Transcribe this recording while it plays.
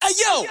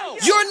Yo,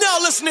 you're now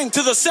listening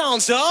to the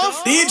sounds of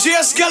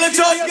DJ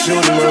Skeleton.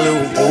 Shorty my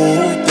little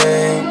boo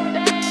thing,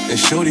 and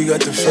Shorty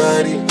got the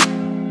fatty.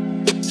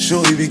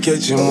 Shorty be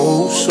catching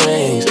mood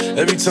swings.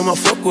 Every time I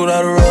fuck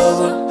without a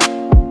rubber,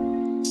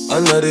 I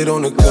nutted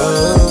on the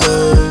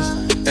covers,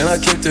 and I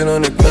kept it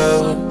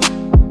undercover,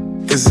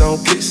 cause I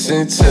don't kiss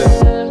and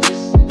tell.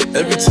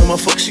 Every time I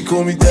fuck, she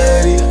call me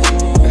daddy.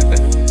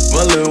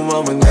 My little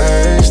mama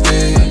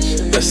nasty.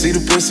 I see the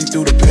pussy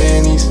through the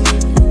panties.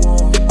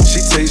 She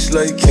tastes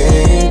like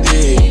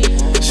candy.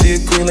 She a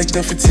queen like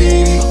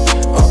Nefertiti.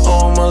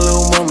 My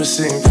little mama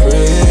sitting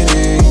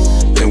pretty,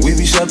 and we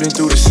be shopping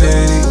through the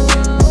city.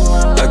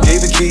 I gave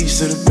the keys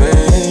to the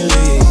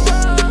Bentley.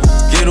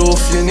 Get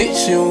off your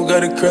knees, you don't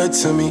gotta cry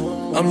to me.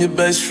 I'm your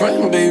best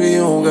friend, baby,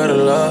 you don't gotta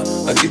lie.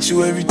 I get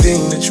you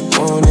everything that you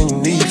want and you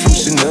need. From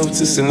Chanel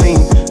to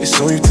Celine,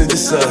 it's on you to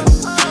decide.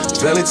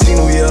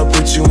 Valentino, yeah, I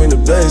put you in the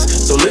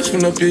best. So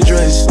lifting up your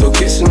dress, start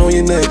kissing on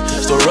your neck,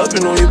 start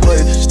rubbing on your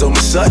butt, start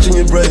massaging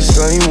your breasts.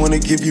 I ain't wanna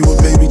give you a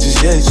baby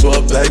just yet, so I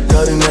backed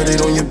out and had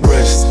it on your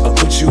breast. I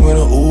put you in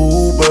an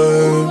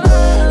Uber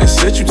and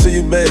sent you to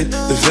your bed.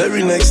 The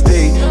very next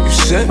day, you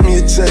sent me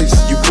a text.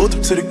 You pulled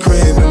up to the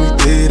crib and we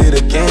did it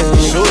again.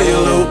 Shorty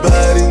your little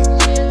body,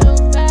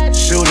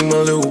 shorty my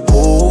little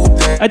boo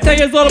thing. I tell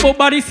you it's all about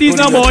Baddie Szn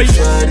July.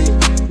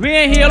 We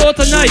ain't here all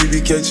tonight.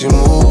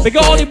 We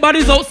got all the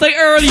bodies outside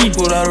early.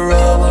 Without a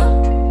rubber,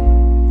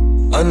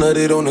 I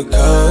nutted on the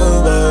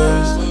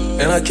covers,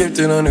 and I kept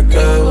it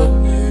undercover,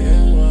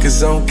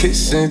 cause I don't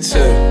kiss and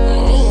tell.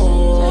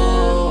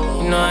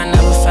 You know I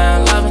never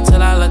found love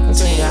until I looked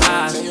into your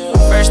eyes.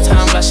 First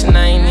time blushing,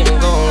 I ain't even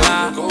gon'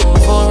 lie.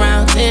 4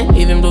 rounds in,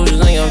 even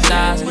bruises on your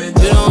thighs. You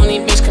the only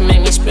bitch can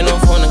make me spin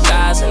off on the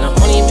guys, and the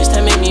only bitch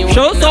that make me.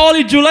 Shout out to all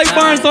the July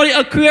Barnes, all the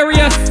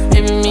Aquarius.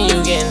 Baby, me,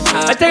 you getting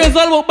high. I tell you it's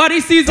all about Baddie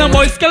Szn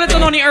boy.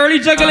 Skeleton on the early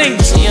juggling.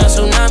 See a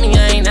tsunami,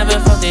 I ain't never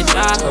fucked it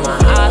dry. Close my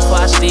eyes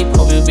before I sleep,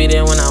 hope you be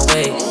there when I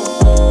wake.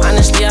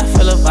 Honestly, I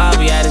feel a vibe,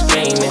 we had this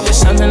dream. If there's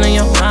something on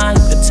your mind,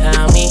 you could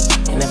tell me.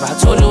 And if I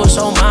told you it's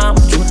so mine,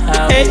 would you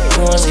help me?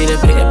 You won't see the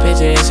bigger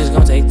picture, it's just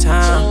gonna take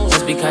time.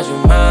 Just because you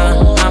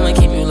mine, I'ma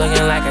keep you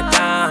looking like a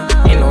dime.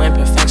 Ain't no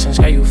imperfections,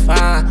 girl, you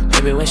fine.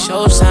 Baby, what's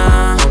your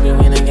sign? Hope you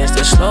win against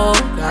the slow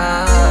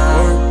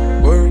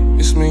guy. Work,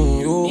 it's me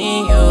and you.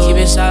 Keep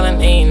it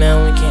silent, ain't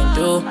nothing we can't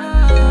do.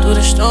 Through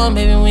the storm,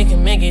 baby, we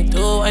can make it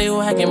through. Why you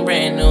acting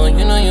brand new?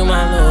 You know you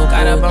my little.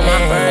 Got up on my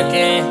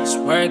Birkin, it's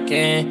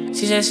working.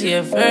 She said she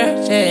a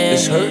virgin.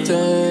 It's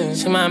hurting.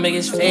 She my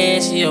biggest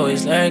fan, she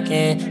always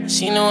lurking.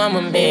 She know I'm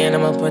a man,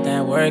 I'ma put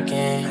that work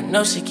in. I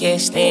know she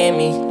can't stand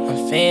me,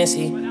 I'm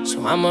fancy,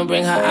 so I'ma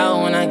bring her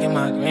out when I get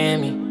my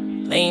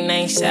Grammy. Late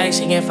night sex,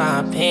 she can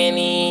find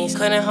panties.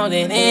 Couldn't hold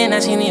it in, now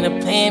she need a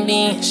plan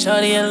B.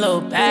 Shorty a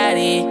little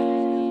baddie,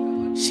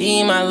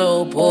 she my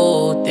little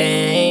boo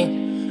thing.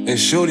 And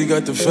Shorty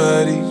got the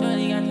fatty.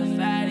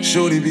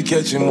 Shorty be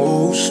catching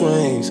mood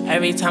swings.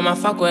 Every time I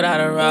fuck without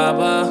a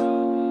rubber,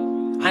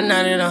 I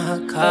nutted on her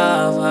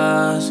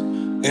covers,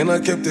 and I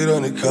kept it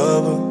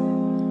undercover,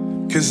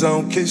 cause I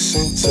don't kiss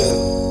and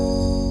tell.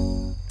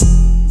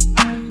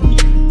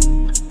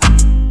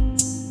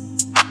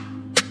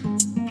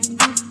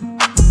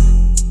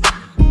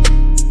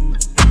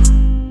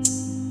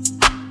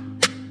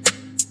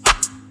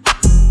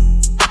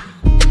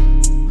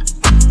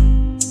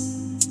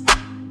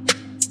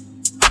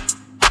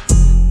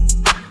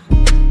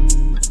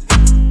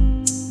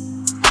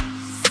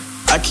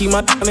 Keep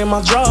my in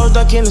my drawers,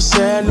 ducking the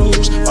sad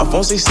news. My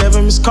phone say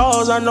 7 missed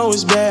calls, I know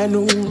it's bad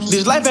news.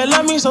 This life had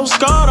left me so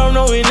scarred, I'm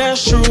knowing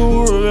that's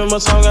true. Remember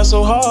time got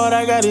so hard,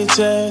 I got it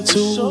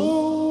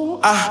tattooed.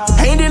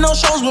 I ain't did no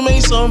shows, but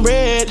made some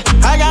bread.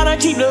 I gotta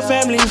keep the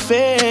family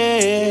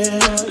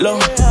fed.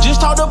 Look,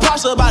 just talk to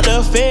Pops about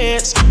the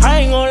feds. I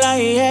ain't gon' lie,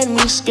 he had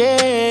me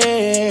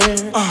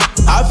scared.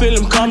 I feel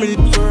him coming,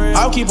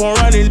 I'll keep on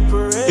running.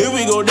 If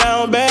we go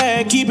down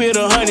bad, keep it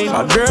 100.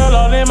 My girl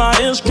all in my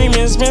ear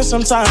screaming, spend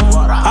some time.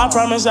 I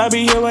promise I'll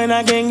be here when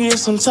I can get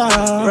some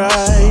time.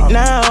 Right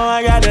now,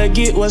 I gotta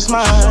get what's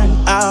mine.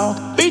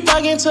 I'll be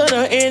thugging to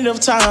the end of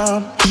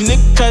time. These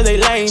niggas cause they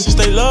lame, since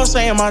they love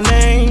saying my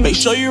name. Make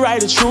sure you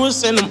write the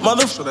truest in the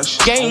motherfucker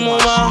game on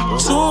my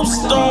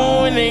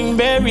tombstone and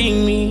bury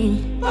me.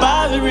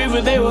 By the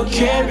river they will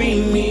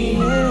carry me.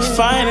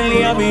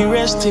 Finally I'll be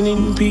resting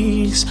in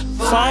peace.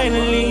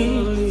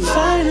 Finally,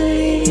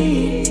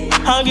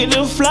 I'll get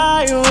to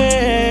fly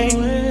away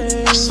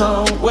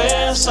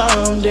somewhere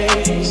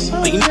someday. These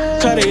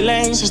niggas cut they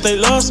lame since they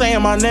love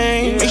saying my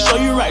name. Make sure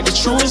you write the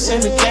truest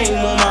in the game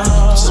on my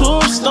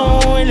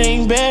tombstone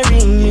and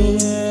bury me.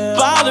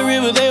 By the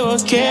river they will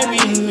carry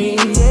me.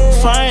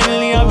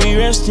 Finally I'll be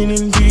resting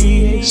in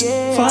peace.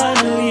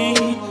 Finally,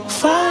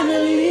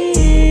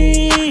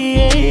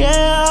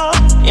 yeah.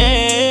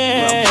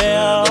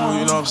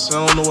 You know what I'm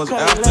saying? I don't know what's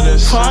after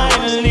this.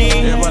 Finally,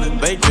 everybody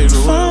think they do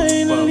it.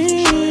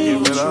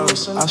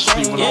 I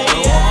speak when I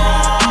go.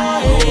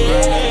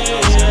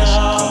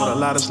 Come with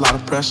a lot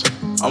of pressure.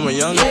 I'm a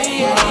young nigga.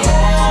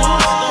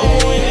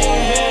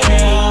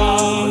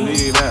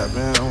 Believe that,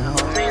 man.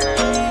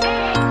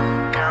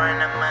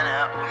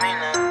 up with me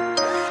now.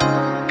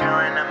 Can't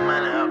run that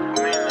money up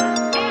with me now.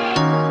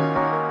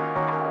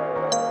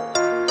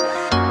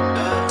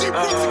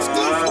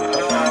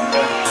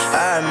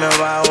 I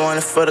remember I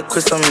wanted for the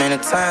quit so many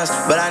times,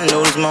 but I knew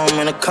this moment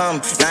would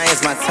come. Now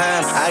it's my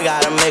time. I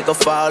gotta make up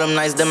for all them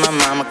nights that my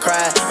mama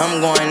cried.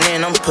 I'm going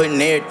in, I'm putting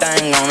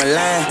everything on the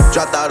line.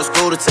 Dropped out of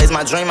school to chase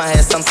my dream, I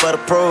had something for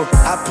the prove.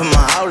 I put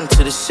my all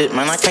into this shit,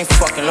 man, I can't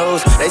fucking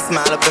lose. They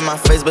smile up in my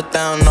face, but they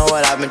don't know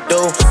what I've been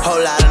through.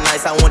 Whole lot of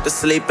nights I went to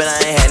sleep and I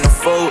ain't had no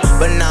food,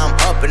 but now I'm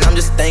up and I'm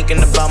just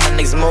thinking about my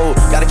next move.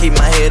 Gotta keep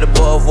my head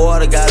above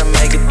water, gotta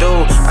make it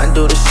through. I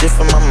do this shit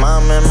for my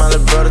mama and my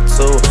little brother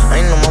too.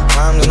 Ain't no more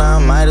problems now, I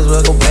might as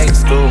well go back to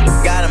school.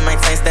 Gotta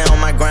maintain, stay on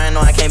my grind,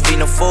 no I can't be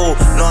no fool.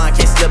 No I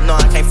can't slip, no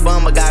I can't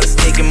fun, but gotta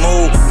stick and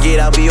move. Get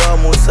out, be all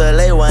move to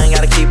LA, well I ain't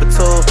gotta keep it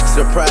too.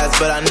 Surprised,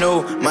 but I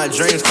knew my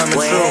dreams coming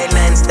true. Ain't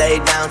nothing,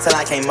 stayed down till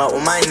I came up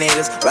with my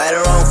niggas. Right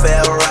or wrong,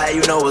 forever right,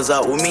 you know what's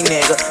up with me,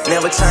 nigga.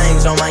 Never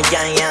change on my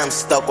gang, yeah, I'm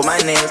stuck with my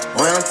niggas.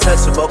 When I'm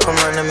touchable, come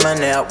run the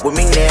money up with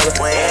me, nigga.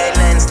 When ain't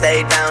nothing,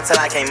 stayed down till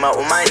I came up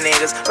with my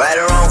niggas. Right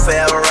or wrong,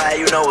 forever right,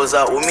 you know what's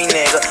up with me,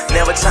 nigga.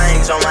 Never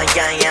change on my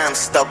gang, yeah, I'm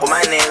stuck with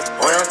my niggas.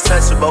 When I'm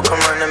touchable, come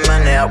run the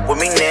money up with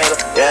me, nigga.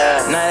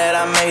 Yeah, now that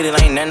I made it,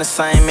 ain't nothing the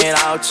same, it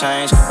all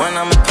changed. When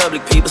I'm in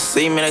public, people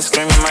see me, they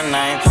screaming my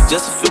name.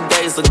 Just a few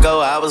days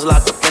ago, I was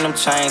locked up in them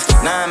chains.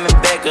 Now I'm in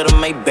back of the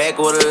Maybach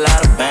with a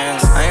lot of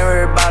bands. I ain't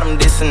worried about them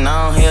dissing,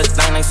 I don't hear a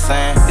thing they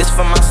saying. This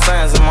for my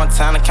sons in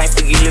Montana, can't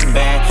forget the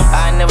band.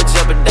 I never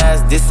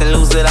jeopardize this and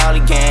lose it all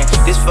again.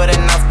 This for that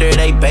off there,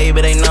 they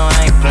baby, they know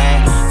I ain't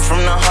playing.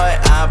 From the heart,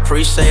 I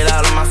appreciate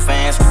all of my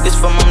fans. This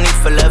for Monique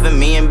for loving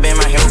me and being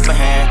my helping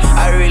hand.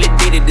 I really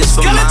did it, this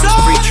for moms,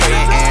 free Trey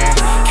and Aaron.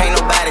 Can't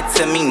nobody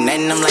tell me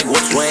nothing, I'm like,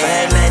 what you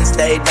saying? Nothing,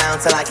 stayed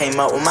down till I came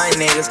up with my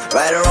niggas.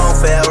 Right or wrong,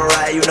 forever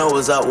right, you know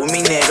what's up with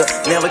me, nigga.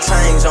 Never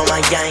change on my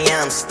gang,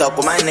 yeah, I'm stuck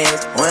with my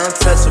niggas. When I'm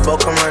touchable,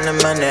 come run the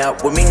money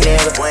up with me,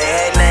 nigga. When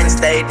ain't nothing,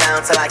 stayed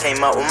down till I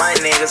came up with my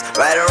niggas.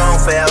 Right or wrong,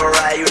 forever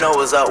right, you know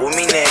what's up with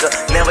me, nigga.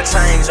 Never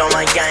change on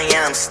my gang,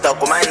 yeah, I'm stuck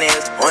with my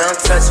niggas. When I'm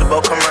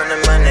touchable, come run the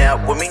money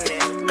up with me,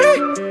 nigga.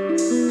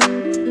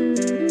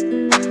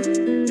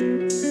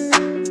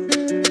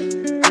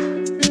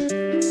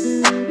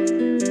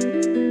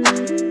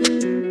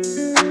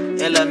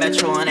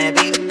 Metro on that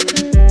beat.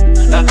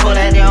 I pull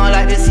that, they don't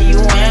like to see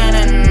you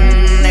winning.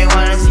 They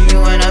wanna see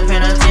you in a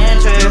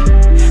penitentiary.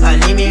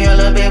 I need me a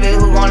little baby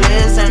who gon'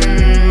 listen.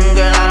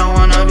 Girl, I don't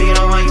wanna be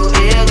the one you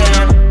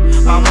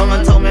ignorant. My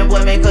mama told me,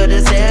 boy, make a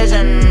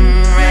decision.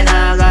 Right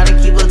now I gotta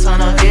keep a ton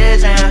of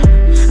vision.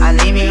 I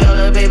need me a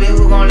little baby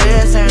who gon'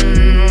 listen.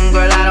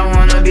 Girl, I don't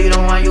wanna be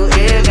the one you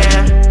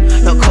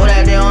ignorant. The code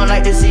that they don't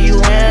like to see you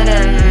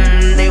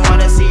winning. They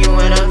wanna see you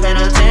in a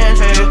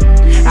penitentiary.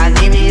 I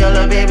need me a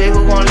little baby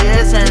who gon'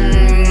 listen.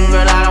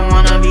 Girl, I don't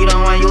wanna be the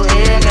one you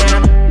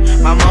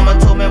ignorant. My mama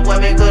told me, boy,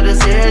 make a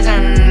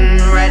decision.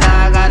 Right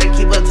now I gotta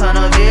keep a ton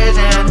of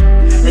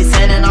vision. They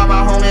sending all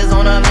my homies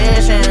on a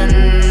mission,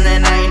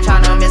 and I ain't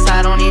tryna miss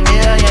out on these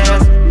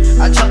millions.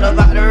 I chucked up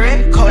out the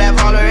red, call that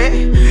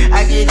Valerie.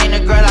 I get in the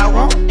girl I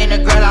want, in the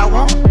girl I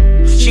want.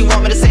 She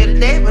want me to say the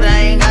day, but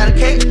I ain't got a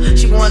cake.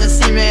 She wanna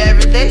see me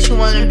every day, she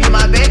wanna be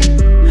my baby.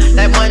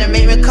 That money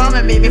make me come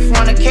and make me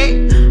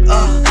fornicate.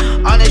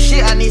 On this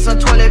shit, I need some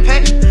toilet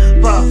paper.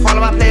 But follow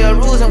my player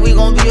rules and we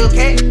gon' be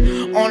okay.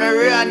 On the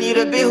real, I need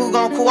a bitch who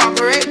gon'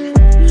 cooperate.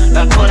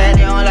 I pull that,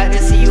 they don't like to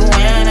see you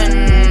winning.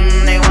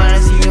 They wanna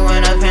see you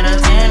in a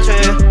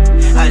penitentiary.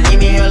 I need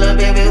me a little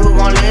baby who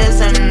gon'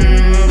 listen.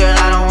 Girl,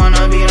 I don't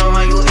wanna be the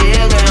one you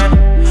ignorant.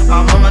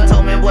 My mama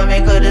told me, boy,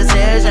 make a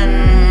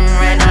decision.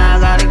 Right now I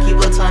gotta keep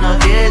a ton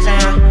of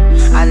vision.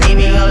 I need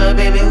me a little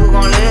baby who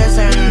gon'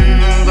 listen.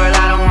 Girl,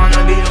 I don't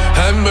wanna be the one.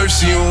 Have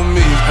mercy on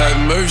me, have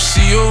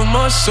mercy on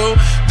my soul.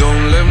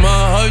 Don't let my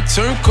heart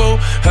turn cold.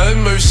 Have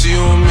mercy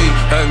on me,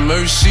 have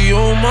mercy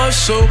on my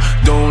soul.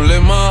 Don't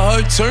let my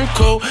heart turn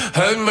cold.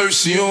 Have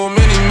mercy on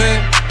many men,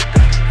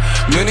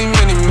 many,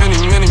 many, many,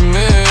 many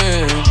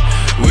men.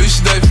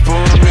 Wish that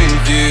for me,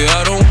 yeah,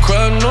 I don't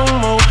cry no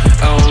more.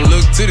 I don't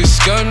look to the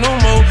sky no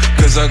more,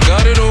 cause I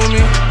got it on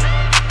me.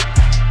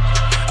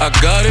 I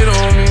got it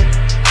on me.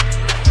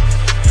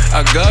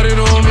 I got it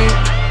on me.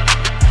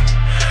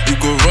 You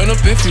can run up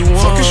if you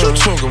want. Fuck is you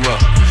talking about?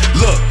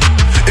 Look,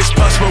 it's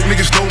Pop Smoke,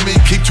 niggas know me.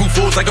 Keep 2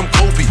 4s like I'm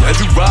Kobe. As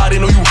you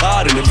riding or you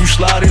hiding, if you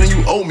sliding and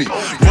you owe me.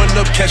 Run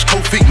up, catch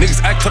cold feet.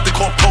 Niggas act tough, they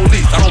call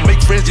police. I don't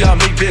make friends, yeah, I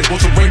make bands.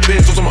 Want some rain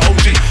bands or some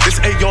OG. This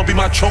AR be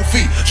my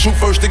trophy. Shoot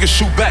first, niggas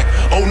shoot back.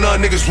 Oh nah,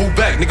 niggas woo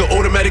back. Nigga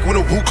automatic when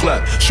a woo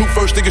clap. Shoot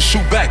first, niggas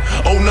shoot back.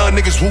 Oh nah,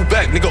 niggas woo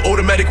back. Nigga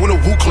automatic when a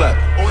woo clap.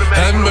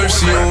 Have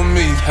mercy on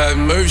me, have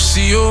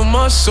mercy on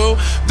my soul.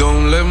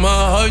 Don't let my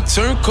heart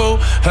turn cold.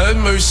 Have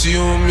mercy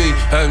on me,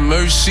 have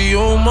mercy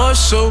on my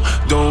soul.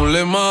 Don't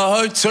let my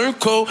heart turn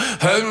cold.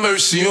 Have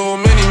mercy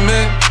on many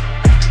men,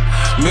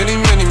 many,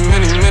 many,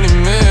 many, many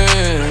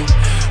men.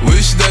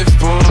 Wish that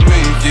for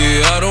me,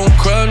 yeah, I don't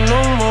cry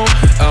no more.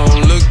 I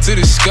don't look to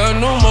the sky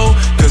no more,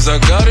 cause I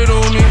got it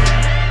on me.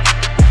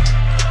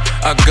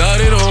 I got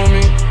it on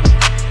me.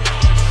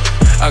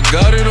 I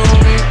got it on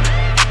me.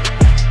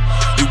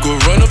 could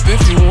run up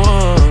if you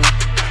want.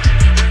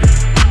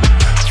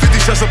 50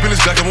 shots up in his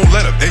back, I won't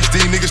let up.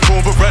 HD niggas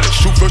throwing Beretta.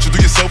 Shoot first, you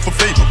do yourself a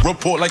favor.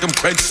 Report like I'm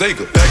Craig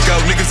Sager. Back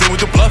out niggas in with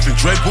the bluffing.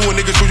 Dread boo a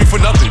nigga show you for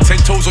nothing. 10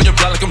 toes on your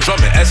block like I'm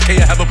drumming.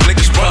 SK, I have a blick,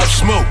 it's Pop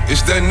Smoke.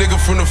 It's that nigga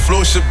from the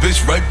floor, shit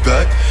bitch right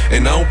back.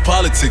 And I don't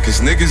politic, cause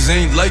niggas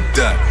ain't like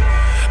that.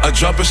 I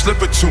drop a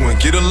slip or two and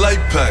get a light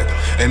pack.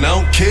 And I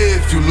don't care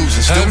if you lose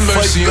it, still have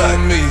mercy fight back.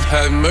 On me,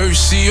 have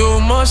mercy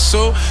on my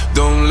soul.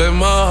 Don't let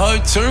my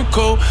heart turn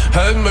cold.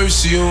 Have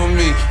mercy on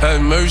me,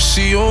 have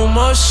mercy on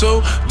my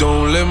soul.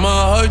 Don't let my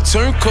heart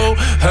turn cold.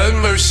 Have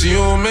mercy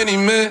on many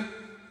men.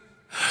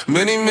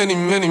 Many, many,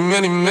 many,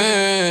 many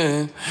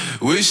men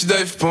wish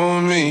death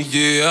upon me.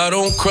 Yeah, I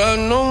don't cry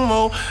no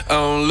more. I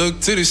don't look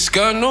to the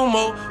sky no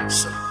more.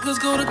 Some niggas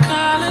go to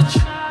college,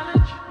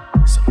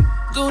 some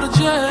go to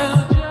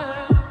jail.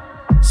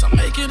 Some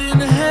make it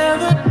into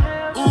heaven,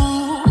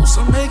 ooh,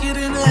 some make it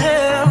into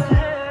hell.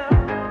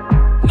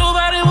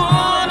 Nobody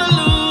wanna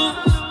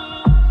lose,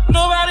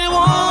 nobody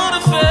wanna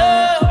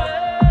fail,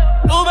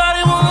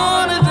 nobody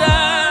wanna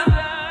die,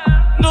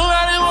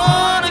 nobody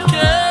wanna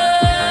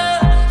care.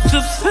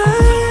 The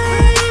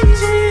things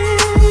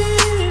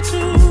we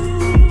do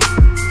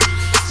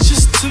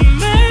just to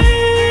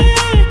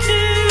make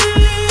it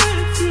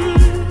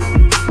through.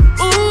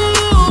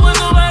 Ooh, but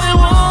nobody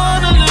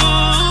wanna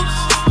lose,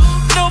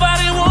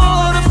 nobody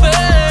wanna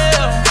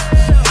fail,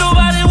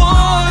 nobody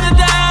wanna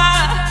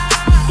die.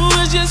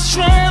 We're just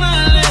trying to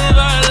live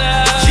our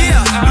lives.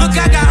 Yeah, look,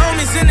 I got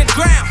homies in the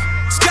ground,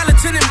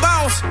 skeleton and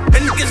bones,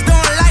 and niggas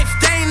doing life,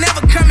 they ain't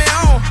never coming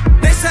home.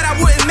 They said I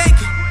wouldn't make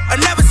it, I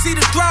never see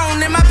the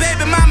throne. And my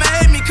baby mama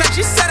hate me, cause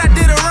she said I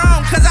did her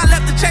wrong. Cause I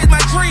left to chase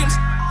my dreams,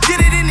 get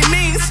it any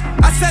means.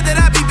 I said that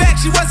I'd be back,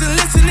 she wasn't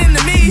listening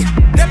to me.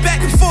 That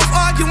back and forth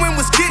arguing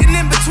was getting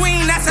in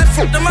between. I said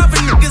fuck them other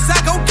niggas,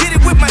 I go get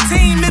it with my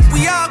team. If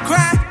we all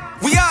grind,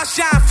 we all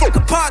shine, fuck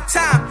a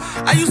part-time.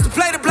 I used to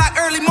play the block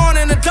early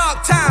morning, a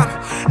dark time.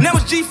 Now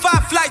it's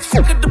G5 flights,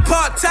 fuck at the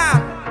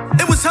part-time.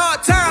 It was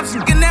hard times,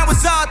 and now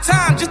it's all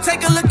time. Just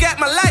take a look at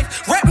my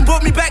life. Rapping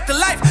brought me back to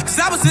life. Cause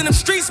I was in them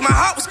streets, my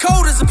heart was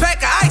cold as a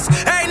pack of ice.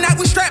 Every night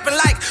we strapping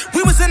like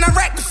we was in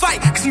Iraq to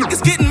fight. Cause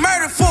niggas getting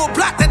murdered for a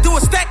block that do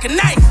a stack of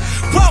knife.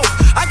 Whoa,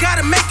 I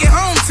gotta make it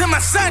home to my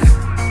son.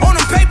 On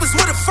them papers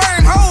with a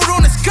firm hold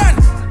on his gun.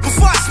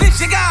 Before I snitch,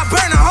 I gotta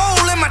burn a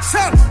hole in my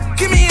tongue.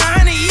 Give me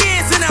 100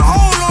 years in a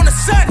hole on the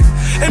sun.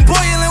 And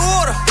boiling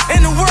water,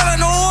 in the world of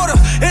no order.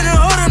 In the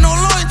hood of no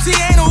loyalty,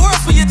 ain't a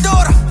world for your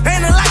daughter.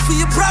 Ain't a life for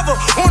your brother,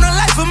 on the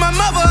life of my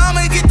mother.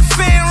 I'ma get the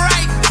fan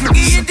right, nigga,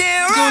 you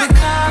damn right. Go to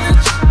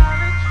college,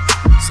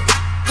 some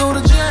go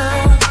to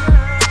jail.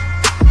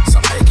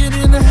 Some make it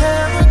into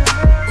heaven,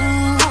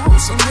 ooh,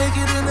 some make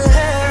it into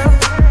hell.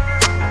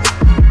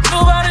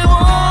 Nobody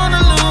wanna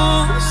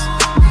lose,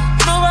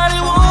 nobody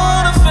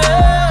wanna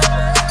fail,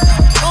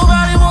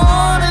 nobody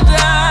wanna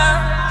die,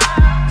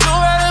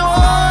 nobody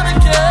wanna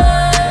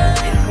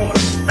care.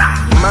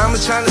 Mama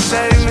tryna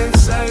save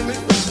me,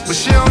 but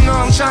she don't know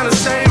I'm tryna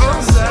save her.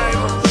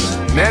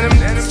 Man, them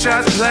niggas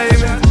try to play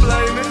me.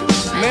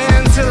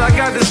 Man, till I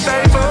got this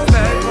paper.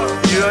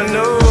 You're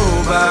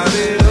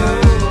nobody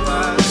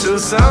till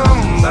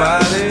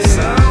somebody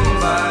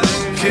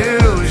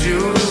kills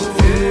you.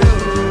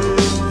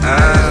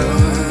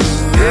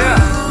 Yeah.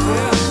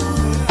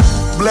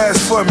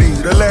 Blasphemy,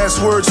 the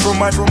last words from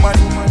my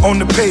on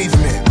the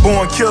pavement.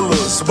 Born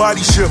killers,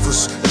 body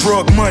shivers,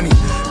 drug money,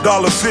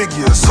 dollar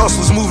figures,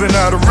 hustlers moving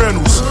out of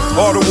rentals,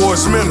 all the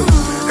war's mental.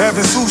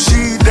 Having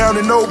sushi down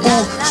in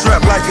Nobu,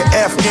 strapped like an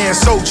Afghan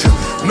soldier,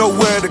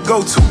 nowhere to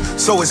go to,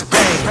 so it's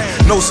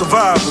bang. No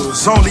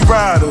survivors, only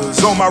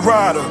riders on my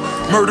rider.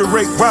 Murder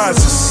rate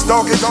rises,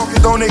 stalking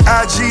on their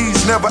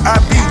IGs, never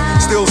IB,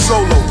 still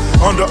solo.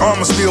 Under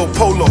Armour, still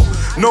polo.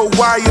 No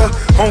wire,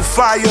 on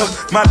fire.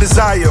 My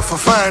desire for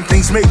fine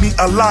things make me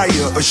a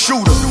liar, a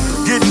shooter.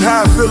 Getting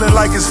high, feeling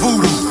like it's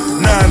voodoo.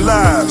 9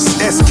 lives,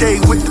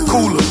 SK with the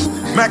cooler.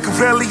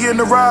 Machiavelli in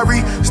the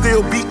Rari,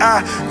 still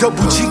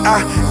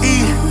B-I-double-G-I-E.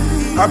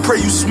 I pray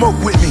you smoke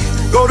with me.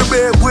 Go to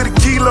bed with a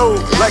kilo,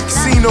 like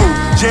Casino.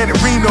 Janet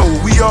Reno,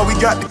 we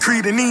got the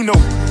Creed and Eno.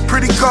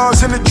 Pretty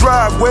cars in the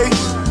driveway.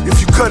 If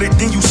you cut it,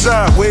 then you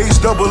sideways.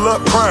 Double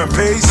up, crime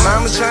pays.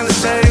 Mama tryna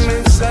save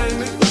me,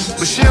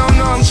 but she don't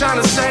know I'm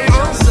tryna save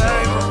her.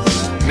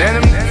 Man,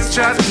 them niggas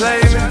try to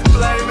play me.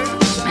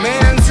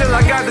 Man, till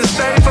I got this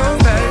paper.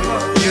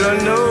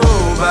 You're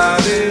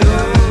nobody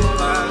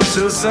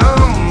till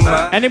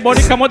somebody.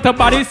 Anybody come out to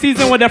Baddie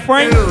Szn with a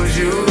friend?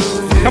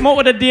 Come out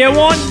with a dear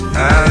one?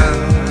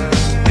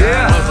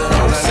 Yeah.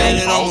 I'm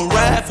saying I'ma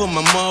ride for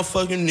my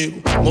motherfucking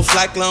nigga. Most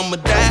likely I'ma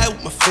die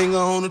with my finger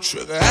on the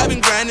trigger. I've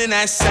been grinding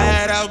that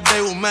side out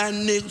there with my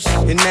niggas.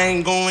 And I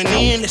ain't going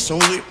in, that's on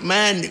with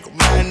my nigga.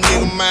 My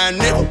nigga, my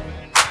nigga.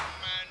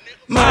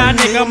 My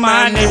nigga,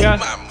 my nigga.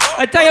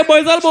 I tell you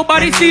boys all about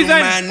Baddie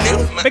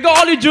Szn. They got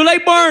all the July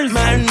burns.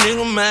 My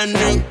nigga, my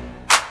nigga.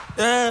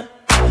 Yeah.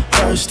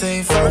 First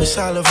thing first,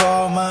 I love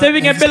all my then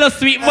we get Bill a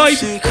sweet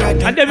vibe,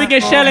 and then we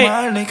get Shelly.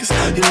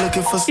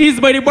 Easy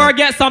by the bar,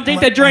 get something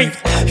to drink.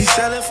 He's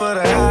selling for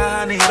the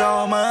high, I need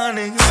all my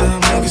my niggas.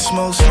 Some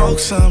niggas smoke,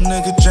 some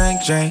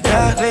niggas drink.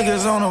 Got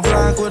niggas on the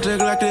block with the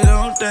Glock they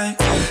don't think.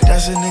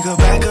 That's a nigga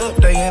back up,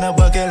 they in a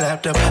bucket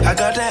laptop. I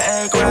got to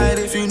act right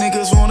if you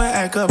niggas wanna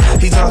act up.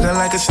 He talking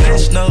like a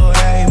snitch, no,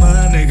 hey,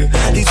 my nigga.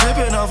 He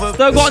tripping off a.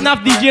 So got enough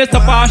DJs to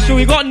pass through.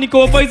 We got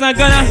Nico Boys and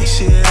Gunna.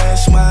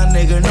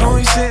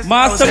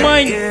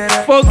 Mastermind,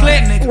 full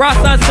clip,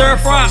 Rasta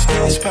Surf Rock.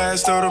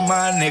 Pass through to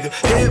my nigga.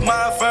 Hit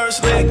my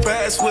first leg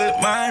pass with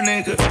my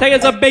nigga. Take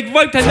us a big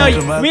vote tonight.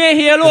 We ain't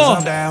here alone.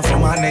 I'm down for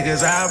my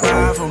niggas, I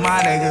ride for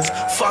my niggas.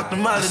 Fuck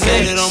them other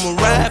niggas.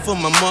 I'ma ride for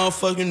my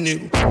motherfucking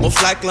nigga.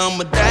 Most likely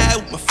I'ma die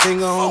with my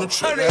finger on the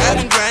trigger. I've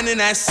been grinding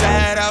that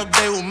side out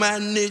there with my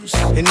niggas.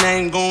 And I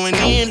ain't going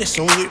in, that's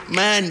on with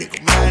my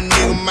nigga.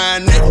 My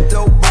nigga.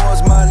 Dope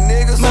boys, my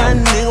niggas. My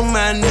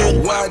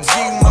nigga.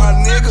 YG, my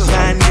niggas.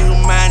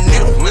 My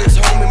nigga. Rich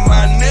homie,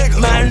 my nigga.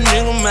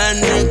 My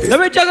nigga. Let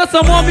me check out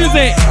some more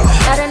music.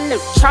 Let a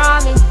nigga try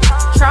me.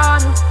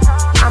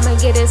 I'ma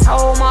get this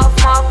whole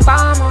motherfucker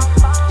bomber.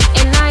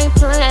 And I ain't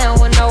playing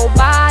with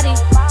nobody.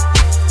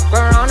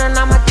 Burn on and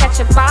I'ma catch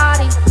a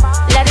body.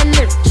 Let a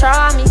nigga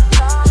try me.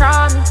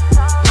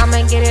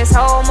 I'ma get this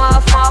whole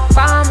motherfucker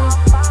bomber.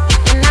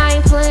 And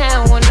I ain't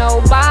playing with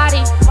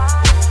nobody.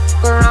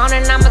 Burn on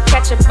and I'ma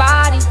catch a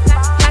body.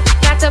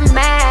 Got the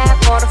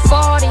Mac or the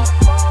 40.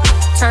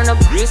 Turn the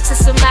bricks to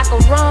some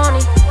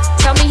macaroni.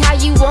 Tell me how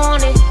you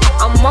want it,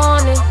 I'm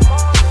on it.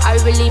 I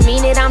really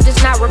mean it, I'm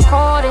just not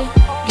recording.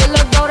 You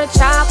look go to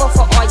chopper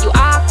for all you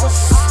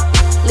aquas.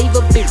 Leave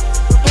a big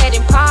head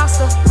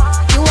imposter.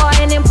 You are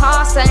an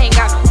imposter, ain't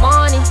got no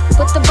money.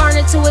 Put the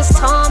burner to his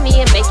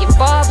tummy and make it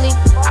bubbly.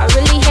 I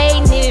really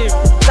hate niggas,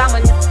 I'm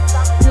a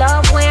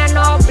love wearing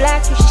all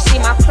black, you should see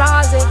my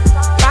closet.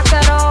 Rock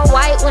it all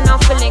white when I'm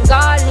feeling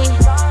godly.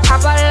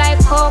 Hop out like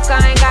coke,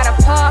 I ain't got a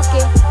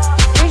pocket.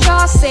 Here's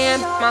y'all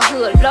saying my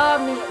hood love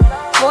me.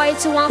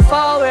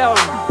 4214 real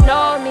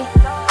know me.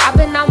 I've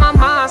been on my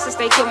mind since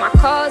they killed my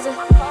cousin.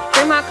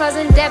 Then my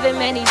cousin Devin,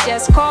 man, he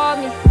just called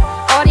me.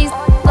 All these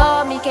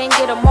love me, can't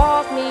get them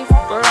off me.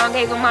 Baron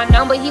gave him my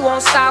number, he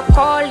won't stop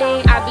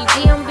calling. I be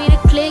DMB the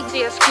click,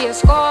 GSP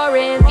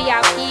scoring.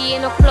 VIP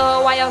in the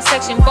club, while your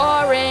section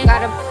boring.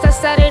 Gotta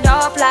set it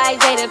up like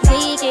Jada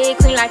Pinkett.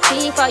 Clean like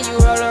Tifa, you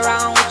roll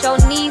around with your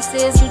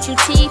nieces. You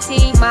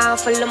TT, mind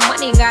full of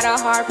money, got a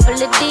heart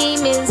full of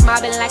demons.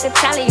 Mobbing like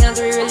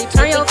Italians, we really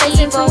turn your face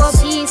into a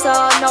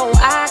pizza. No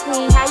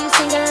acne, how you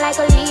singing like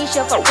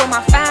Alicia? Fuck with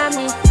my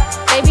family.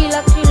 Baby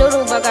lucky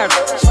little but got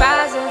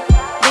spazzing.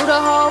 Do the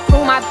whole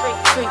crew, my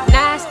freak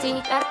nasty.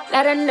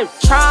 Let a nigga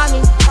try me.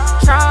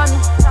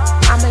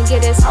 I'ma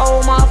get this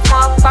whole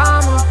motherfucker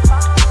by me.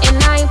 And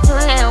I ain't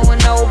playing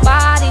with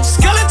nobody.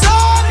 Skeleton!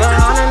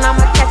 Burn on and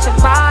I'ma catch a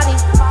body.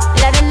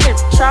 Let a nigga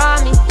try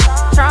me.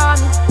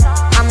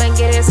 I'ma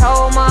get this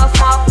whole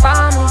motherfucker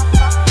by me.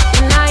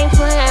 And I ain't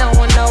playing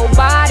with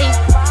nobody.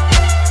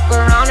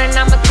 Burn on and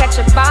I'ma catch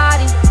a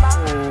body.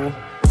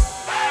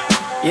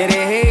 Yeah,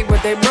 they hate,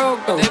 but they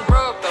broke though.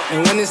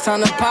 And when it's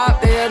time to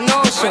pop, they had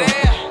no show.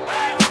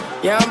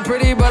 Yeah, I'm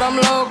pretty, but I'm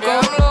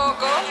loco.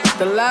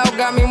 The loud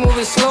got me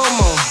moving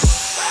slow-mo.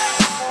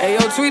 Hey,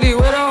 yo, Tweety,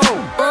 where the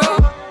hoe, bro?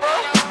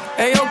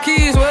 Hey, yo,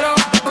 Keys, where the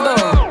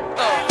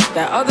though?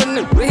 That other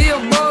nigga, he a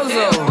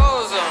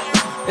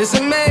bozo. It's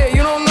a mayor,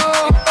 you don't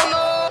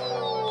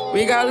know.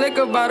 We got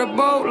liquor by the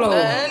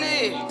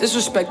boatload.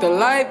 Disrespect the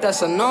life,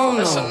 that's a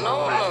no-no.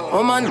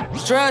 All my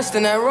niggas dressed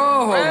in that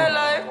rojo.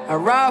 I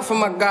ride for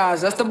my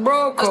guys, that's the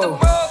bro code.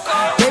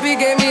 Baby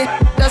gave me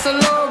that's a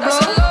low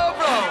blow.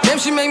 Damn,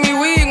 she make me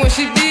weak when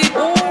she deep.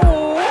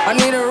 I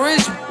need a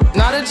rich,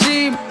 not a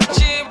cheap.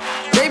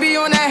 Baby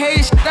on that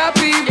hate shit, I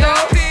peep, yo.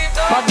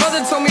 My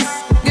brother told me,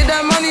 get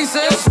that money,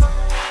 sis.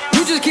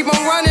 You just keep on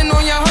running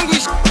on your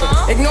hungry shit.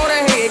 Ignore the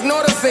hate,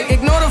 ignore the fake,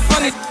 ignore the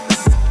funny.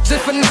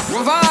 Just for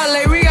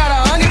violate, we got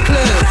 100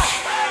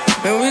 clips.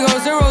 And we go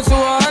 0 to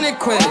 100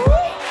 quid.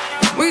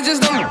 We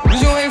just don't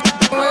you ain't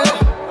with.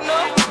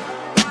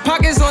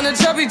 Pockets on the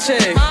chubby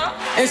chick.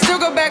 And still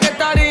go back a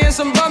thotty and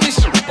some bummy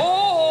shit.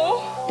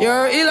 You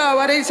heard Eli,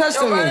 why they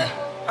testing me?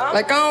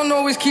 Like I don't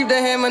always keep the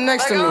hammer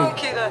next to me.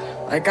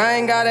 Like I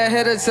ain't got a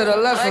header to the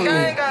left of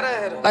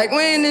me. Like we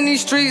ain't in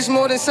these streets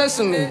more than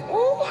sesame.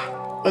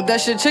 But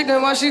that shit chick,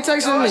 then why she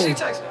texting me?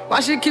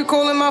 Why she keep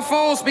calling my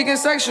phone, speaking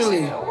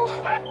sexually?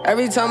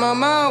 Every time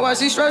I'm out, why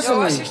she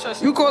stressing me?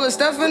 You call her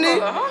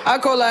Stephanie? I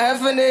call her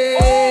Heffany.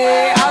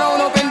 I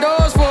don't open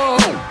doors for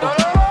her.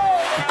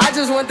 I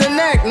just want the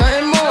neck,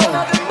 nothing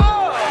more.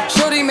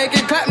 Shorty, make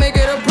it clap, make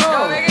it a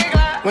pro.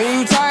 When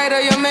you tired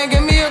of your man,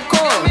 give me a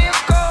call.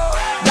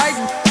 Like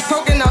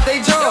poking out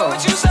they jaw.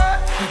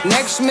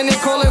 Next minute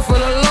calling for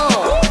the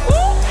law.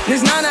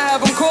 This 9 I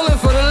have them calling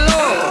for the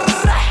law.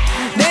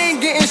 They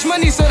ain't getting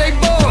money, so they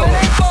bored.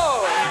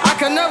 I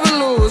can never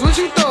lose, what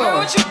you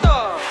thought?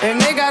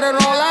 And they got it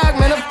on lock,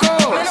 man, of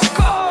course.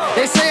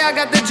 They say I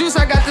got the juice,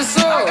 I got the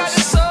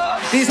sauce.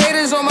 These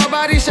haters on my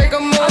body, shake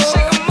them more.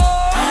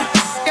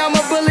 I'm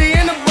a bully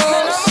in the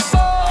boss.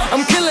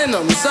 I'm killing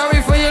them,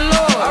 sorry for your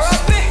loss.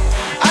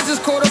 I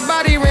just caught a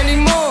body, Randy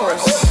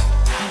Morris.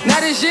 Now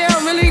this year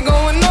I'm really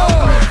going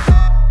on.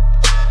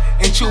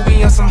 And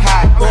Chewy on some high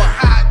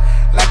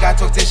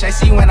I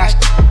see when I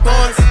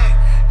boys.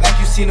 Like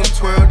you seen him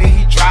twirl, then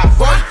he drop.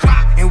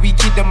 And we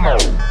keep them on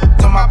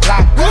my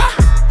block.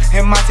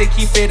 And Monte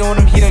keep it on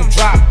him, he done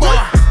drop.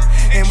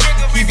 And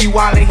he be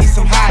wildin', he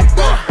some hot.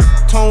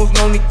 Tones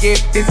known to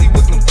get busy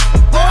with them.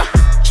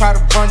 Try to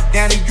run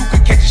down and you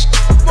could catch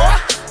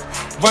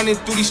a running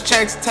through these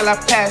checks till I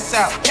pass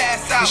out.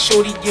 The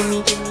shorty give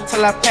me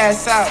till I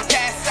pass out.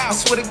 I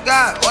swear to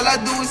God, all I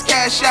do is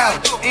cash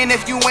out. And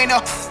if you ain't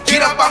up,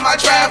 get up on my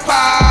trap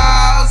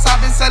house.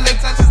 I've been selling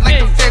touches like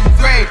the 5th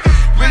grade.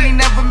 Really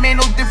never made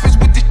no difference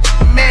with the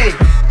made.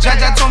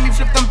 Jaja told me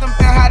flip them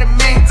how to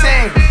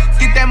maintain.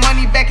 Get that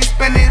money back and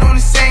spend it on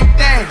the same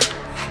thing.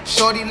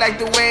 Shorty like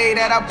the way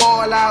that I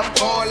ball out.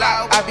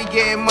 I be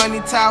getting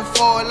money till I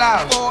fall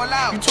out.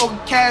 You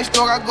talking cash,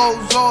 dog, I go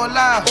all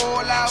out.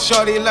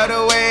 Shorty love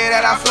the way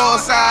that I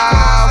floss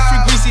out.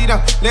 Free greasy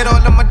them, let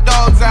all of my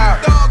dogs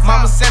out.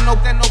 Mama said no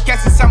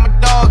cats inside my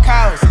dog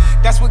house.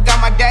 That's what got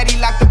my daddy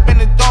locked up in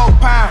the dog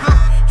pound.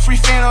 Free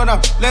fan on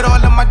them, let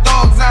all of my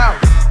dogs out.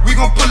 We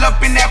gon' pull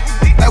up in that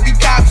like we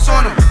cops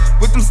on them.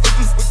 With them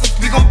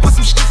we gon' put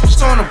some shit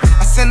on them.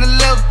 I send a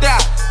little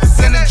dot,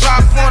 send a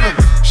drop on them.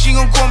 She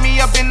gon' call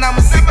me up and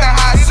I'ma stick the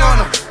highs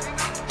on them.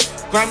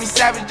 Grammy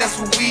Savage, that's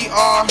what we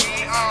are.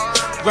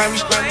 Grammy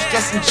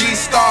just in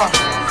G-Star.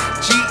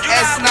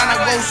 GS9, I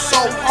go so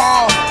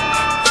hard.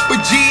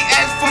 But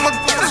GS for my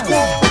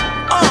squad.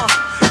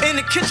 In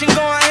the kitchen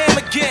going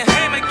ham again.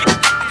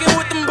 Fucking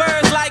with them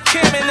birds like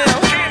Kim and them.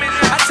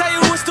 I tell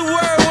you what's the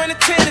word when the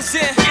 10 is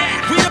in.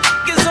 We the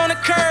f***ers on the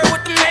curb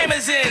with the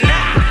hammers in.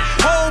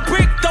 Whole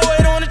brick, throw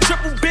it on a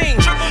triple beam.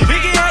 We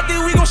get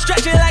hectic, we gon'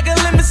 stretch it like a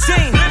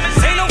limousine.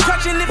 Ain't no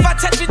question if I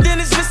touch it, then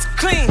it's Mr.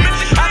 Clean.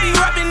 I be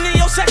rapping in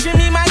your section,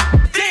 me my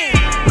team.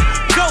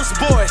 Ghost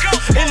boys,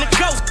 in the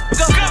ghost.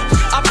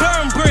 I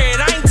burn bread,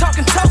 I ain't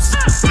talking toast.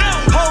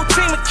 Whole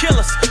team of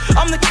killers,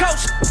 I'm the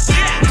coach.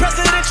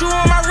 Presidential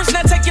on my wrist,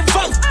 now take your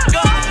vote.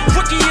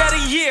 Rookie of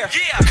the year,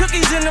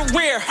 cookies in the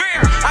rear.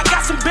 I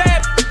got some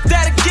bad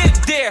that'll get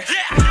it there.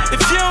 If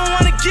you don't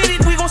wanna get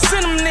it, we gon'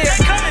 send them there.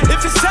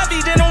 If it's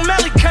heavy, then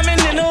O'Malley coming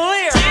in the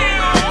leer.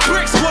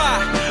 Brick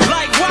squad,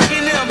 like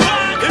walking them.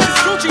 If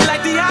it's Gucci,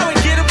 like the highway,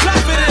 get a block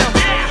for them.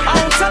 I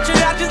don't touch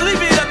it, I just leave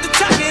it up to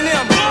talking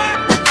them.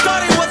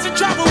 Thought it was a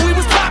drop, but we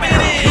was popping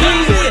it.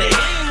 Lean with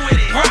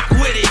it, rock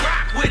with it.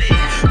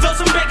 Throw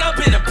some back up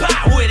in the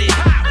pot with it.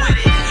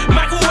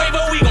 Microwave,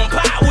 but we gon'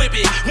 pop whip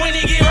it. When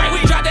it get right,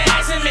 we drop the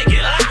ass and make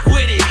it lock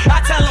with it.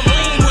 I tell them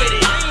lean with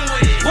it,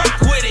 rock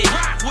with it.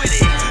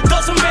 Throw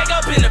some back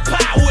up in the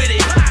pot with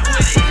it.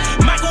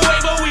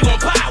 Microwave, but we gon'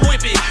 pop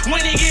whip it.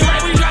 When it get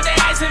right, we drop the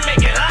ice and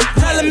make it lock.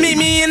 Tell her meet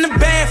me in the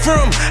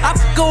bathroom. I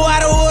go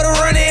out of order,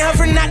 running her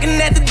for knocking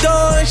at the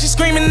door, and she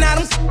screaming out,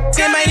 I'm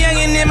in my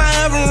youngin' in my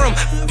oven room.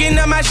 Fucking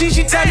up my shit,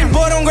 she tell me,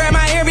 boy, don't grab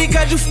my hair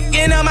because you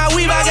fucking up my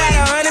weave. I got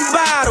 100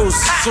 bottles.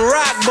 It's a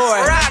rock boy.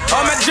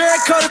 All my jerk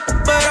coat,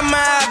 but I'm a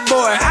hot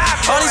boy.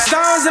 All these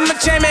stones in my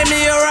chain made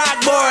me a rock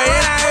boy.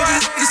 And I heard you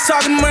niggas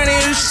talking money,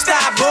 you should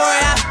stop, boy.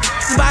 I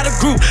by the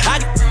group, I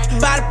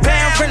by the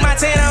pound, print my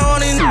tanner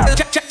on these niggas.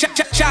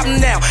 Chop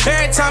them down.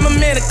 Every time I'm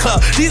in the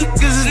club, these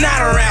niggas is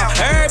not around.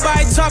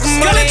 Everybody talking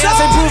money, I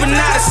say proving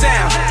not a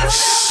sound.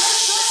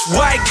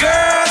 White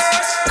girls,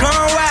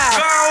 gone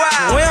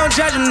wild. We don't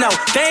judge them, no,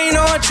 they ain't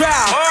on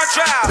trial.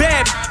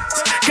 Bad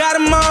got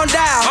them on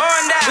dial.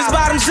 This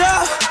bottom's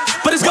up,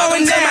 but it's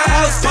going down.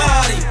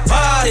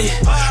 Party.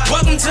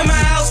 Welcome to my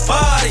house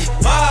party.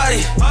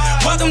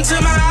 Welcome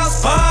to my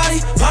house party.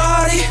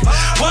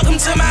 Welcome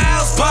to my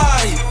house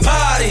party.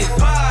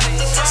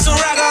 So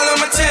rock all on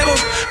my table,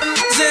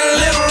 in the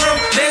living room.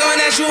 They gon'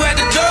 ask you at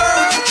the door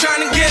what you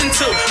tryna get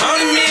into.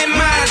 Only me and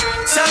mine,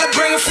 tell her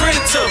bring a friend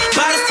or two.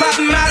 Bottles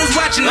popping, models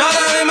watching, all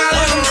of them.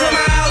 Welcome to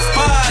my house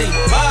party.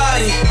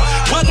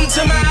 Welcome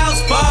to my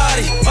house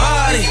party.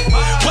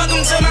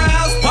 Welcome to my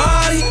house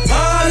party.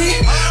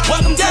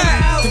 Welcome to my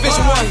house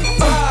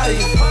party.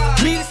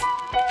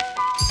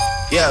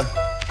 Yeah.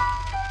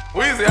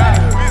 Weezy out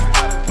here.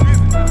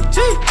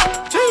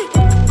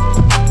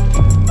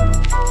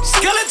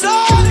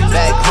 Skeleton.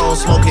 Back home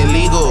smoking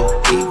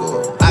legal.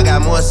 I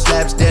got more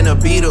slaps than the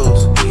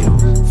Beatles.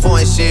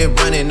 Foreign shit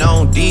running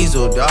on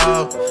diesel,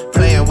 dawg.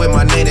 Playing with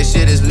my name, this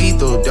shit is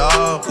lethal,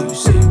 dawg. Who you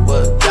say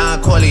what?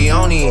 Don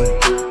Corleone.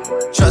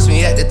 Trust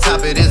me, at the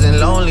top it isn't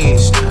lonely.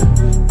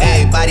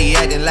 Everybody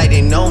acting like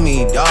they know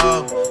me,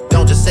 dawg.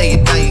 Don't just say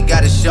it now, you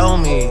gotta show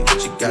me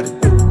what you gotta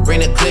do.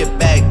 Bring the clip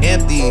back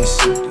empty.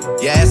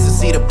 You asked to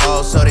see the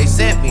ball, so they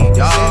sent me,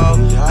 dawg.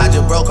 I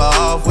just broke her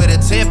off with a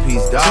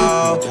 10-piece,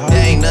 dawg.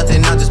 There ain't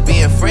nothing, I'm just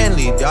being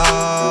friendly,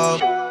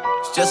 dawg.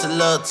 It's just a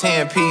little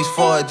 10-piece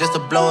for it, just to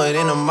blow it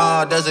in the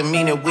mall. Doesn't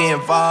mean that we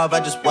involved. I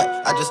just put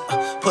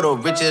a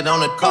Richard on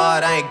the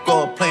card. I ain't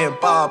going playing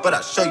ball, but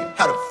I'll show you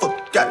how the fuck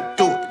you gotta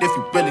do it. If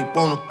you really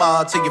wanna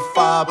fall till you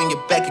fall when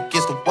you're back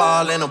against the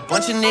wall. And a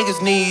bunch of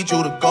niggas need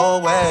you to go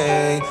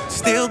away.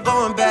 Still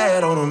going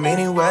bad on them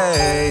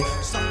anyway.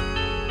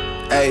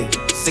 Hey,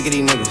 sick of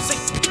these niggas.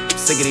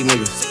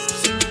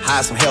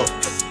 Hire some help.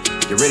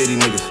 Get rid of these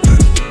niggas.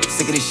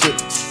 Sick of this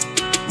shit.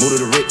 Move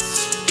to the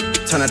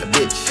Ritz. Turn out the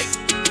bitch.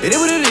 It is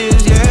what it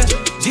is, yeah.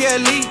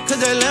 GLE, cause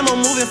that Lambo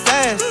moving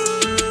fast.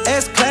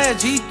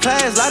 S-Class,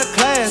 G-Class, lot of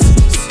class.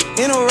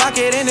 In a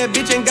rocket and that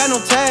bitch ain't got no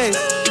tags.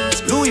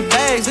 Louis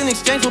bags in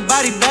exchange for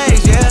body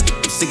bags, yeah.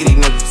 I'm sick of these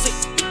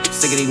niggas,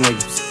 sick of these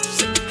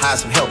niggas. Hire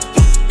some help,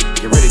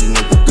 get rid of these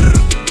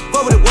niggas.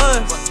 What it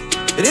was,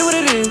 it is what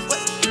it is.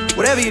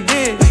 Whatever you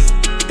did,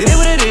 it is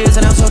what it is.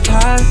 And I'm so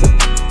tired.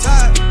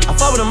 I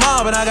fuck with them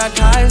all, but I got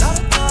ties.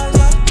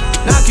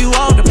 Knock you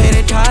off to pay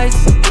their ties.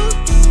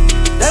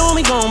 They want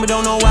me gone, but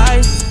don't know why.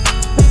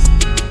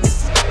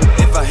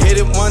 If I hit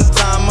it one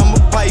time, I'm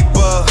a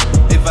piper.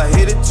 If I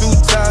hit it 2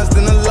 times,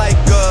 then I like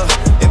her.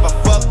 If I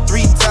fuck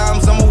 3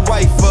 times, I'm a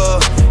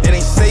wifer. It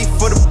ain't safe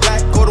for the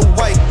black or the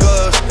white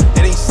girls.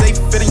 It ain't safe,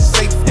 it ain't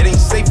safe, it ain't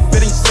safe,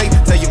 it ain't safe.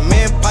 Tell your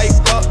man pipe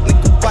up,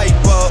 nigga pipe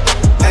up.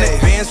 And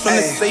advance from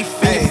the safe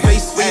in your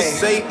face where you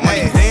say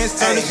money dance,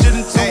 turn the shit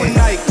into a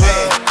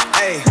nightclub.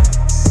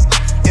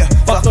 Yeah,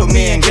 fuck with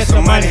me and get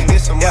some money, get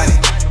some money.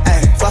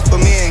 Fuck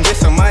with me and get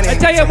some money. I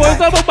tell you, boys, it's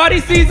about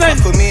Baddie season.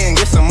 Fuck with me and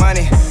get some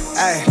money.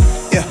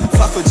 Yeah,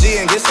 fuck with G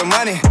and get some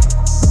money.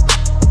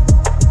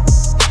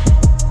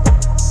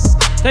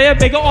 Tell you,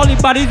 big all the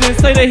baddies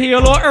inside the here a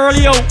little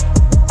early out.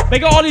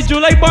 Big all the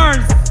July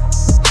Burns.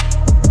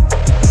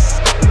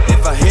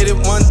 If I hit it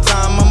one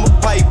time, I'm a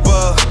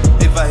piper.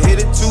 If I hit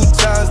it 2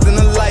 times, then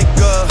I like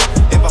her.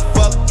 If I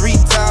fuck 3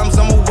 times,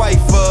 I'm a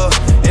wifer.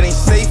 It ain't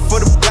safe for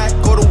the black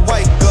or the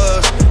white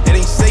girls. It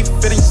ain't safe,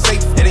 it ain't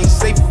safe, it ain't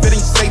safe, it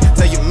ain't safe.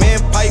 Tell your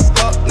man pipe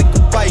up, nigga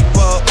pipe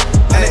up.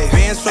 And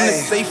advance from the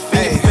safe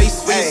in your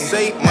face where you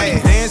say money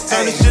dance,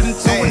 turn the shit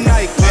into a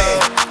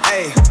nightclub.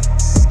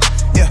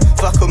 Yeah,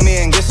 fuck with me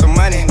and get some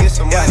money, get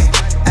some money.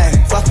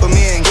 Fuck with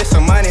me and get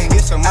some money,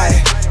 get some money.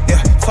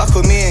 Yeah, fuck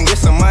with me and get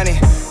some money.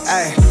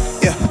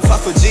 Yeah,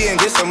 fuck with G and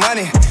get some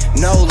money.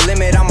 No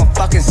limit, I'm a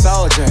fucking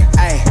soldier.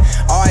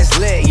 Always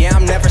lit, yeah,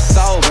 I'm never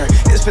sober.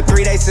 It's for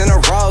 3 days in a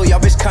row, yo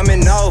bitch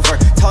coming over.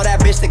 Told that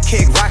bitch to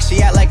kick rock,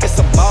 she act like it's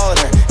a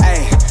boulder.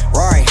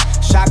 Rory,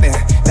 shopping,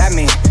 that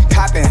mean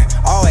copping.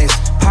 Always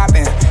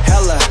popping,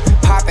 hella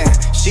popping.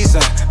 She's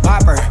a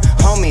bopper,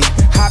 homie,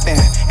 hopping.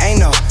 Ain't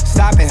no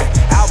stopping,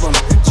 album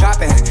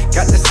dropping.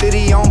 Got the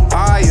city on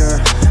fire.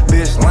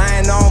 Bitch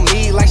lying on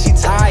me like she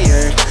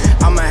tired.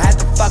 I'ma have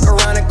to fuck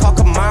around and call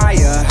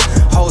Kamaya.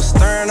 Hoes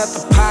stirring up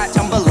the pot,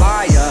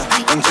 jambalaya.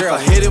 And girl,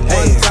 if I hit it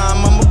one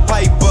time, I'm a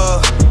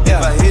piper. If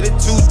I hit it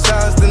 2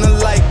 times, then I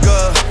like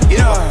her.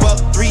 If I fuck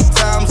 3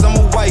 times, I'm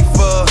a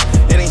wifer.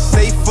 It ain't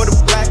safe for the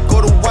black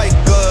or the white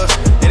girls.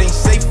 It ain't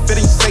safe, it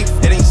ain't safe,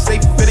 it ain't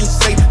safe, it ain't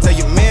safe. Tell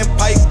your man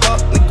pipe up,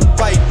 nigga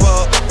pipe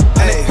up.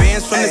 And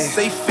advance from the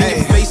safe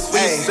in your face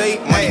where you say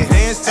money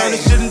dance, turn the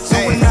shit into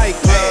a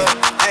nightclub.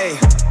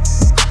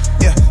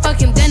 Yeah. Fuck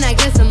him, then I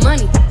get some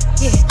money.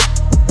 Yeah.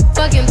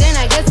 Fuck him, then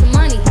I get some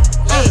money.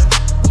 Yeah.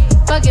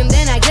 Fuck him,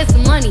 then I get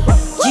some money.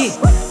 Yeah.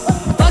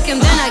 Fuck him,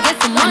 then I get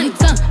some money. I need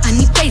tongue, I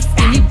need face,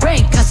 I need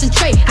brain,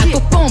 concentrate. I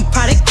perform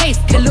product case,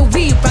 killer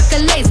weed, rock a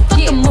lace. Fuck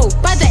the move,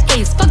 buy the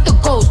ace, fuck the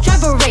goals,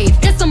 drive a rave.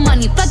 Get some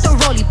money, fuck the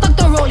rollie,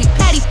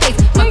 patty face.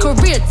 My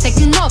career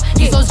taking off,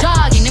 these hoes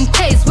jogging in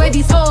pace. Where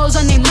these hoes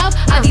on their mouth,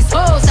 are these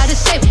hoes out of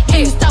shape?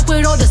 Can you stop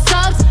with all the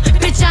subs?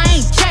 Bitch, I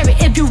ain't cherry.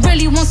 If you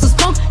really want some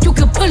smoke, you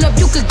can pull up,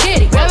 you can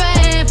get it. Grab a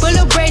hand, full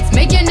of braids,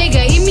 make your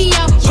nigga eat me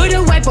out. Put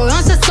a white boy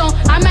on the song,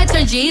 I might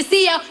turn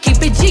GEC out.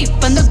 Keep it G,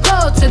 from the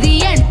go to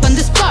the end, from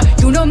the start.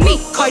 You know me,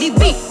 Cardi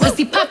B,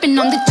 pussy popping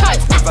on the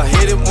charts. If I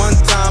hit it one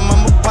time,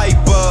 I'm a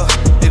piper.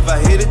 If I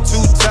hit it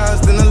 2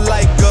 times, then I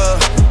like her.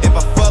 If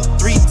I fuck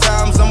 3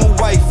 times, I'm a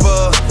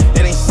wifer.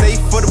 It ain't safe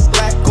for the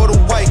black or the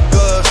white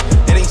girls.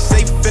 It ain't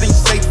safe, it ain't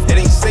safe, it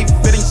ain't safe,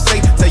 it ain't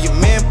safe. Tell your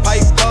man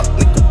pipe up,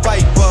 nigga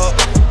pipe up.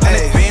 And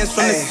advance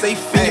from the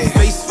safe in your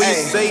face where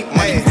you say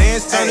money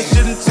dance, turn the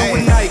shit into a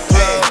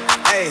nightclub.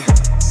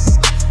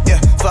 Yeah,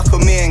 fuck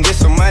with me and get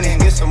some money,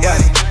 get some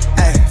money.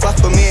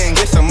 Fuck with me and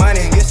get some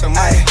money, get some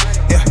money.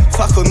 Yeah,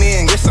 fuck with me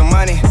and get some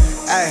money.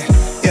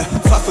 Yeah,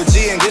 fuck with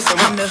G and get some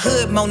money. I'm the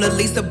hood Mona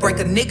Lisa, break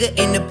a nigga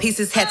into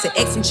pieces. Had to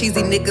X some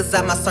cheesy niggas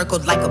out my circle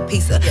like a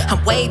pizza.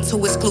 I'm way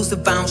too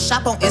exclusive, I don't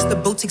shop on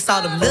Insta boutiques.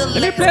 All them little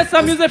Let me play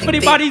some music for the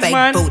baddies,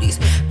 man. Booties.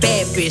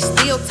 Bad bitch,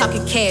 still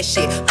talking cash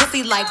shit.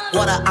 Pussy like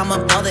water, I'm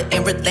a mother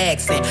and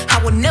relaxing.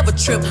 I would never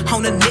trip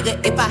on a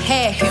nigga if I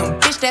had him.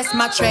 Bitch, that's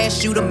my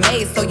trash, you the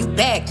maid, so you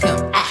bagged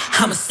him.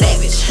 I'm a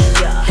savage,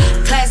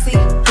 classy,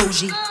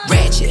 bougie,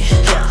 ratchet,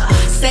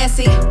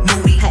 sassy,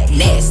 moody,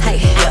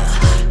 nasty,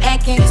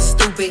 acting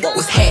stupid.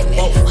 What's happening?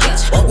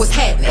 Bitch, what's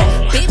happening?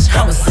 Bitch,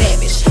 I'm a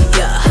savage,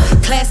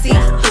 classy,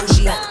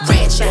 bougie,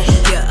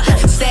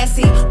 ratchet,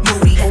 sassy,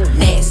 moody,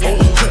 nasty,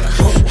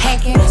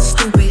 hacking,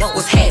 stupid.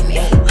 What's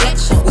happening?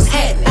 Bitch, what's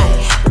happening?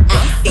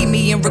 Eat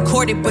me and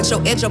record it, but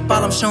your edge up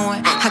all I'm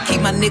showing. I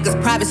keep my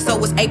niggas private, so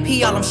it's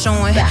AP all I'm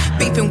showing.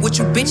 Beefing with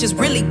you bitches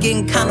really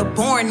getting kinda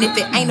boring. If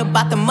it ain't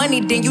about the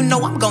money, then you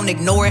know I'm gonna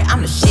ignore it.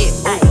 I'm the shit.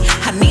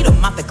 I need a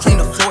mop to clean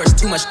the floors,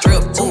 too much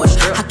drip.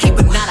 I keep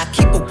a knot, I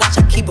keep a watch,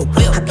 I keep a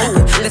whip.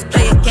 Let's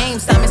play a game.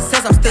 Simon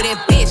says I'm still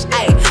that bitch.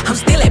 I'm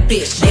still that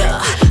bitch.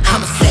 Yeah,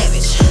 I'm a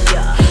savage.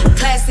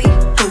 Classy,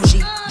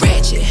 bougie,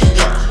 ratchet,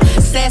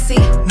 sassy,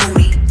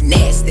 moody,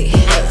 nasty.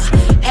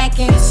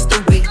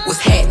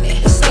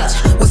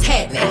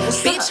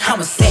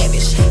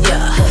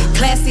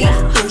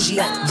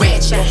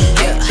 ratchet,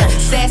 yeah.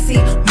 Sassy,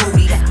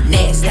 moody,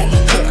 nasty,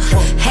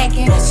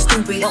 hacking,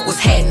 stupid, what's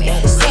happening?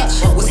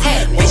 Bitch, what's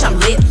happening? Bitch, I'm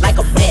lit like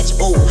a match,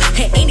 ooh.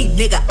 And any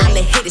nigga I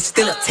let hit is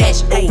still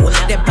attached, ooh.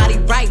 That body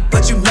right,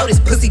 but you know this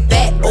pussy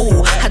bad,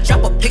 ooh. I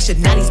drop a picture,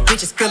 now these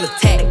bitches feel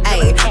attacked,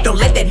 ayy. Don't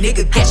let that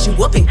nigga gas you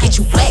up and get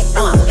you whacked,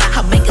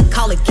 I make a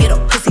call and get a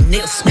pussy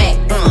nigga smack,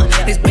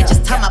 This bitch is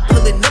time I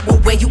pullin'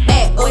 up, where you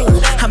at,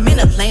 ooh. I'm in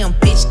a lamb,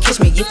 bitch, catch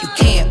me if you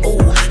can, ooh.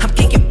 I'm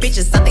kicking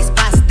bitches out they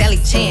spots, Dally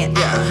Chan,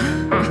 yeah.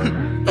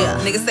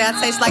 Niggas say I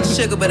taste like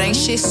sugar, but ain't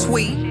shit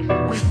sweet.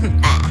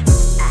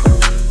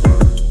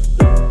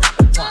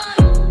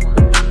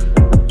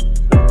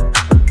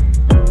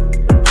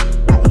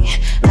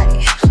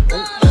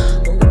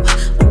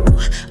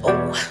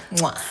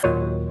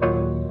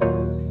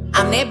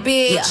 I'm that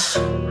bitch.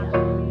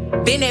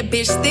 Been that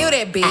bitch, still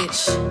that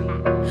bitch.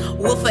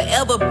 Will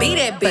forever be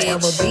that bitch.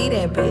 Forever be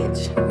that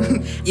bitch.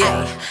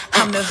 Yeah,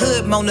 I'm the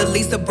hood Mona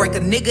Lisa. Break a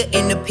nigga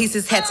into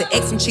pieces. Had to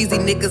X some cheesy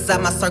niggas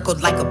out my circle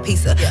like a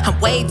pizza. I'm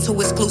way too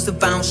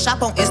exclusive. I don't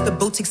shop on Insta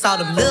boutiques. All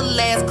them little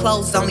ass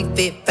clothes only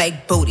fit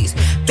fake booties.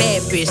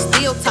 Bad bitch,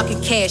 still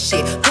talking cash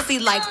shit. Pussy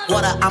like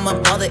water, I'm a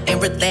mother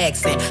and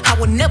relaxing. I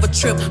would never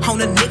trip on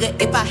a nigga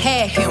if I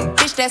had him.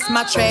 Bitch, that's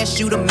my trash,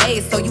 you the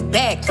maid, so you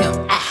bagged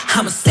him.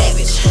 I'm a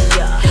savage,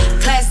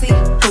 classy,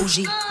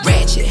 bougie,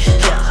 ratchet,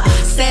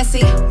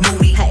 sassy,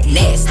 moody,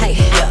 nasty,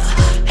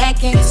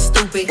 hacking,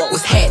 stupid,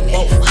 what's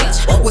happening?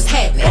 Bitch, what's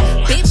happening?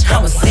 Bitch,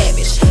 I'm a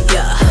savage,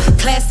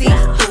 classy,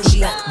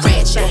 bougie,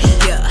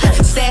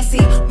 ratchet,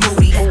 sassy,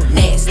 moody,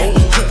 nasty,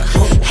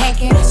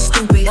 hacking,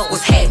 stupid,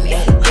 what's happening?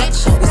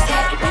 Bitch, what's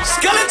happening?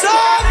 Skeleton!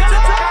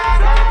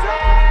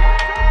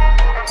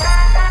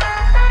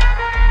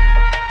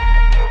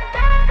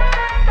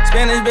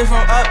 Spanish bitch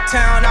from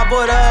uptown, I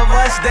bought a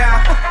bus down.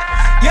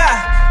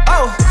 Yeah,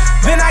 oh,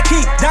 then I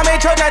keep Dame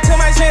Troja to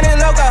my Shannon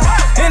logo.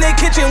 In the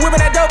kitchen, whipping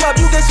that dope up,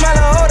 you can smell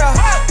a odor.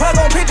 Plug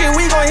on picture,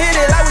 we gon' hit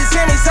it like we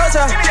Sammy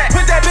Sosa.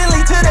 Put that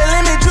Billy to the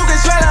limit, you can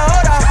smell a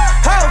odor.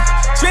 Oh,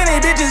 spinning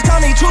bitches call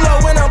me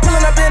chulo when I'm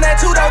pulling up in that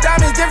two-door.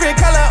 Diamonds different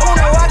color,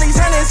 Uno. All these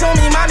hundreds on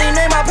me, mommy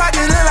made my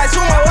pockets look like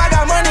sumo. I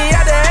got money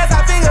out the ass,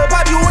 I finger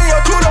pop you in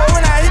your culo.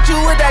 When I hit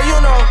you with that, you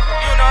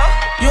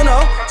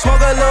know,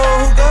 smoke a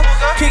little hookah,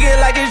 kick it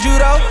like it's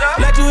judo.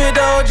 Let you hit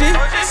the OG,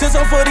 since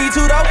I'm 42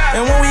 though.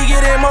 And when we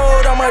get in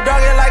mode, I'ma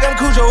dog it like I'm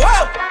Cujo.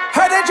 Whoa!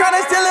 Heard they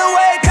tryna steal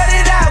away, cut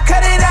it out,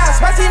 cut it out.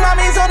 Spicy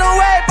mommy's on the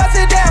way, bust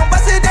it down,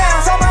 bust it down.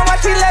 So my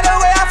watch, she let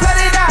away, I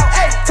flood it out.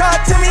 Hey, talk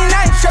to me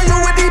nice, show you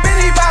what deep in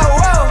the bow.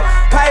 Whoa,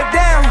 pipe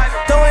down,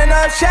 throwing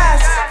up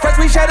shots. First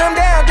we shut them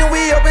down, then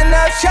we open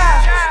up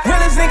shop.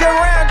 Realest nigga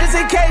around, just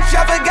in case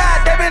y'all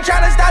forgot. They been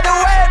tryna stop the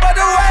way, but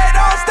the way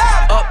don't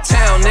stop.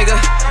 Uptown, nigga,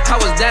 I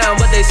was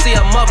down, but they see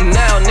I'm up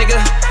now, nigga.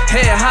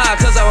 Head high,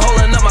 cause I'm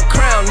holding up my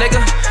crown, nigga.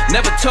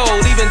 Never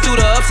told, even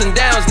through the ups and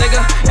downs, nigga.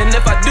 And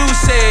if I do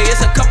say it's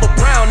a couple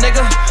brown,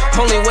 nigga,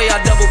 only way I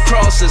double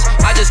crosses.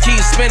 I just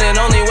keep spinning,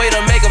 only way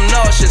to make them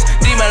nauseous.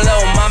 Demon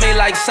little mommy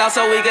like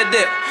salsa, we could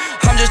dip.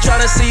 I'm just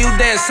tryna see you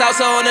dance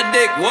salsa on the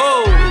dick.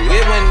 Whoa,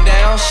 it went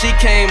down, she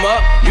came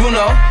up, you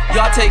know.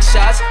 Y'all take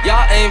shots,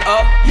 y'all aim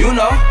up, you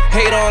know.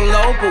 Hate on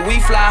low, but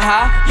we fly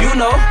high, you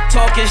know.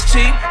 Talk is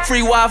cheap,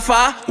 free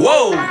Wi-Fi,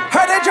 whoa.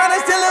 Heard they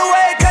tryna steal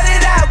away, cut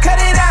it out, cut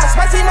it out.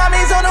 Spicy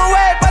mommy's on the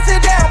way, bust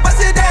it down,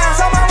 bust it down.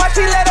 So my watch,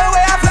 she let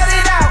away, I flood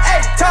it out.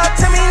 Hey, talk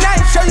to me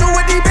nice, show you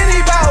what deep in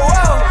the bow.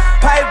 Whoa,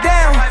 pipe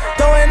down,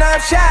 throwing up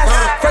shots.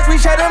 First we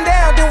shut them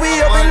down, then we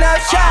open up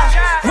shop.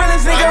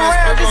 Realest nigga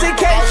around, just in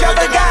case y'all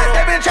forgot.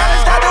 They been tryna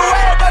stop the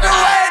way, but the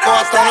way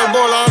don't stop. En el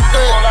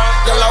volante,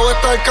 del lado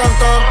está el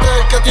cantante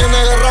que tiene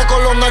guerra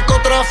con los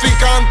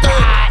narcotraficantes.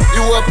 Y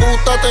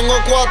hueputa, tengo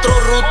 4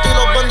 rutas y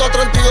los vendo a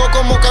 32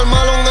 como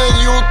Carmelo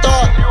en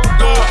Utah.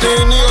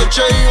 Tini,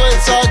 Dolce y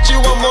Versace,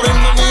 voy a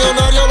morirme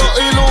millonario, los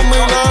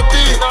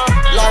Illuminati.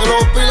 La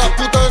gropa y las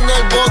putas en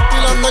el bote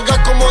y las nalgas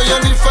como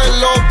Jennifer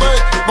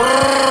López.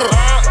 Brrr.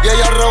 Y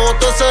ella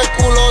rebota ese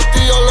culote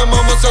y yo le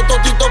mamo ese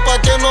totito pa'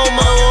 que no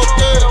me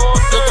bote.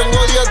 Yo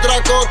tengo 10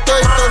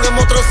 dracotes y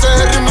tenemos 13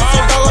 R y mis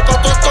soldados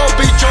pa' todos estos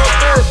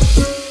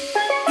bichotes.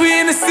 We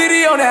in the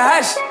city on that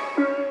hash,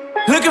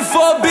 looking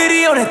for a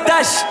biddy on that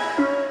dash.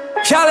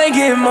 Y'all ain't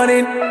getting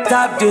money,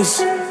 stop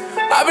this.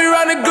 I be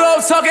round the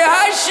globe talking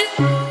high shit.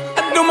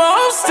 I do my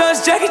own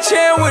stunts, Jackie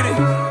Chan with it.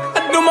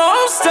 I do my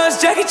own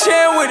stunts, Jackie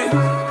Chan with it.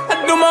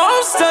 I do my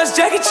own stunts,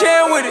 Jackie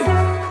Chan with it.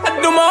 I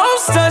do my own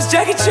stunts,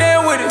 Jackie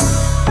Chan with it.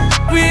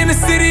 We in the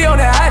city on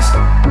that hash,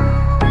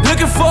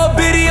 looking for a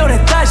biddy on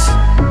that dash.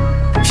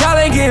 Y'all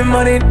ain't getting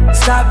money,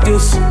 stop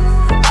this.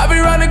 I be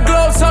round the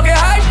globe talking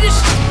high shit.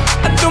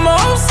 I do my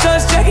own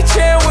stunts, Jackie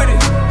Chan with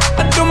it.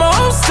 I do my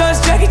own stunts,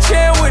 Jackie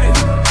Chan with it.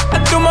 I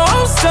do my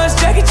own stunts,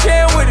 Jackie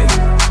Chan with it.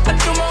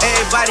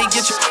 Everybody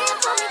get your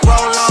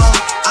roll on.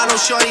 I know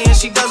shorty and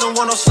she doesn't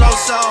want no slow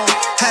song.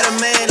 Had a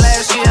man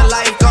last year,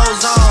 life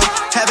goes on.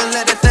 Haven't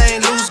let the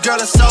thing loose, girl,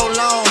 in so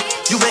long.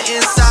 You been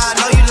inside,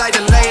 know you like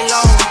to lay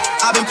low.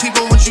 I've been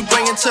peeping what you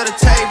bringing to the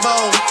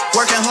table.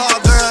 Working hard,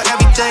 girl,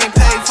 everything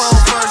paid for.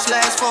 First,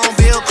 last phone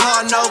bill,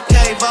 car, no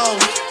cable.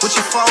 With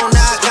your phone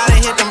out, gotta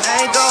hit them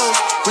angles.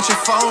 With your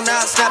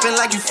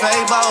like you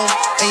Fable.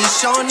 And you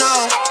showing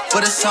off,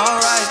 but it's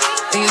alright.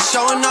 And you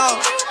showing off,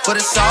 but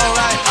it's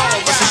alright.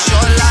 It's a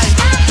short life,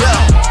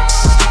 yeah.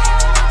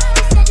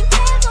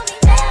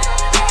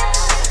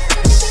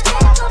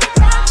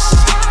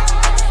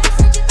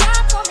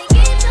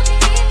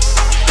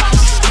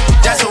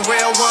 That's a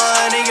real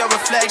one in your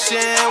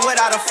reflection.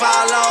 Without a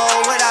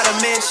follow, without a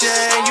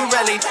mention. You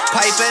really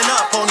piping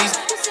up on these.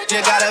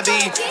 You gotta be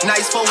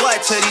nice for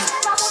what to these.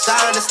 I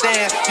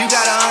understand, you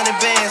got 100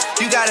 bands,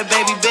 you got a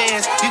baby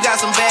bands, you got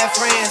some bad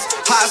friends.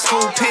 High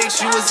school pics,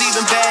 you was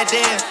even bad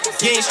then.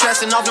 You ain't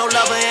stressing off no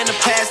lover in the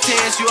past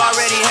tense, you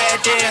already had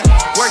them.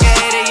 Work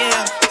at 8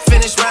 a.m.,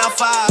 finish round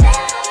 5.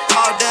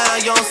 All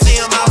down, you don't see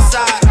them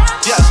outside.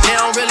 Yeah, they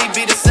don't really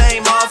be the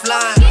same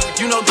offline.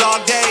 You know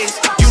dog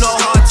days, you know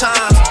hard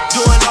times.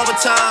 Doing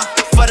overtime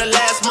for the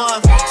last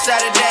month.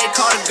 Saturday,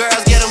 call the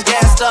girls, get them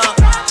gassed up.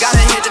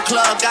 Gotta hit the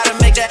club, gotta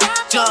make that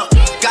jump.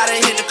 Gotta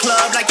hit the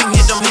club like you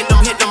hit them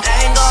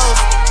angles.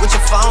 With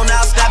your phone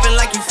out, snapping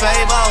like you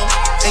Fable.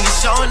 And you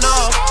showing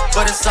off,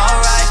 but it's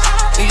alright.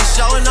 And you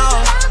showing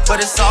off,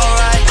 but it's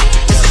alright.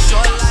 It's a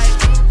short life.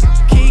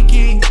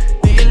 Kiki,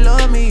 do you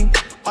love me?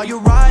 Are you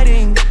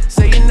riding?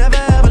 Say you never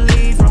ever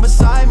leave from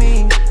beside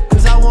me.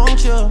 Cause I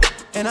want you,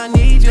 and I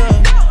need you.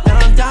 And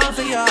I'm down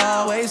for you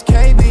always,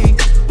 KB.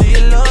 Do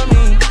you love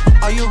me?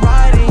 Are you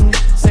riding?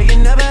 Say you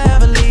never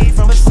ever leave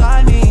from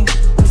beside me.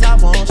 Cause I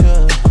want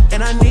you,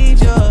 and I need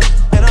you.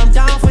 And I'm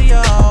down for you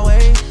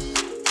always.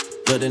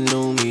 But the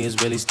new me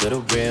is really still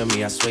the real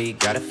me. I swear you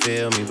gotta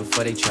feel me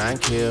before they try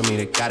and kill me.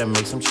 They gotta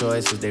make some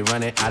choices, they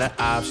running out of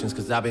options.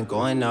 Cause I've been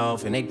going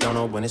off and they don't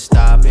know when to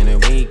stop. And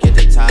when you get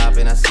to the top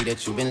and I see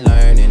that you've been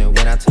learning. And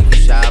when I take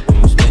you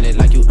shopping, you spend it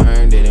like you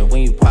earned it. And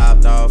when you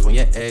popped off on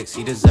your ex,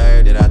 he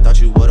deserved it. I thought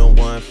you would've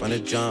won from the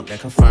jump, that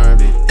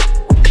confirmed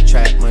it.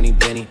 Trap money,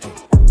 Benny.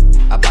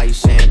 I buy you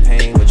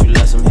champagne, but you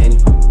love some Henny.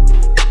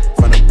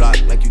 From the block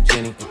like you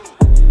Jenny.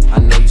 I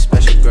know you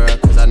special, girl,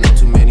 cause I know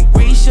too many.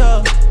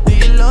 Risha, do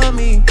you love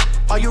me?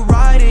 Are you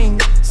riding?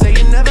 Say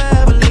you never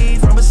ever leave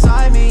from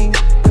beside me.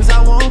 Cause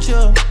I want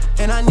you,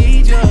 and I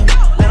need you.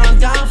 And I'm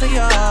down for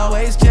you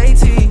always,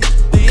 JT.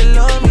 Do you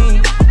love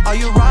me? Are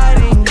you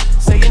riding?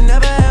 Say you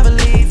never ever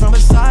leave from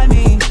beside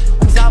me.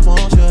 Cause I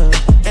want you,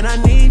 and I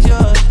need you.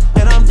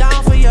 And I'm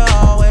down for you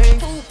always.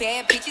 Two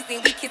bad bitches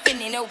and we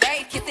kissing in a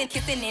wave.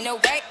 Kissing in a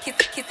wave.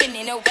 Kissing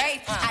in a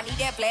wave. I need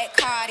that black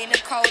card in the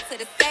code to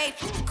the safe.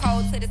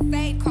 Code to the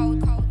safe. Code.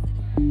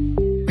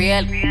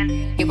 Real,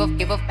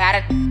 give a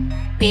powder.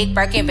 Big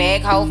Birkin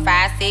bag, hold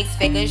 5-6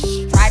 figures.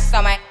 Stripes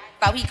on my,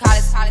 so he call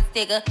it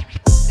sticker.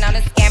 Now the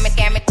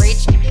scamming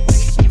rich.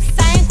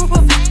 Same group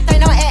of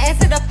ain't no ass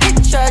to the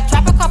picture.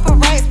 Drop a couple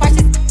rights, watch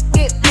this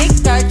get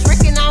bigger.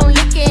 Drinking, I'm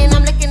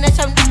licking at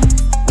your.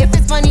 If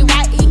it's money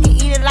right, you can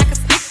eat it like a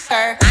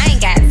Snicker. I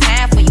ain't got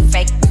time for you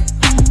fake.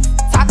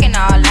 Talking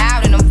all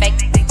loud in them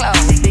fake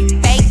clothes.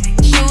 Fake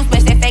shoes,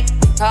 match that fake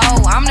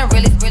toe. I'm the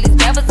realest,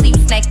 never see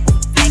you snake.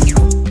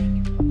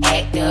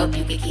 Act up,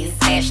 you could get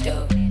smashed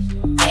up.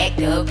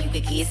 Act up, you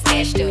could get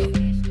smashed up.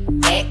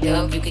 Act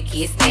up, you could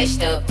get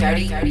snatched up.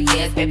 Dirty,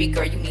 yes, baby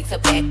girl, you need to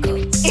back up.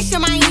 It's your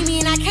Miami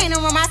and I can't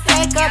run my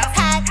sack up.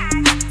 Tied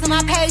to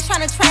my page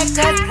tryna track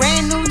us.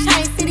 Brand new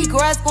chain, city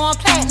girls going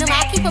platinum.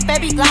 I keep a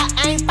baby Glock,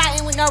 I ain't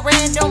fighting with no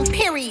random,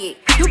 period.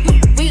 You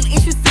be real,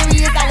 is you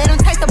serious? I let him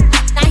taste the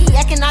now he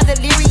acting all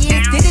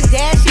delirious. Did a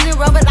dash in the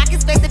rubber like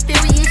it's Fast and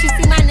Furious. You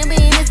see my number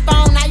in his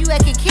phone, now you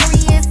acting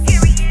curious.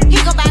 He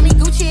gon' buy me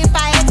Gucci if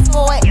I ask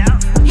for it.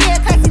 He a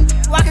classy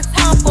walking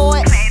tongue for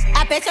it.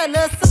 I bet your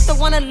little sister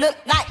wanna look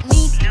like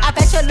me. I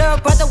bet your little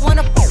brother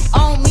wanna put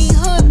on me.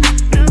 Hood,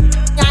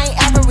 I ain't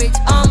average.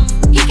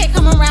 He can't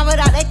come around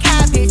without that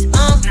cabbage.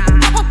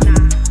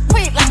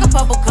 Quick like a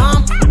bubble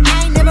gum.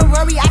 I ain't never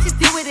worry, I just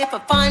deal with it for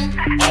fun.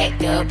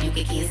 Act up, you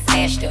could get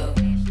smashed up.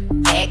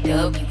 Act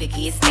up, you could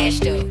get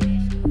smashed up.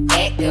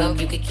 Act up,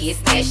 you could get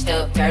snatched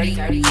up. Dirty,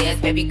 yes,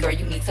 baby girl,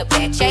 you need to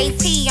back up.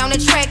 JT on the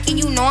track and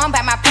you know I'm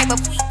about my paper.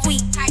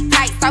 Sweet,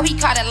 tight, so he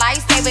called a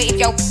lifesaver. If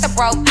your a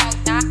broke,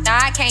 nah,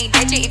 I can't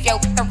ditch it. If your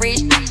a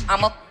rich,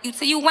 I'ma you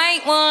till you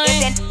ain't one.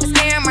 If that a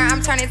scammer,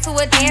 I'm turning to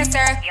a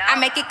dancer. I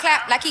make it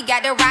clap like he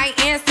got the right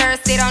answer.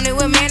 Sit on it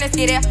with manners,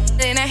 get it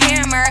in a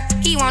hammer.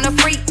 He want a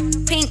freak,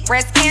 pink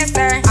breast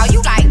cancer. Oh,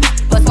 you like,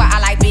 that's why I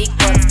like big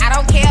butts. I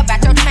don't care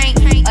about your chain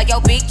or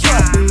your big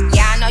truck.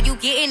 Yeah, I know you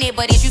getting it,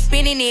 but if you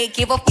spinning it,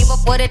 give up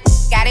what it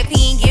got if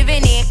he ain't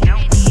giving it.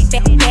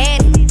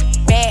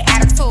 Bad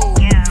attitude.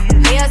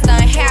 Nails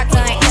done, hair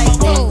done,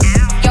 cool.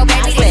 Yo,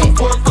 baby,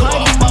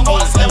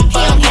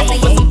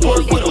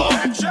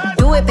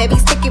 do it, baby,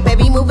 stick it,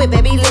 baby, move it,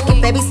 baby, lick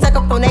it, baby, suck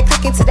up on that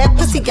click into that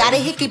pussy, got a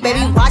hickey, baby,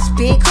 watch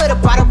big, coulda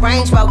brought a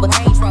Range Rover.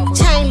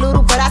 Chain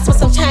little, but I spent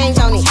some change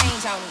on it.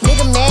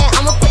 Nigga mad,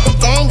 I'ma put the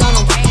gang on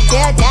him.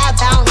 They'll die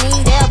about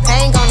me, they'll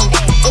bang on him.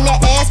 In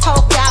that ass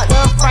poke out,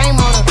 little frame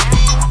on him.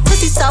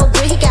 Pussy so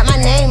good, he got my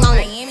name on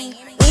it.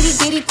 Itty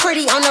bitty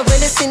pretty, on the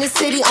realest in the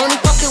city. Only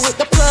fucking with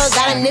the plug,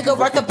 got a nigga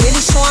worth a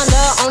Billy showing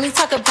love. Only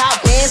talk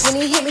about bands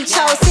when he hit me,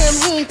 chose him,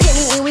 he ain't pick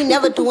me, and we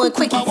never doing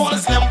quickies. I wanna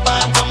slim by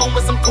woman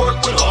with some pork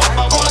with off.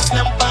 I wanna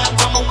slim by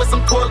woman with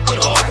some pork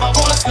with off. I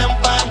wanna slim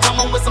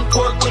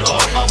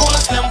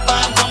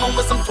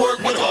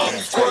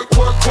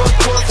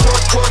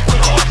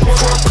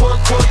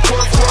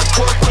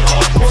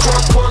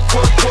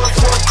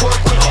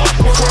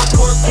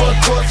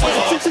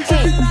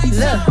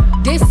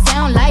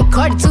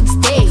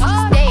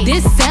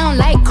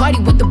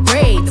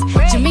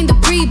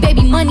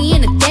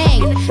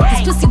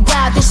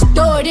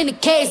in the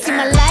case. See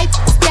my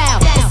lifestyle,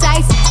 it's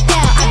ice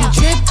down. I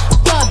be dripped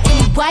up, then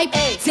we wipe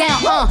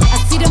down. I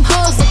see them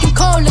hoes looking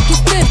cold,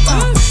 looking stiff.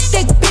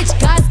 Thick bitch,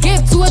 God's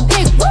gift to a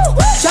dick.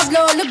 Drop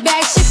low, look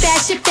back,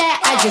 shit that.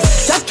 I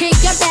just drop kick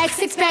your back,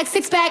 six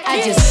pack.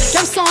 I just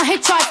drop song, hit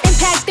chart,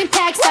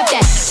 impact. Stop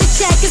that shit,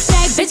 check and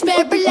snack, bitch,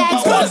 better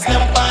relax. I want a slim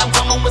fine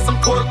woman with some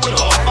pork with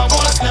off. I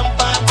want a slim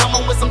fine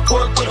woman with some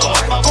pork with off.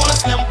 I want a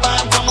slim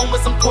fine woman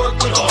with some pork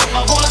with off.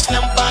 I want a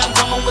slim fine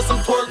woman with some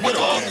pork with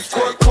off.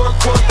 Pork with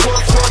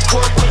off.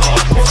 Pork with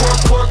off.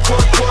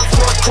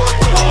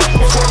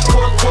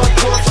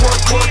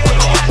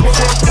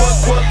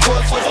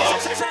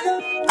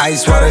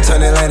 Ice water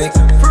turn Atlantic.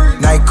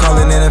 Night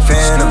calling in a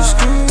phantom.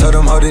 Told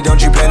them, hold it, don't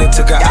you panic.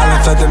 Took an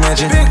island, left the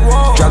mansion.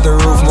 Drop the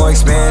roof, more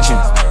expansion.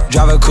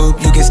 Drive a coupe,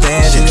 you can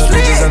stand it.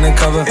 Bitches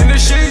undercover.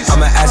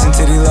 I'm an ass and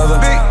titty lover.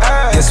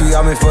 Guess we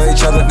all meant for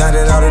each other. Now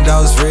that all the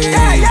dogs free,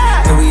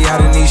 and we out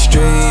in these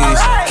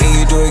streets. Can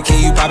you do it? Can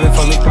you pop it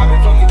for me?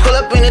 Pull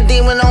up in a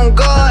demon on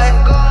guard.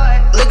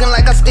 Looking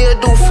like I still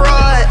do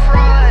fraud.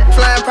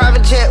 Flying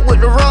private jet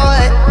with the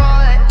rod.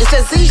 It's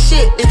that Z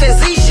shit.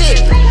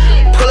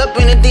 Pull up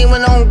in a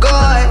demon on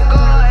guard.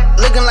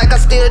 Looking like I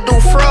still do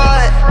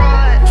fraud.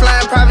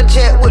 Flying private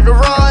jet with the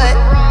rod.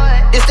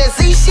 It's that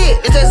Z shit.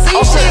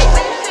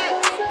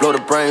 Blow the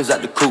brains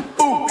out the coop.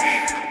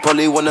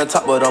 Polly wanna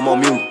talk, but I'm on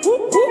mute.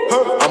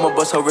 I'ma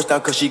bust her wrist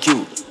down cause she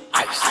cute.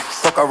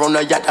 Fuck her on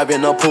the yacht, I've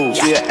been a pool.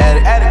 She an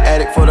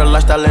addict for the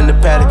lifestyle and the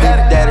paddock.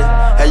 Daddy,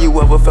 have you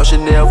ever felt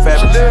Chanel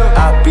fabric?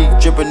 I be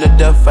dripping to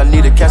death, I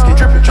need a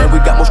casket. And we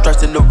got more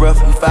strikes in the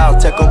rough, we foul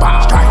tech em.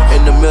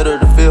 In the middle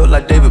of the field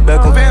like David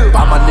Beckham.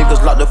 All my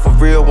niggas locked up for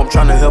real, I'm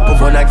tryna help them.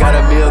 When I got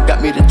a meal,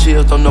 got me the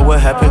chills, don't know what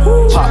happened.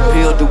 Pop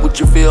pill, do what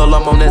you feel,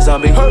 I'm on that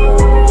zombie.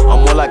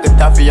 I'm more like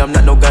Gaddafi, I'm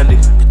not no Gandhi.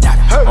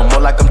 I'm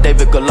more like I'm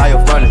David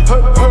Goliath running.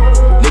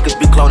 Niggas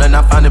be cloning,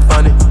 I find it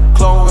funny.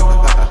 Clone,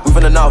 we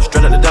finna know,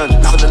 straight out the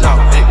dungeon.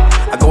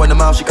 I go in the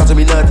mouth, she costing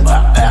me nothing.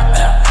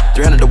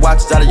 300 the watch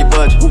is out of your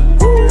budget.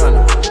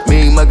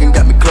 Mean muggin'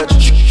 got me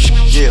clutching.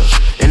 Yeah,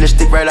 and this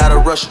stick right out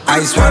of Russia.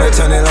 Ice water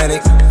turn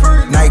Atlantic.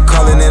 Night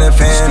calling in a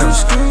phantom.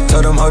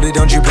 Told them, hold it,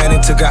 don't you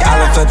panic. Took an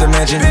island, left the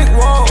mansion.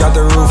 Drop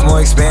the roof, more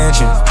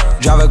expansion.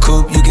 Drive a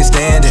coupe, you can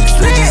stand it.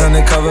 Bitches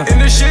undercover.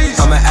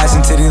 I'm an ass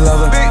and titty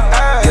lover.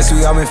 Guess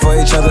we all meant for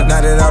each other.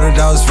 Now that all the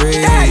dogs free,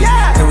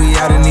 and we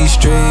out in these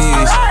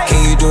streets.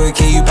 Can you do it?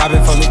 Can you pop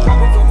it for me?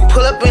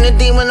 Pull up in a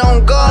demon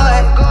on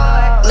guard.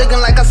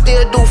 Looking like I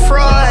still do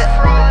fraud.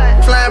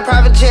 Flying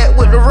private jet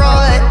with the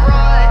rod.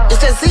 It's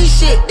that Z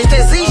shit.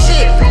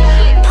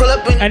 Pull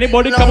up in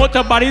anybody come out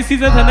to Baddie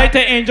season tonight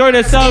to enjoy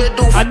themselves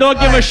and don't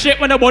give a shit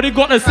when nobody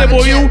got to say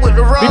about you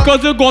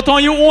because you got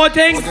on your own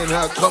thing.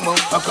 Come on.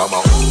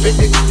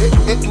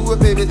 Do it,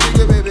 baby, take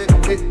it, baby.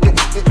 Do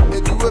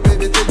it,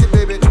 baby, take it,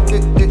 baby.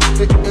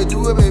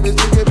 Do it, baby,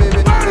 take it,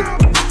 baby.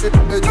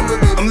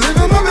 I'm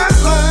living my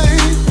best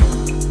life.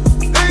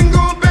 Ain't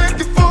going back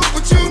and forth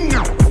with you.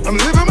 I'm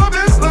living my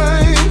best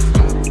life.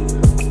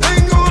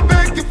 Ain't going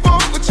back and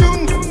forth with you.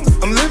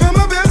 I'm living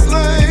my best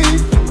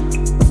life.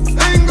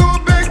 Ain't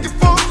going back and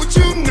forth with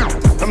you.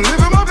 I'm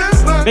living my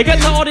best life. They get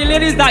to all the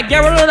ladies that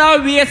get rid of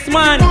that waist,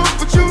 man.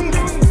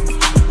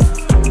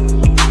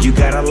 You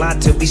got a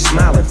lot to be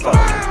smiling for.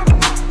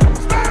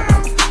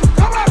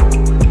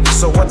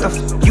 So what the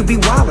you be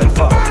wildin'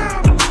 for?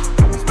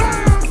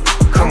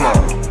 Come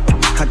on,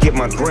 I get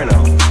my grin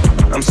on.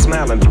 I'm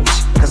smiling,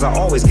 bitch, cause I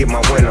always get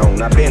my win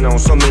on. I've been on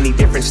so many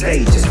different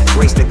stages.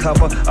 Graced the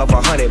cover of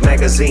 100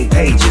 magazine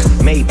pages.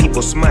 Made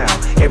people smile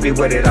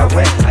everywhere that I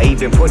went. I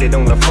even put it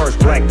on the first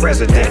black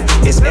president.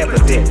 It's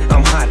evident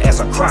I'm hot as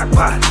a crock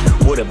pot.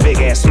 With a big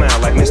ass smile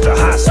like Mr.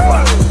 Hot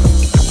Spot.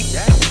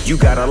 You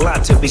got a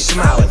lot to be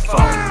smiling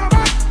for.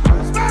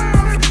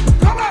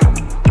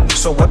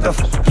 So what the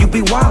you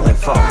be wildin'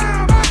 for?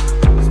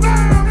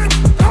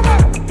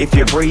 If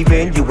you're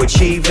breathing, you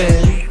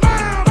achieving.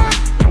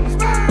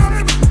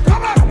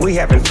 We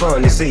having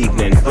fun this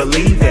evening,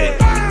 believe it.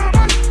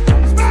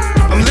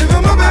 I'm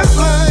living my best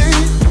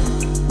life.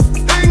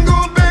 Ain't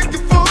going back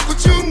and forth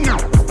with you.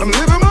 I'm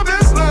living my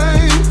best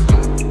life.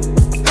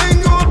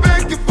 Ain't going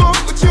back and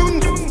forth with you.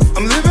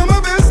 I'm living my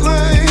best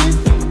life.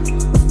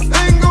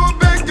 Ain't going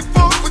back and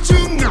forth with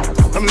you.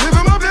 I'm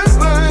living my best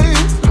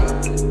life.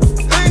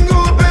 Ain't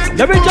going back.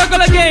 Let me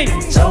juggle again.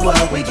 So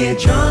what? We get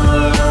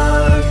drunk.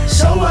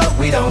 So what?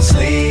 We don't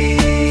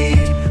sleep.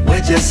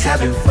 We're just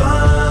having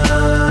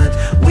fun.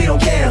 We don't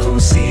care who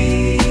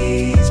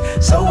sees.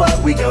 So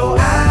what? We go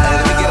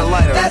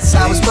out. That's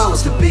how it's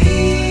supposed to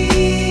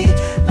be.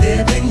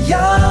 Living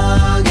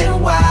young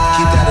and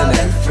wild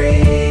and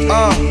free.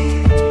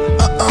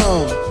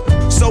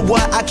 So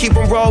what? I I keep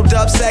them rolled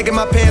up, sagging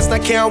my pants,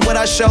 not caring what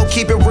I show.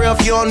 Keep it real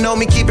if you don't know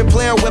me, keep it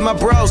playing with my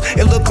bros.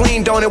 It look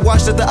clean, don't it?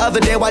 Watched it the other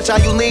day, watch how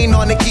you lean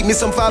on it. Keep me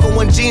some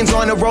 501 jeans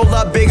on it, roll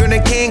up bigger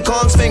than King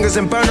Kong's fingers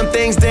and burn them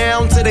things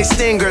down to they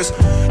stingers.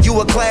 You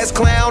a class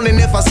clown, and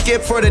if I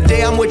skip for the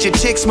day, I'm with your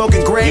chick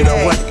smoking gray. You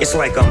know what? It's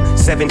like I'm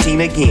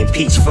 17 again,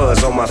 peach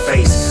fuzz on my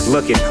face.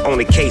 Looking on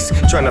the case,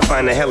 trying to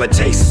find a hella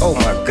taste. Oh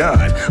my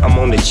God, I'm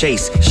on the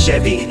chase.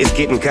 Chevy, it's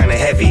getting kinda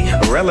heavy.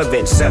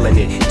 Irrelevant, selling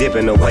it,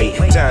 dipping away.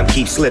 Time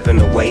keeps slipping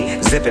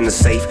away. Zipping the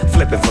safe,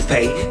 flipping for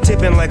pay.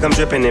 Tipping like I'm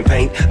dripping in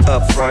paint.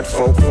 Up front,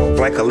 folk,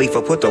 like a leaf,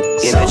 put the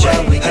in the J.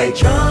 So we get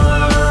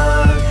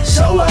drunk,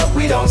 so up,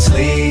 we don't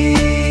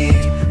sleep.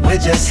 We're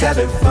just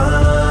having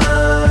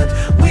fun.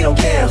 We don't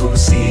care who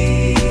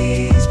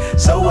sees.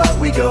 So what,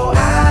 we go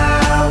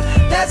out.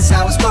 That's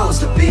how it's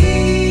supposed to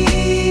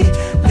be.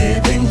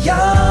 Living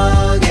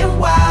young and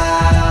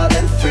wild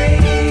and free.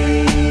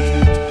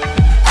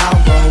 I'll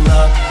roll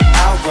up,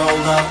 I'll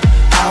roll up,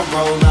 I'll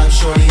roll up,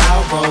 shorty,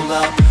 I'll roll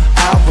up,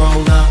 I'll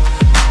roll up,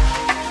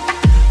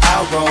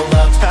 I'll roll up.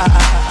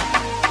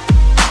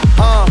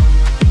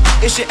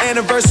 It's your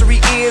anniversary,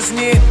 isn't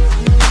it?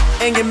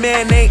 And your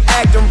man ain't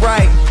acting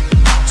right.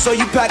 So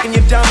you packing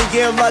your dummy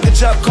gear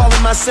luggage up, calling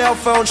my cell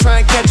phone,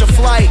 trying to catch a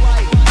flight.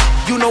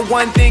 You know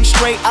one thing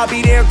straight, I'll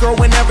be there, girl,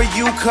 whenever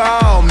you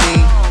call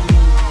me.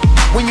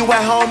 When you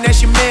at home, that's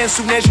your man.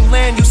 Soon as you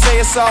land, you say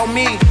it's all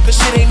me. Cause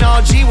shit ain't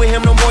all G with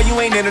him no more, you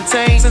ain't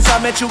entertained. Since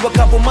I met you a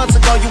couple months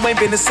ago, you ain't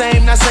been the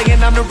same. Not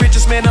saying I'm the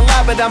richest man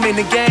alive, but I'm in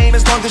the game.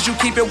 As long as you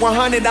keep it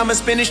 100, I'ma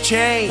spin his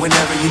chain.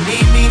 Whenever you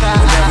need me,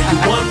 whenever you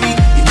want me,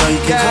 you know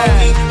you can call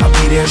me. I'll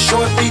be there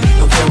shortly.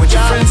 Don't care what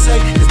your friends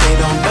say, cause they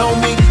don't know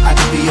me. I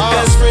can be your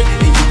best friend,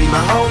 and you be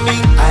my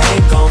homie. I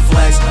ain't gon'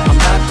 flex, I'm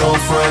not gon'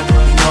 front.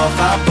 You know if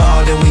I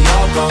ball, then we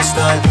all gon'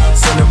 stunt.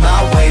 Send her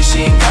my way,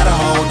 she ain't gotta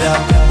hold up.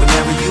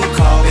 Whenever you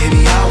call,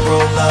 baby, I'll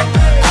roll up,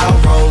 I'll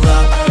roll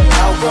up,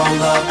 I'll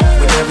roll up.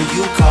 Whenever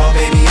you call,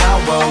 baby,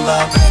 I'll roll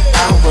up,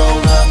 I'll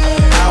roll up,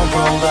 I'll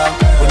roll up.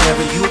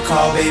 Whenever you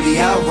call, baby,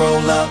 I'll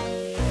roll up.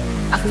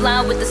 I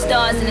fly with the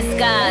stars in the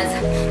skies.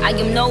 I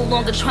am no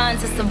longer trying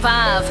to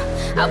survive.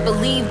 I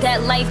believe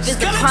that life is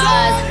a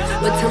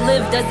prize, but to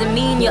live doesn't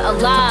mean you're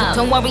alive.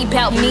 Don't worry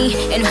about me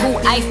and who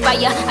I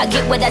fire. I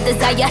get what I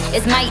desire,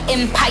 it's my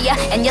empire.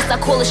 And yes, I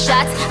call the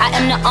shots, I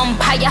am the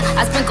umpire.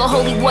 I sprinkle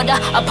holy water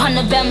upon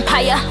the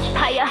vampire.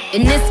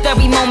 In this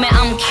very moment,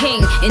 I'm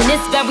king. In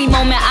this very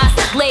moment, I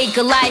slay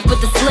Goliath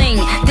with the sling.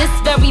 This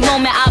very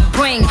moment, I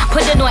bring,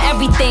 put it on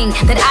everything,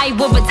 that I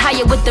will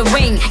retire with the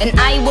ring, and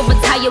I will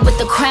retire with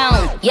the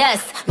crown.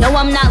 Yes, no,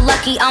 I'm not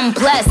lucky, I'm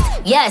blessed.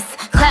 Yes,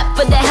 clap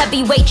for the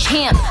heavyweight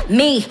champ,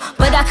 me.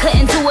 But I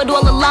couldn't do it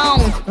all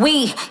alone.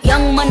 We,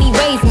 young money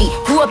raised me,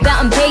 grew up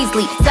out in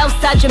Paisley,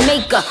 Southside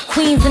Jamaica,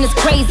 Queens, and it's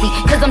crazy,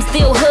 cause I'm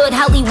still hood,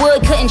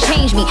 Hollywood couldn't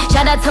change me.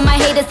 Shout out to my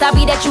haters,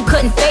 sorry that you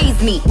couldn't faze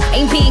me.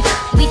 Ain't be,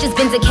 we just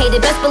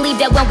vindicated. Best believe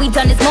that when we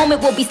done this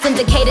moment, we'll be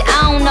syndicated.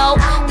 I don't know,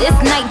 this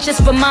night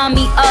just remind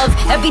me of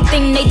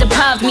everything they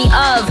deprived me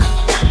of.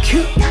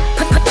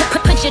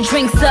 Put your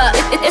drinks up,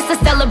 it's a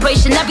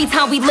celebration every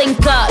time we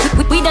link up.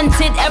 We done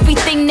did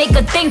everything they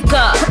could think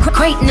of.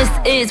 Greatness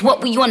is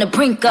what we on the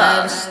brink of.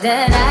 I wish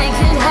that I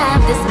could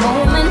have this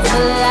moment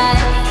for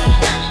life,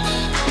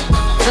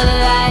 for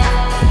life,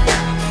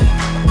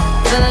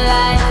 for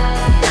life.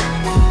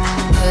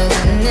 Cause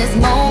in this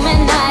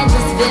moment I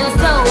just feel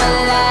so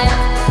alive,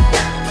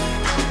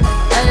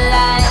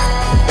 alive,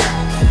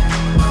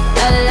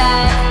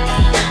 alive.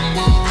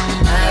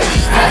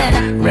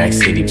 Rack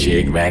City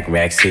chick,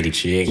 rack city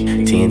chick.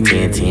 10,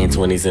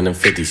 20s and them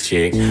 50s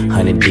chick.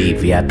 100 deep,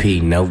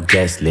 VIP, no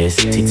guest list.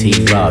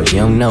 TT Raw, you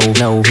don't know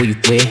who you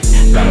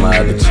with. Got my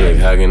other chick,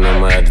 hugging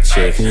on my other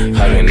chick.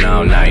 Hugging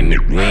all night,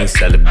 we ain't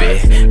sell a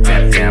bit.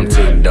 Damn,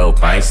 too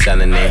dope, I ain't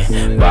selling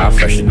it. But I'm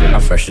fresher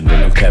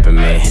than a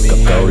peppermint.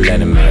 Go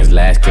Letterman's,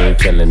 last king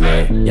killing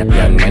it.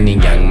 Young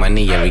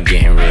money, yeah, we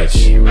getting rich.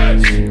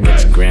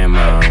 Get your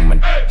grandma on my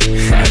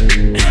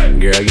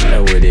girl, you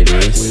know what it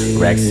is.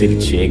 Rack City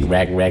chick,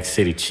 rack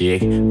city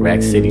chick.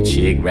 Rack City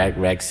chick,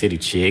 rack city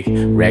chick.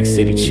 Rack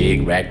City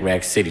chick,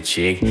 rack city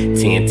chick.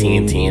 10,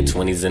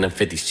 20s and the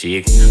 50s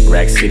chick.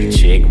 Rack City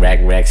chick,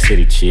 rack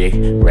city chick.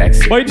 Rack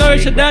City chick. But no, you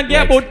should not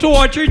get about 2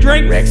 or 3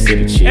 drinks. Rack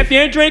City chick. If you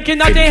ain't drinking,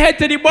 not then head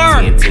to the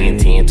bar. 10,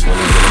 20s and the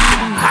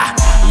 50s.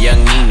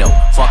 Young Nino,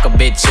 fuck a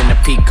bitch in a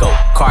Pico.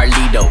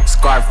 Carlito,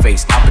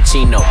 Scarface, Al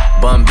Pacino,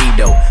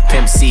 Bumbido,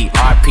 Pimp C,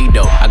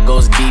 Arpedo. I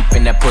goes deep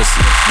in that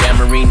pussy. Dan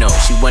Marino,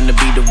 she wanna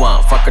be the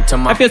one. Fuck her to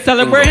my. If you're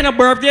celebrating a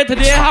birthday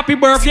today, happy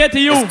birthday to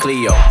you. It's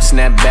Cleo,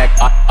 snapback.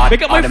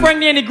 Pick up my friend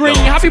Danny Green.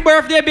 Happy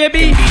birthday,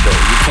 baby. You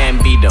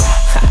can't beat them.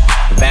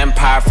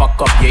 Vampire, fuck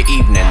up your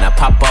evening. I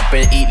pop up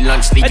and eat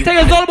lunch. I tell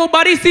you it's all about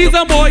Baddie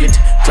Szn, boy.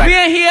 We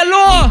ain't here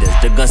alone.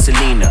 The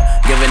Gunselina,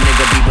 give a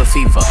nigga Bieber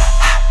fever.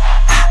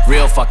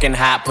 Real fucking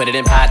hot, put it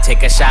in pot,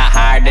 take a shot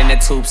higher than the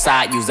tube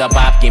side. Use a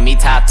bop, give me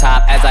top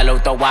as I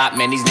load the wop.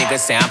 Man, these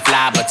niggas say I'm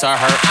fly, but to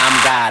her, I'm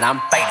God. I'm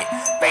faded.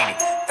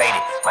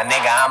 My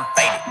nigga, I'm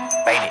faded.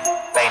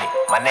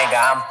 My nigga,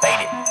 I'm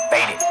faded.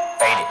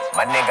 faded.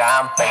 My nigga,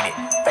 I'm faded,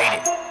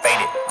 faded,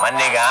 faded. My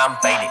nigga, I'm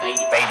faded,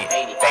 faded,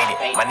 faded.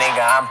 My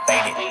nigga, I'm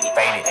faded,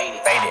 faded,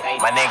 faded.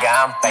 My nigga,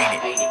 I'm faded,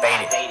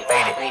 faded,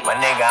 faded. My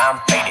nigga, I'm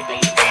faded,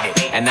 faded.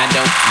 And I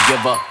don't give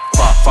a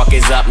fuck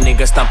is up,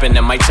 nigga stumping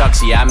in my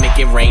chucks. Yeah, I make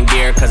it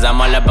reindeer, cause I'm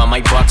all about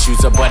my bucks.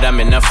 Use a butt, I'm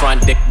in the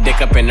front,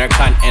 dick up in her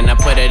cunt. And I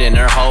put it in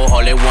her hole,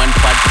 hold it one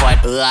putt.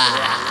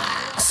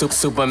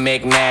 Super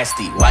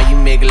McNasty. Why you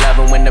make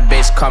loving when the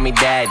bitch call me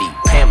daddy?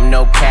 Pimp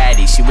no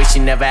caddy, she wish she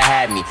never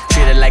had me.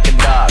 Treat her like a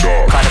dog,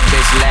 call the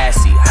bitch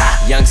Lassie.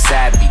 Young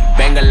savvy,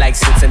 banger like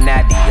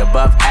Cincinnati.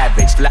 Above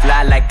average,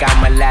 fly like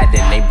I'm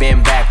Aladdin. They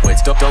been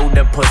backwards, throw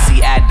the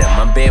pussy at them.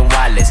 I'm Ben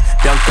Wallace,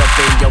 dunk up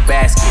in your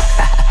basket.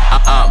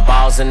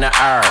 Balls in the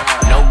air.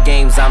 No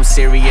games, I'm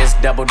serious,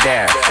 double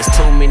dare. There's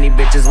too many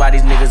bitches, why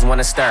these niggas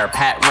wanna stir?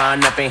 Pat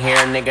run up in here,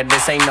 nigga,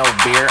 this ain't no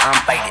beer. I'm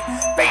faded,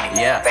 faded,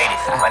 yeah, faded.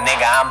 My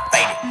nigga, I'm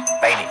faded,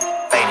 faded,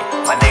 faded.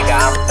 My nigga,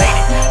 I'm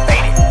faded,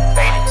 faded,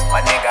 faded.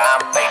 My nigga,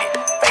 I'm faded,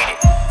 faded,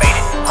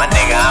 faded. My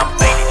nigga, I'm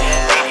faded,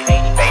 faded,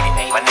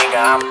 faded. My nigga,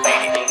 I'm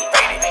faded,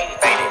 faded,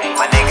 faded.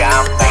 My nigga,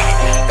 I'm faded,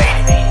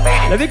 faded,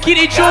 faded. Let me keep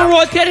it your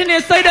rotating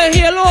inside the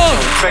here,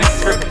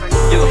 Lord.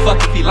 Give a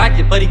fuck if he like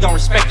it, but he gon'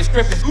 respect the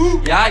scriptin'.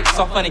 Yeah, I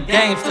saw funny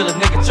games till a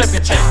nigga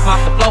trippin'. Off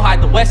the flow,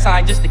 hide the west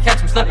side just to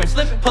catch him slippin'.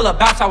 Pull up,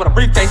 bounce out with a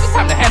briefcase, it's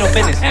time to handle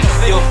business.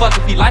 Give a fuck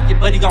if he like it,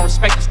 but he gon'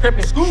 respect the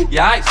scriptin'.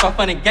 Yeah, I saw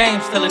funny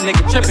games till a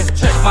nigga trippin'.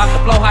 Off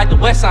the flow, hide the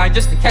west side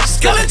just to catch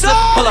him slippin'.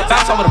 Pull up,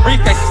 bounce out with a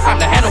briefcase, it's time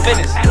to handle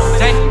business.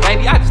 Thank you,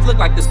 baby, I just look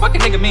like this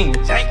fucking nigga mean.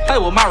 Play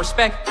with my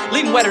respect,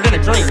 leave him wetter than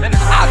a dream.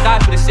 I'll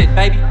die for this shit,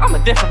 baby, I'm a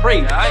different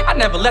breed. I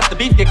never let the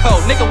beef get cold,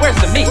 nigga, where's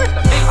the meat?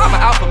 I'm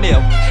an alpha male,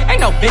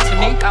 ain't no bitch in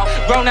me.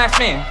 Grown ass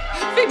man,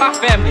 feed my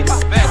family.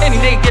 Any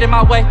nigga get in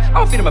my way,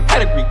 I'ma feed him a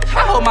pedigree.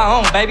 I hold my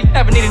own, baby.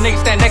 Never need a nigga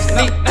stand next to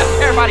me.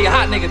 Everybody a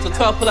hot nigga till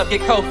 12 pull up,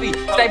 get cold feet.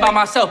 Stay by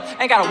myself,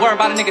 ain't gotta worry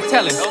about a nigga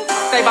telling.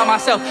 Stay by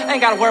myself, ain't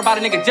gotta worry about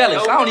a nigga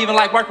jealous. I don't even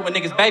like working with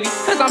niggas, baby,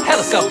 cause I'm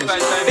hella selfish.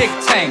 Big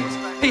chains,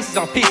 pieces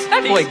on pieces.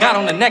 That boy got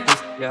on the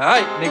necklace. Yeah,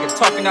 alright, nigga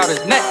talking out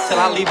his neck till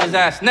I leave his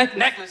ass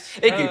necklace.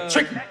 It get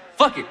tricky.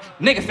 Fuck it,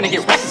 nigga finna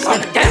get reckless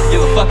on the game.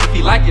 Give a fuck if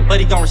he like it, but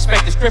he gon'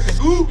 respect the scriptin'.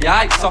 Yeah,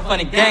 I saw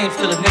funny games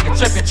till a nigga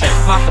trippin'.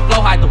 Off the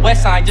flow, hide the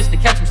west side just to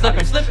catch him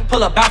slippin'.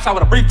 Pull up, bounce out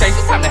with a briefcase,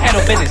 it's time to handle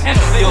business.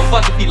 Give a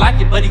fuck if he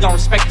like it, but he gon'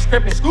 respect the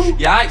scriptin'.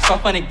 Yeah, I saw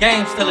funny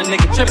games till a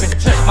nigga trippin'.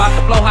 Off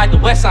the flow, hide the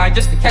west side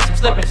just to catch him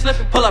slippin'.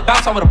 Pull up,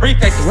 bounce out with a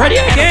briefcase, it's time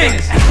to handle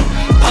business.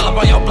 Pull up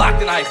on your block,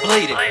 then I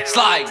bleed it.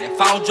 Slide, if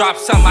I don't drop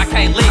something, I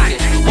can't leave it.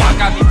 Walk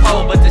got me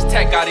cold, but this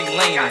tech got him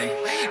leaning.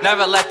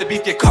 Never let the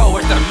beef get cold,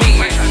 where's the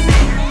meat?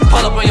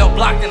 Pull up on your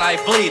block, then I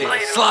bleed it.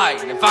 Slide,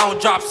 if I don't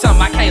drop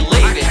something, I can't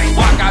leave it.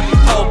 Walk got me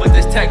cold, but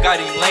this tech got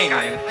him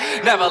leaning.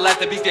 Never let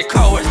the beef get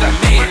cold, where's the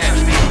meat?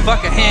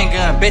 Fuck a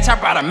handgun, bitch, I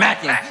brought a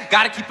Mackin.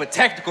 Gotta keep it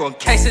technical in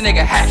case a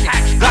nigga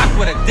hacking. Glock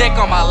with a dick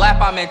on my lap,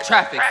 I'm in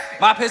traffic.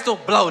 My pistol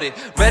bloated,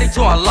 ready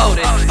to unload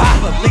it.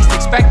 Pop up, least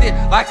expected,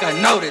 like a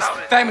notice.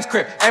 Famous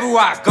crib,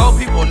 everywhere I go,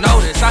 people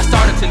notice. I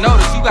started to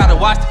notice, you gotta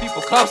watch the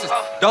people closest.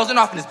 Dozing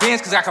off in his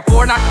bins, cause I can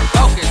afford not to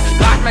focus.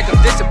 Glock make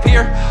them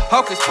disappear,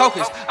 hocus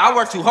pocus. I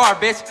work too hard,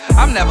 bitch,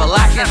 I'm never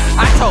lacking.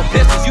 I told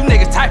pistols, you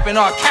niggas typing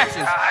all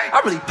captions.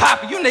 I really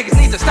poppin', you niggas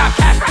need to stop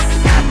capping.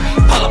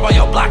 Pull up on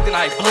your block, then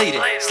I bleed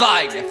it.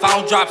 Slide, if I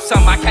don't drop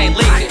something, I can't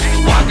leave it.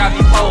 Walk got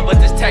me cold, but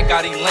this tech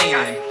got him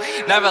leaning.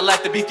 Never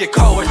let the beef get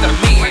cold, where's the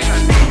meat?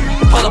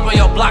 Pull up on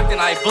your block, then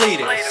I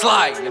bleed it.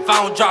 Slide, if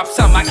I don't drop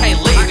something, I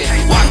can't leave it.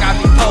 Walk got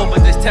me cold,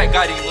 but this tech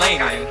got him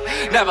leaning.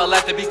 Never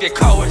let the beef get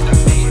cold, where's the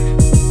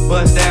meat?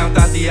 Bust down,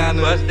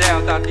 Tatiana. Bust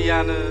down,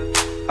 Tatiana.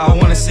 I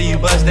wanna see you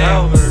bust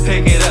down.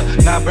 Pick it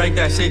up, now break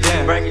that shit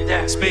down. Break it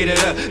down. Speed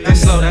it up, then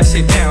slow that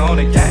shit down on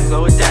the gang.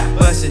 Slow it down.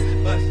 Bust it,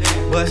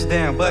 bust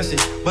down, bust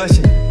it, bust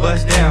it,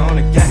 bust down on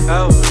the gang.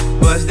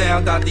 Bust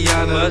down,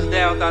 Tatiana. Bust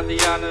down,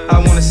 Tatiana. I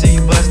wanna see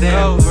you bust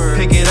down.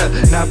 Pick it up,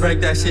 now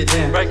break that shit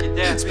down. Break it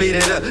down. Speed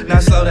it up, now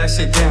slow that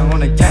shit down on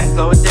the gang.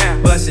 Slow it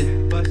down. Bust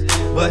it,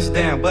 bust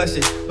down, bust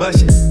it,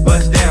 bust it,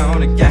 bust down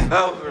on the gang.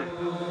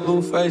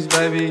 Blue face,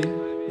 baby.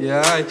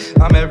 Yeah,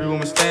 I'm every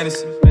woman's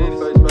fantasy.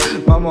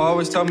 Mama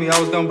always told me I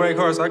was gonna break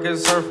hearts. I guess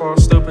it's her fault,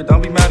 stupid.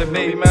 Don't be mad at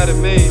me, be mad at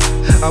me.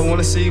 I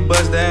wanna see you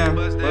bust down,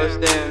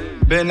 bust down.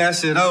 Bend that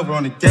shit over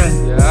on the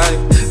gang. Yeah,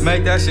 I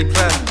make that shit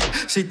clap.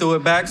 She threw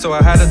it back, so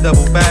I had to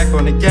double back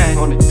on the gang.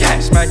 On the gang,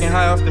 smacking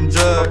high off them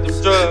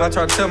drugs. I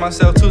tried to tell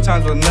myself 2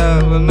 times was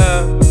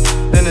enough.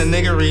 Then the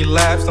nigga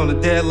relapsed on the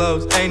dead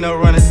lows. Ain't no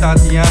running,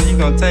 Tatiana. You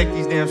gon' take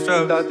these damn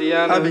strokes.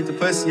 Tatiana. I beat the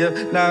pussy up,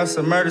 now it's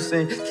a murder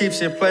scene. Keep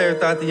shit player,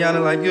 Tatiana,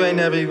 like you ain't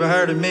never even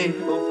heard of me.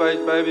 Blue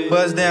face, baby.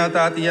 Buzz down,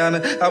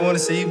 Tatiana. I wanna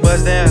see you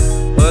buzz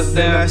down. Buzz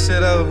down. That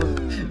shit over.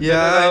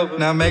 Yeah,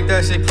 now make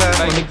that shit clap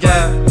on the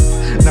gang.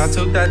 Now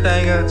toot that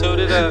thing up. Toot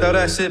it up. Throw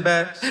that shit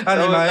back. I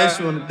need my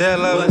issue on the dead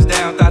low. Buzz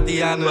down,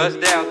 Tatiana. Buzz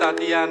down,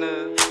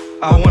 Tatiana.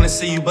 I wanna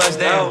see you buzz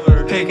down.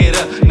 Pick it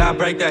up, now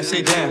break that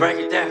shit down. Break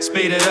it down.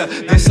 Speed it up,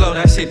 then slow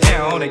that shit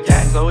down on the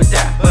gas. Slow it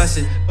down. Bust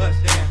it,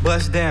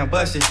 bust down,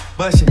 bust it,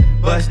 bust it,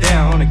 bust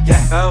down on the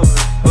gas.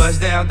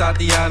 Bust down,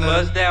 Tatiana.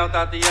 Bust down,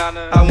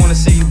 Tatiana. I wanna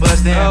see you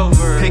bust down.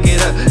 Pick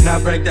it up, now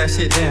break that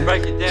shit down.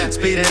 Break it down.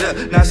 Speed it up,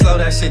 now slow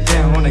that shit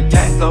down on the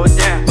gas. Slow it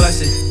down.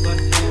 Bust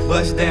it,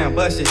 bust down,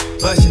 bust it,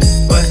 bust it,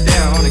 bust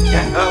down on the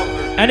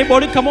gas.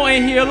 Anybody come on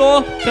in here,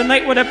 Lord,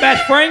 tonight with a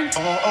best friend?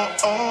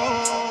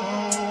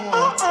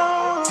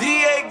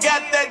 DA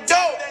got that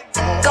dope.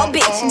 Go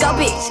bitch,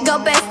 go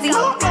bestie.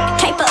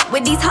 Can't fuck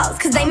with these hoes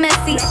cause they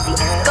messy.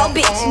 Go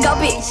bitch,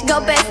 go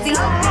bestie.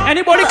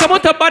 Anybody come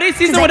on to Baddie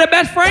Szn with a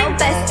best friend?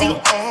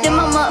 Bestie, then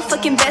my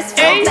motherfucking best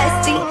friend.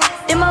 Bestie,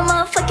 then my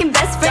motherfucking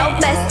best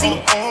friend. Bestie,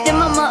 then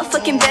my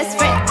motherfucking best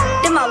friend.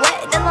 Then my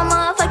what? Then my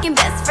motherfucking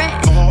best friend.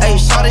 Hey,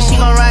 shorty, she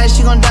gon' ride,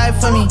 she gon' die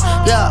for me.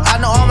 Yeah, I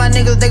know all my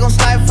niggas, they gon'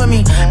 slide for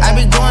me. I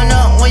be going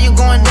up when you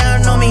going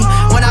down on me.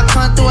 When I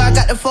come through, I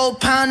got the 4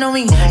 pound on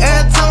me.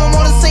 Every time I'm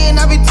on the scene,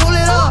 I be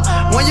tooling up.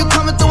 When you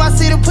coming through, I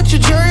see to put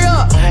your jury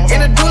up.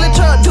 In a dually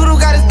truck, Doodle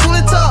got his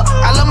tooling up.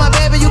 I love my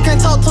baby, you can't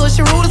talk to her,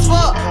 she rude as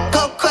fuck.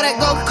 Go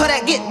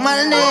Kodak, get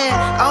money.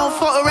 I don't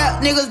fuck with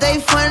rap niggas, they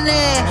funny.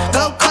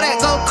 Go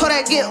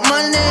Kodak, get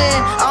money.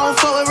 I don't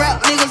fuck with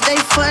rap niggas, they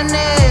funny.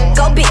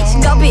 Go bitch,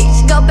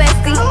 go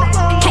bestie.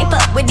 Can't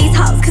fuck with these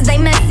hoes cause they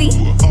messy.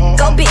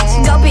 Go bitch,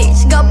 go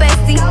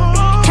bestie.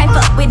 Can't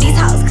fuck with these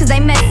hoes cause they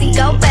messy.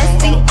 Go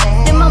bestie,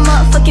 then my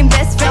motherfucking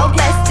best friend.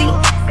 Bestie,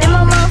 then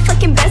my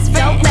motherfucking best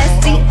friend.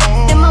 Bestie,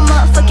 then my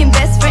motherfucking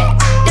best friend.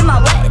 Then my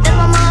what? Then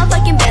my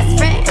motherfucking best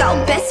friend. Go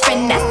best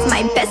friend, that's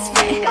my best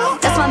friend.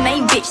 That's my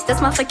main bitch,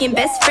 that's my fucking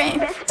best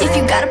friend. If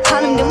you got a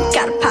problem, then we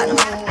got a problem.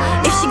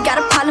 If she got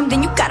a problem,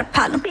 then you got a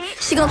problem.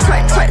 She gon'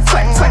 twerk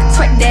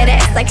that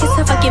ass like it's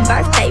her fucking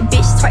birthday,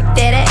 bitch. Twerk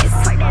that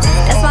ass.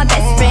 That's my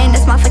best friend,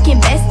 that's my fucking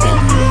bestie.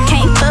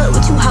 Can't fuck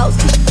with you hoes.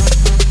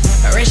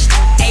 A rich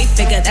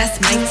 8-figure, that's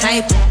my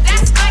type.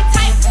 That's my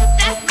type,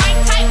 that's my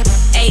type.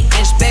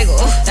 8-inch bagel,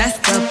 that's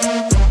the.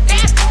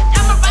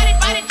 I'ma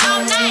ride it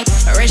all night.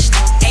 A rich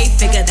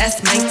 8-figure,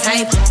 that's my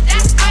type.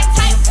 That's my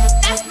type,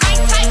 that's my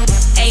type.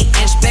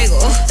 8-inch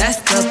bagel, that's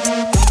the.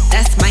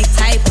 That's my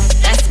type,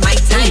 that's my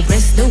type.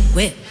 Wrist, new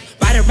whip,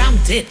 right around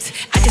dipped.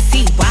 I can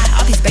see why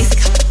all these basic.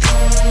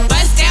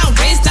 Bust down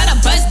wrist, not a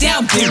bust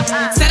down bitch.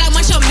 Said I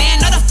want your man,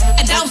 not a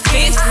I don't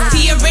fit.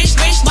 See a rich,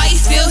 why he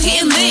still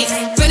hitting licks?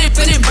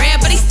 Feeling bread,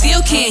 but he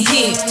still can't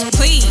hit.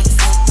 Please,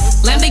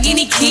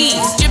 Lamborghini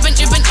keys, drippin'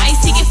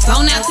 ice, he get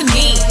flown out to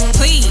me.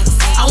 Please,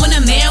 I want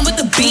a man with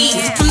the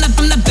bees. From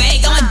the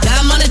bag, I'm a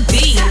dime on a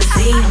D.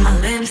 See on my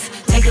lips,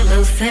 take a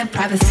little sip.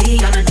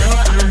 Privacy on the door,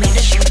 I'ma make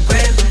the shit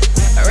grip.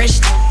 A rich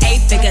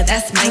 8-figure,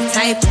 that's my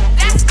type.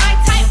 That's my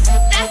type,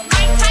 that's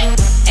my type.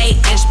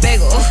 8-inch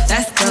bagel,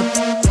 that's the.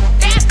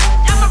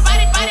 I'ma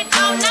ride it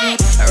all night.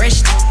 A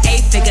rich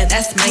 8-figure,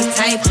 that's my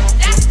type.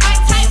 That's my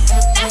type,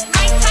 that's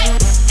my type.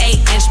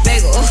 8-inch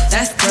bagel,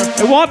 that's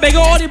the. We want big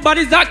all the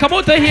bodies that come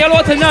out to hear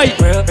Lord tonight.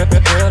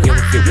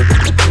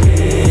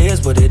 It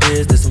is what it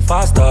is, this some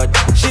fast start.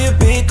 She a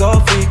big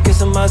gold freak,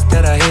 it's a must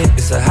that I hit.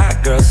 It's a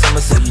hot girl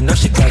summer, so you know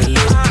she got it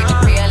lit.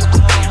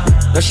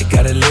 No, she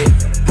got it lit.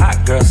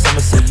 Hot girl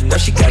summer, so you know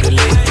she got it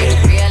lit.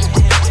 Yeah.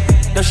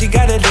 No, she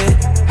got it lit.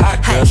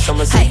 Hot girl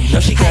summer, so you know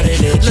she got it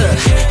lit. Look,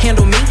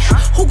 handle me?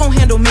 Who gon'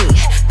 handle me?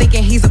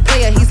 Thinking he's a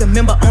player, he's a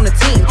member on the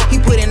team. He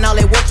put in all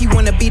that work, he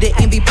wanna be the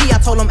MVP. I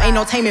told him ain't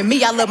no taming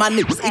me, I love my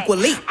niggas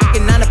equally.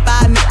 Fucking 9 to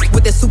 5 niggas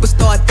with that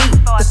superstar beat.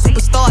 The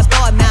superstar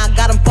star, now I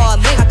got him far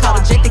link. I called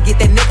a Jake to get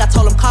that nigga, I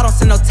told him call, don't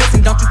send no text.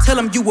 And don't you tell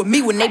him you with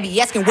me when they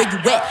be asking where you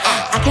at.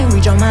 I can't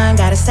read your mind,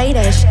 gotta say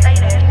that shit.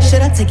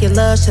 Should I take your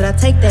love, should I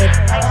take that?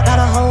 Got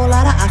a whole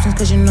lot of options,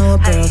 cause you know a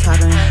girl's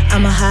hopping.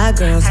 I'm a high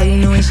girl, so you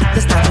know ain't shit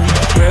that's stopping.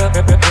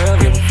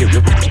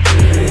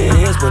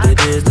 It is what it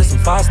is, this some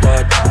fast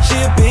start. She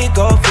a big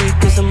gold freak,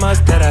 it's a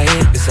must that I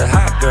hit. It's a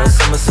hot girl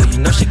summer, so you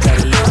know she got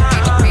it lit.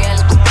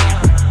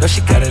 No,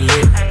 she got it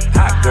lit.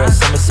 Hot girl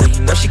summer, so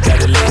you know she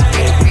got it lit.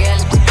 Yeah.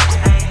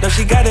 No,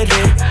 she got it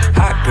lit.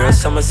 Hot girl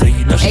summer, so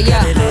you know she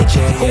got it lit.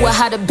 Yeah, Who a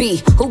how to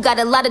be? Who got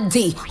a lot of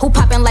D? Who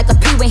poppin' like a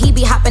P when he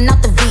be hopping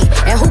out the V?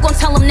 And who gon'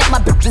 tell him that my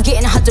bitch is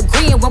getting her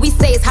degree? And when we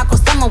say it's hot girl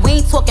summer,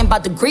 we ain't talking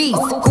about degrees.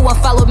 Who won't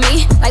follow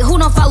me? Like who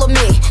don't follow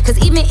me? Cause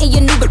even in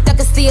your new bitch, I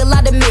can see a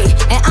lot of me.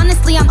 And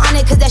honestly, I'm on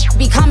it cause that shit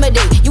be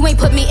comedy. You ain't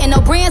put me in no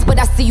brands, but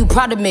I see you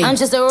proud of me. I'm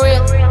just a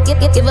real, give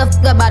a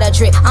fuck about a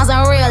trick. I'm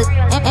some real,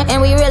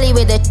 and we really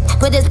with it.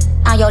 Put this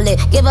on your lip.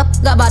 Give a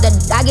fuck about it.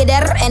 I get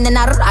that, and then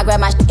I grab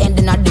my shit, and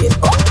then I dip.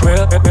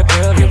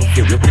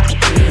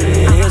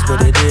 It is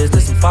what it is,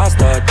 this some fast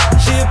start.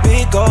 She a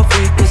big gold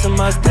freak, it's a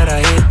must that I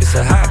hit. It's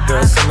a hot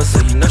girl summer, so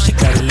you know she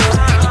got it lit.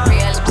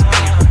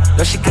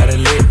 No, she got it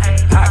lit.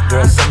 Hot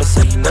girl summer,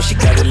 so you know she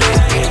got it lit.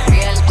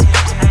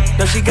 Yeah.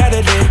 No, she got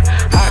it lit.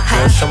 Hot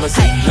girl summer,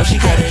 so you know she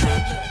got it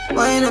lit.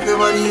 Wind up your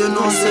body, you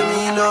know, say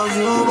me love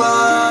you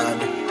bad.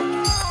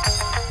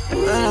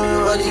 Wind up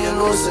your body, you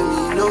know, say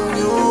me love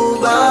you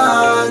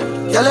bad.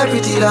 Girl, a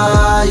pretty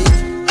like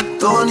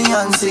Tony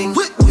and sing.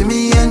 With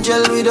me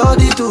angel with all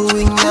the 2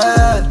 wings,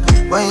 yeah.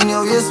 When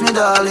you waist me,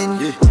 darling,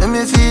 let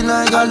me feel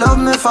like I love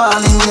me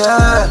falling,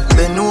 yeah.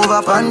 Bend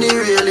over on the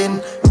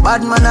railing.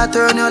 Bad man, I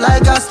turn you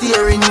like a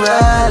steering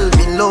wheel.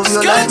 Me love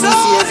you like me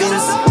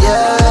savings,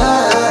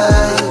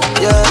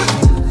 yeah, yeah.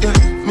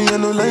 Me I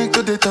no like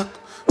to talk,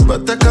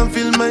 but I can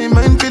feel my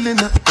mind feeling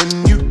that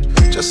when you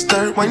just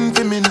start whining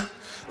for me now.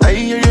 I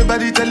hear your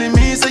body telling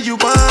me, say you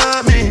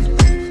want me.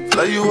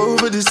 Fly you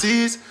over the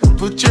seas,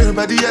 put your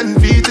body and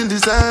feet in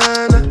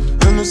designer.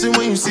 I know say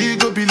when you see,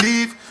 go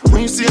believe.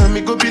 When you see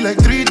me, go be like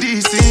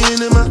 3D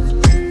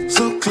cinema.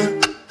 So clear,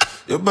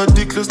 your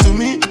body close to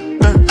me,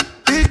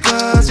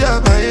 because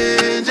you're my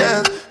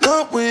angel.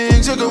 No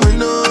wings, you're going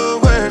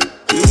nowhere.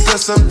 You got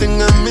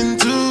something I'm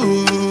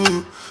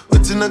into.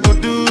 What I go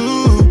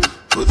do?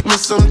 Put me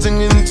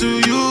something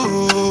into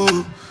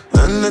you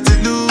and let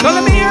it do. So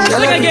let me hear it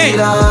again.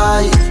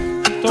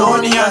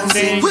 Tony and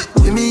sing.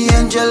 With me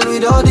angel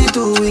without the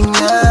two wings,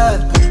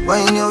 yeah.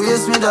 When you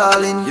waist me,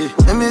 darling,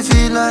 let me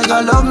feel like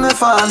I love me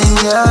falling,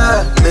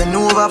 yeah. Bend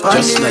over on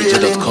the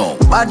railing.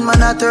 Bad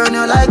man, I turn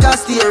you like a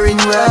steering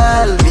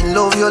wheel. Me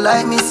love you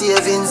like me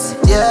savings,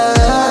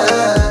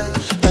 yeah.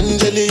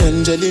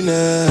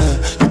 Angelina,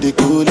 you the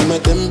cool in my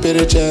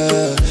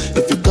temperature.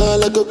 If you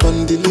call, I go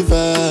come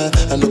deliver.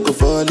 I no go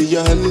fall in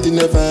your hand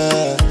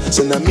never.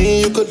 So now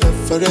me you could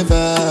love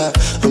forever.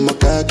 I'm a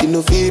cocky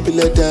no feeble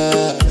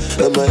letter.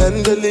 I'm a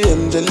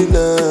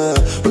Angelina,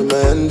 with my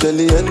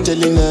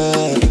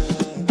Angelina.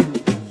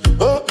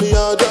 Oh me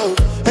all down.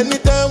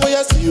 Anytime when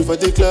I see you for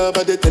the club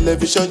or the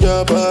television,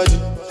 your body.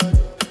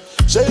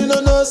 Sure you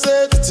know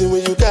say the thing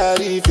when you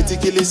carry 50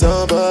 kill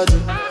somebody.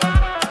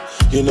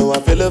 You know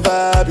I feel a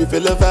vibe, you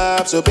feel a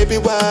vibe, so baby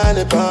whine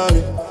about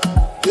me.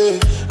 Yeah,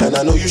 and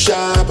I know you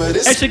shy, but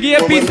it's. I should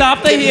give a piece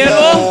after here,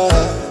 though.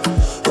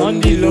 On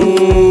the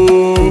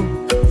low,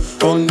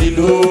 on the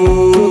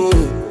low,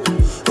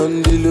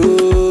 on the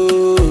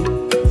low,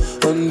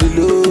 on the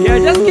low. Yeah,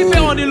 just keep it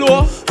on the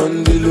low.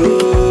 On the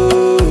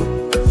low,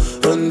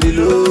 on the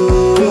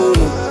low,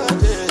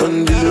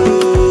 on the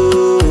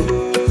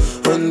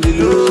low, on the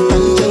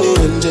low.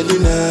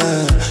 Angelina,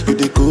 you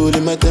the cool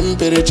in my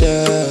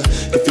temperature.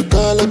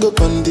 I go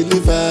come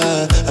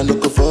deliver. I no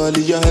go fall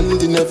in your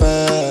hand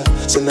never.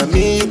 So now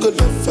me you go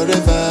love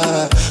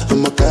forever.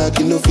 I'm a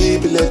cocky no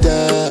feeble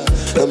letter.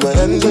 I'm a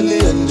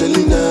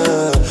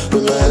Angelina,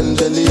 with my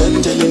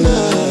Angelina.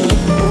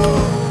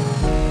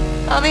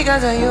 All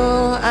because of you,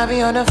 I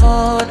be on the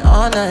phone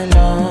all night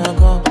long.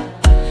 Oh.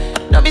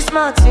 Don't be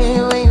smart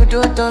when you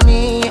do it to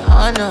me.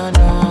 Oh no,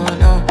 no,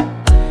 no.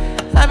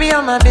 I be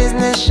on my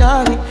business,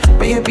 shawty,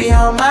 but you be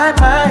on my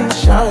mind,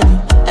 shawty.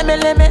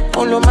 Let me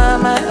follow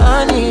my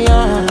honey,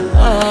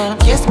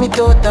 kiss me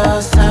to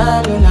the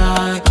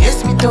cellular,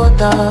 kiss me to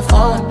the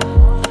phone.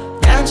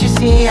 Can't you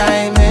see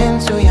I'm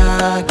into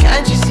ya?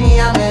 Can't you see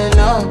I'm in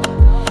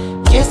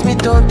love? Kiss me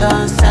to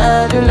the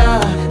cellular,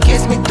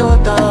 kiss me to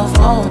the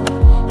phone.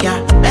 Yeah,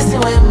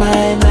 messing with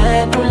my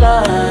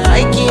medulla,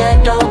 I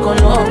can't talk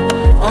alone.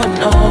 Oh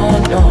no,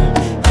 no.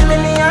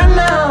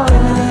 Emiliano,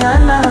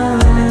 Emiliano,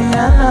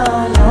 Emiliano,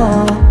 no.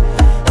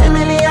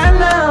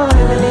 Emiliano,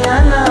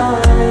 Emiliano.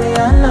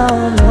 No,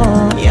 no.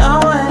 You're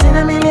one in a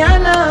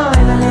million, no.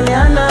 My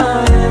Emiliano,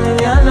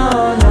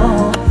 no.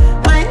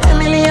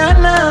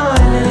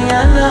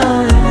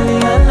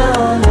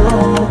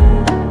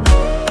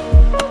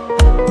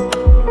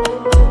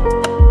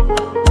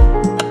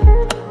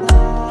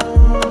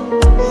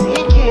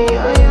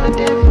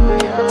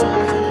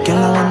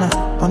 Girl, I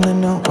wanna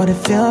know what it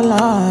feel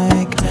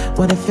like,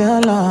 what it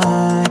feel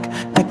like.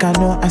 Like I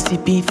know I see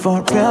beat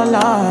for real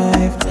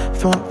life,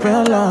 for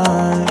real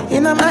life.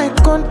 In my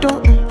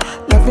condo.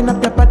 Loving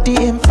up your body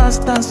in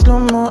fast and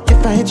slow-mo.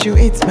 If I hit you,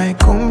 it's my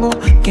combo.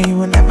 Can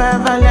you never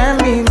ever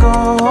let me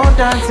go?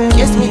 Dancing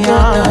kiss me to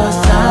the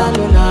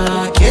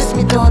cellular, kiss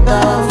me to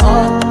the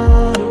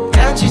phone.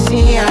 Can't you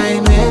see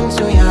I'm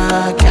into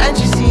ya? Can't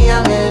you see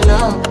I'm in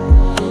love?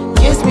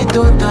 Kiss me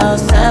to the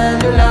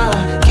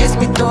cellular, kiss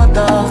me to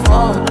the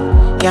phone.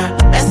 Yeah,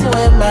 messing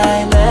with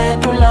my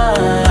medulla,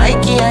 I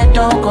can't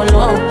talk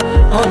alone.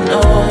 Oh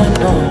no,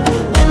 no.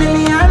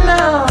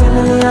 Emiliano,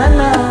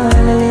 Emiliano,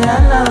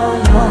 Emiliano,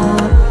 no.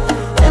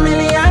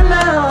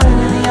 Emiliano,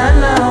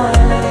 Emiliano,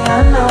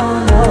 Emiliano,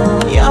 no.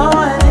 You're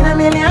one in a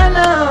million,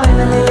 no.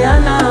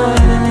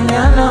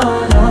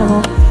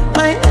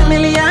 My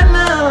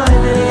Emiliano,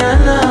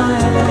 Emiliano,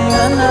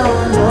 Emiliano,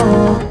 no.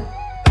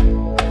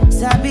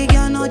 Sabi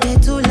girl, no they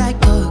too like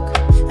talk.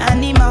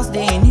 Animals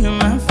they in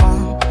human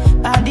form.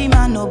 Body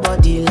man,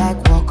 nobody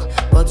like walk.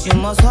 But you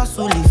must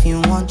hustle if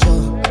you want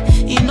job.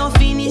 You no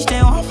finish,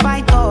 they won't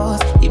fight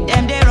us. If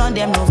them they run,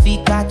 them no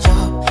fit catch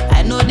up.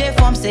 I know they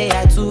form say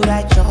I too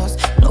righteous.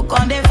 No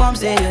con they form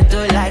say you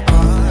too like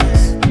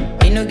us.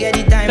 You no get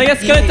the time. So you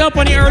skeleton up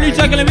on the early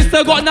juggling. We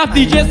still got enough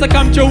DJs to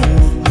come through.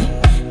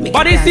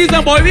 Baddie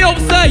Szn, boy, we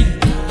outside.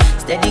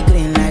 Steady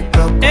green like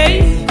broccoli.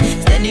 Hey.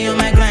 Steady on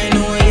my grind,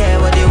 oh yeah,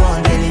 what they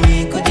want telling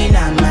me could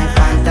deny my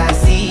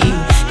fantasy.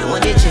 They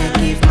want to check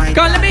if my.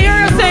 Come, let me hear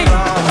you sing.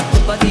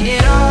 But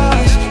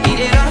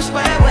it rush,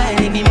 well,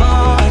 it be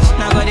much.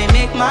 Now gotta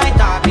make my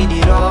top in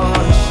the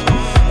rush.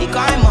 The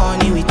kind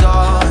money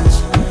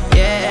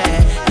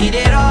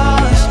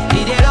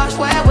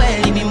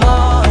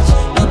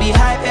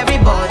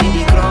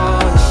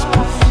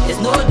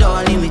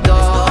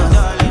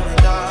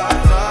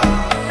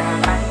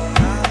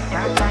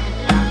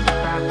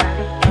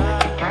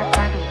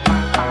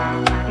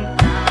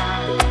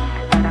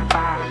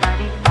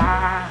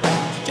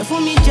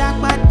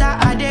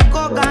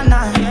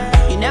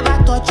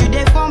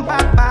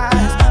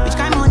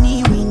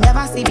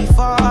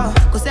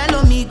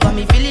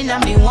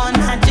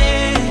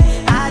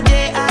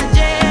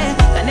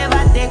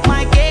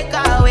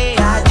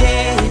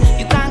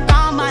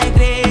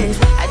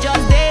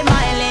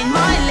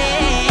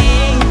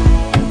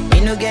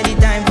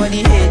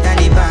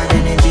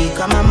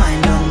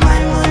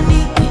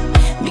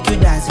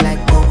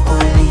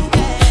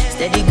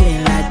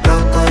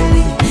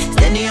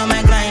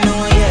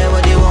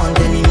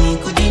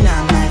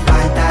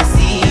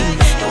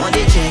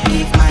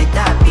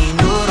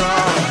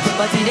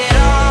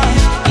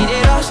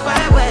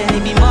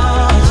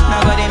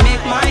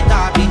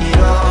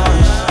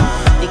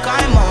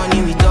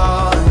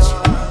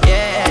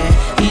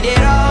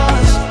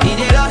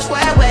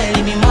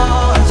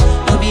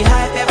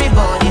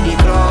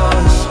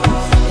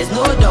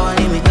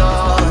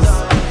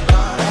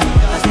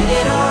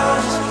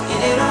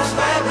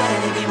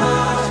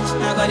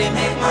they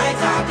make my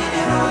talk,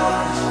 they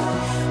rush.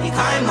 The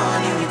kind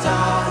money we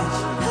touch.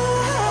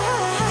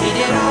 They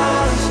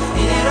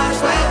rush,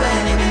 right when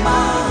they be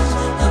much.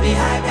 Don't be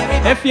hype,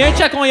 everybody. If you ain't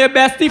check on your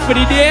bestie for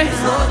the day,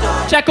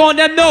 check on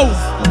them now.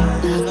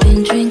 I've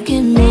been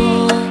drinking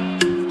more,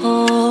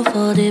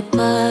 for the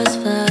past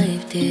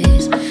 5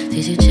 days.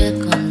 Did you check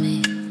on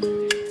me?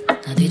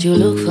 Now did you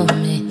look for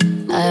me?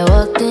 I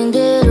walked in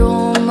the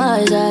room,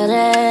 eyes are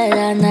red,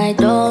 and I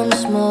don't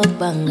smoke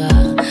banga.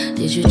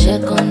 Did you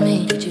check on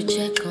me? Did you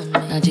check on me?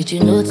 Now did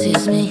you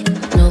notice me?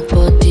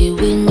 Nobody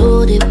will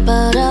know the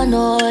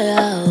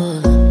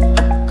paranoia.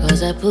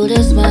 Cause I put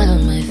a smile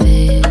on my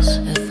face,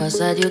 a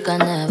facade you can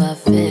never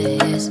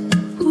face.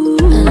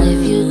 And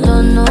if you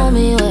don't know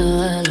me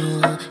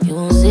well, you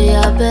won't say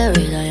I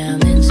buried. I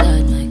am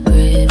inside my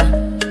grave,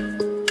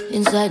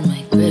 inside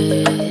my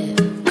grave.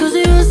 Cause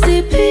you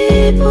see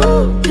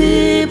people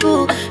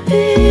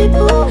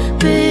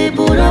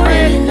don't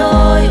really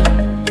know you.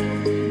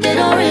 They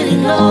don't really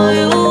know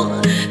you.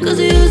 Cause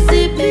you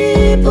see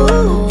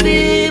people,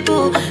 they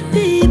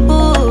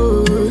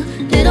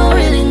don't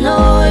really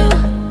know you.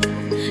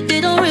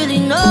 They don't really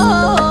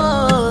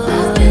know.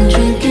 I've been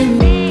drinking.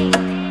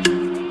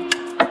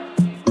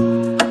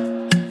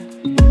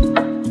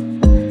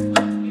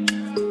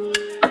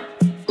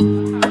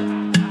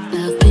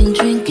 I've been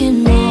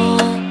drinking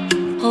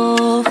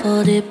more,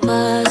 for the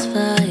past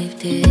 5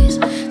 days.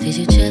 Did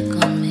you check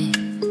on me?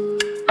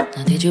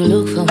 Now did you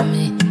look for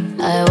me?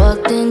 I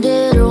walked in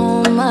the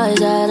room,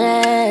 eyes are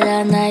red,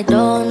 and I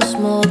don't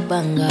smoke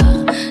banga.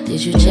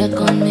 Did you check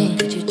on me?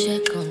 Did you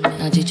check on me?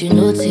 Now did you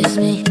notice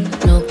me?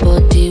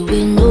 Nobody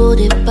will know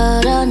the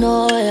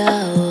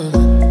paranoia.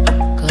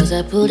 Cause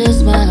I put a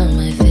smile on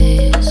my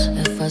face,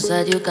 a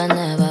facade you can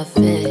never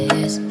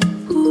face.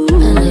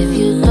 And if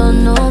you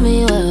don't know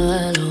me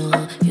well,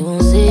 you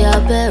won't say I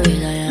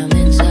buried. I am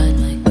inside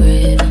my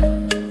grave,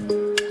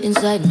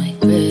 inside my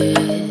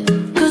grave.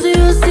 Cause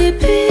you see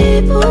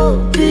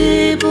people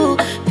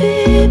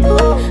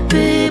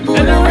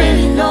don't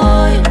really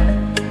know you.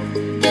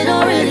 They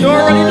don't really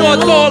know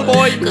at all,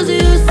 boy. Cause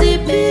you see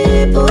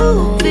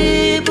people,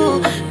 they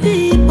don't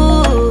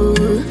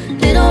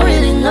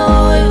really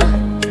know you.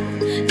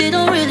 They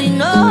don't really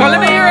know. Well, let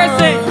me hear it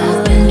sing.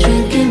 I've been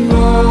drinking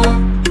more,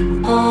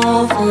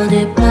 for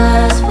the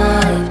past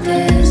 5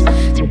 days.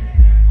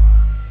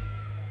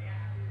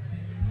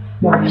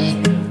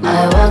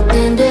 I walked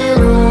in the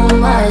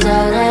room, eyes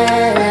are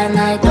red, and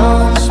I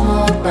don't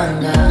smoke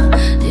banga.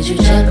 Did you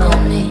check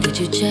on me? Did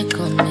you check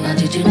on me? Now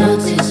did you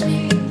notice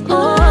me?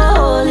 Oh,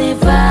 Holy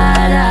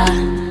Father,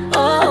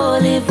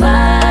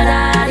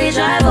 they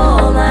drive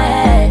over my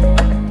head.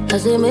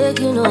 Cause they make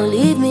you no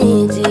leave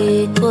me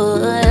deep. Oh,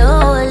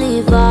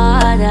 Holy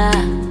Father,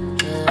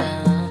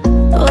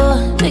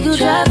 oh, make you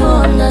try to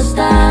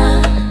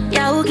understand.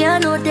 Yeah, who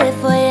can know that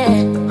for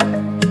you?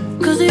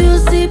 Cause you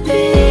see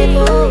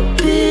people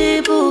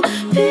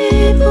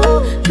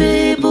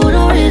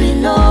don't really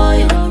know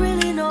you.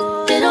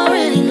 They don't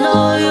really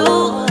know you.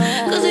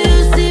 Cause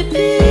you see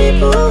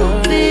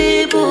people,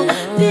 they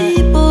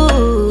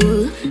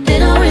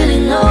don't really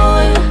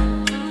know you.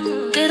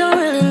 They don't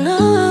really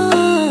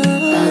know.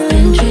 I've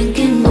been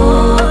drinking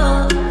more,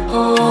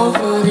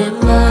 for the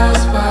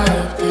past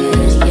 5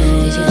 days.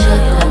 Did you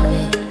check on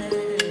me?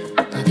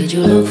 Now did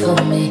you look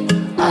for me?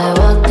 I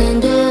walked in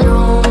the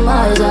room,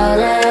 eyes are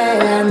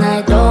red, and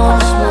I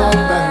don't smoke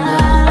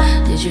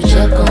banga. Did you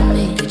check on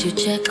me? Did you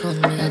check on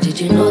me? Now did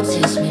you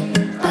notice me?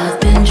 I've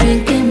been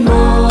drinking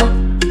more,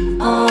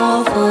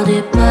 for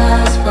the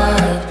past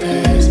 5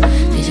 days.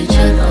 Did you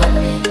check on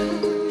me?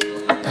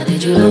 Now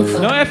did you look for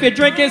me? Now if you're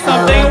drinking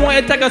something, you want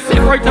to take a sip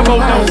right about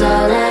now.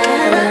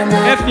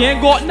 If you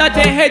ain't got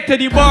nothing, head to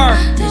the bar.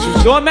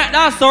 Don't make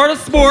that sort of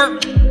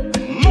sport.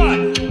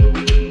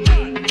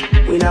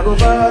 We not go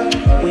far,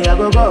 we not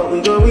go go,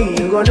 we go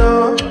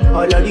know.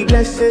 All of the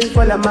blessings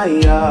fall on my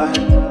yard.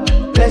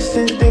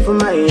 Blessings stay for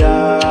my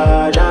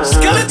yard.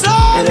 Skeleton!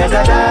 And like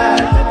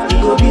that, you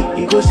go be,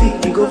 you go see,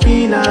 you go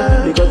feel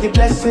now. Because the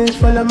blessings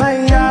fall on my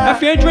yard.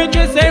 If you're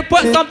drinking, say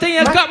put something in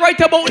your cup right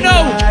about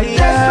now. I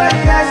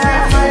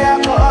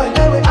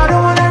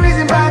don't wanna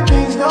reason bad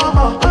things no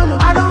more.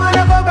 I don't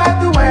wanna go back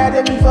to where I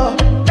did before.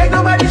 Make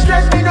nobody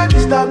stress me, not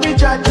disturb me,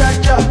 cha.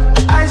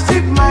 I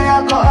sip my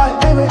alcohol.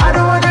 I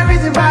don't wanna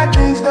reason bad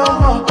things no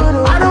more.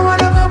 I don't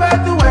wanna go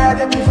back to where I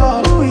did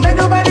before. Make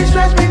nobody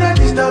stress me, not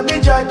disturb me,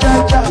 cha.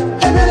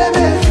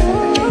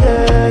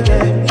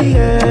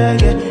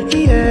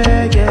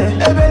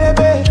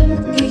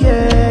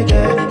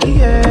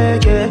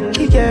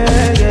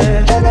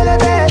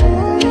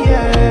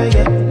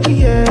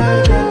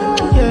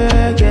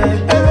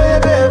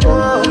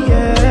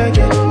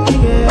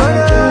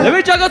 Let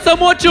me check out some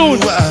more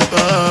tunes.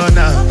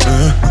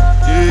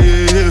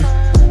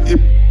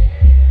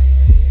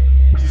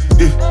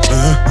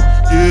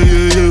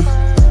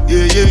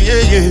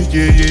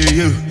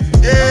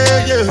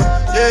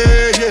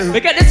 They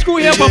got this screw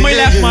here on my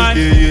left, man.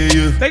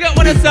 They got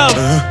one itself.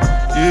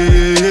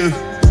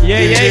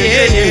 Yeah.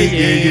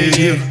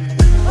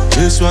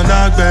 This one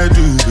I better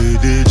do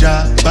with the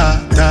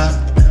jabata.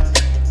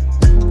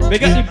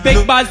 Make it the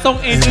big bad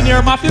song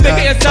engineer, Mafia, make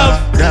it yourself.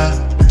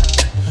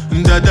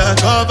 Dada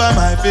cover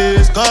my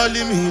face,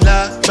 calling me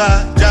la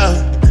ba da.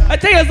 I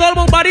tell you, it's all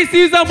about Baddie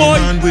Szn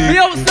boy. Be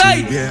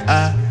outside.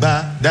 Yeah,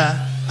 ba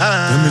da.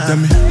 Tell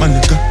me, my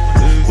nigga,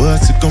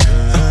 what's it gon'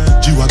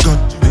 G-Wagon,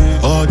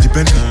 all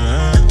depend.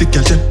 The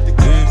girl them,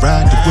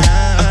 ride the whip.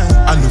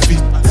 I no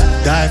fit,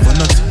 die for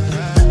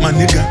nothing. My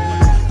nigga,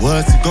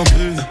 what's it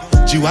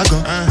gon'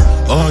 G-Wagon,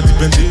 all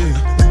depend.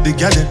 The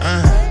girl them,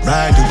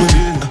 ride the whip.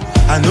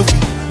 I no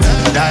fit,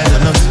 die for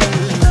nothing.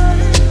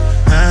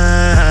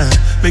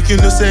 Make you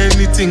no say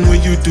anything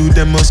when you do,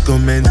 they must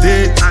commend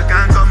it. I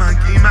can't come and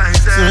keep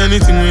myself. So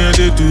anything when I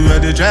do, I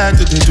try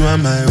to do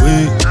on my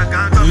way. I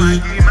can't come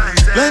and keep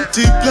myself.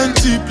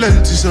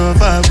 Plenty so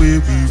far we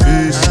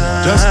face.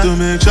 Just to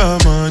make sure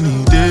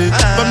money day.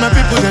 But my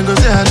people can go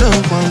say I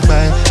don't want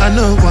buy, I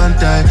know want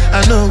die,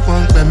 I know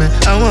want payment,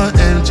 I want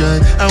enjoy,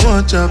 I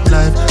want job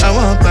life, I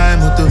want buy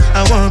motor,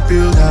 I want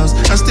build house,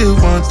 I still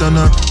want to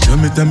know. Tell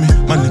me,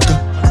 my nigga,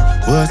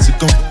 what's it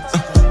gon'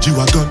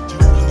 G-Wagon,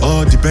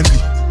 all the Bentley.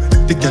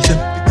 The girl them,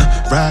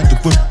 ride the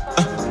whip,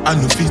 I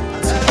no fit,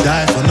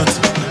 die for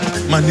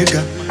nothing. My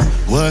nigga,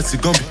 what's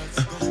it gon'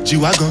 be?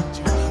 G-Wagon,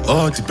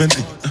 all the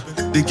Bentley.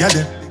 The girl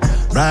them,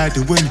 ride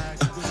the whip,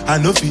 I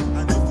no fit.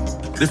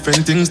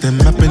 Different things them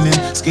happening,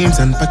 schemes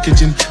and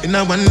packaging. In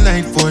a one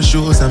night for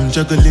shows I'm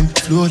juggling.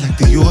 Flow like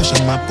the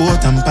ocean, my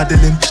boat I'm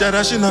paddling. Shout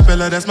out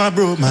Shinapella, that's my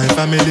bro, my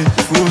family.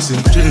 Frozen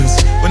dreams.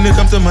 When it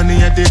comes to money,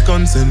 I dey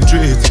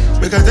concentrate.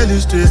 Make I tell you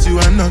straight, you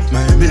are not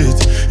my mate.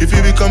 If you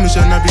become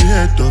mission, I be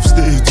head of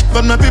state.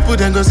 But my people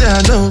then go say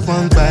I know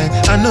one buy,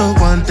 I know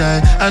one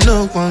die, I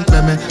know one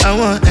payment, I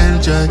want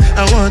enjoy,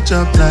 I want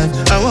job life,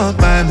 I want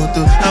buy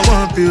motor, I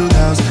want build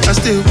house, I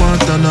still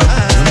want to know.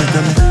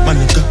 Tell me, my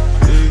nigga,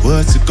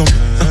 what's it gon' be?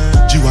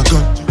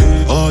 G-Wagon,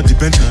 all the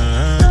Bentley.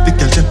 The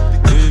girl them,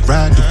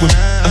 ride the whip.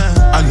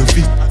 I no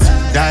fit,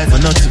 die for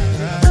nothing.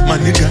 My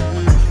nigga,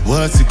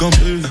 what's it gon'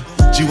 be?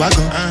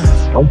 G-Wagon.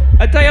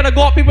 I tell you, the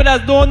got people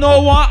that don't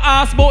know what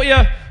ask about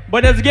you,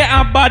 but it's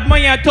getting bad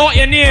money and talk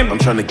your name. I'm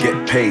trying to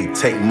get paid,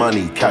 take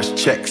money, cash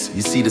checks.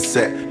 You see the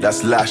set,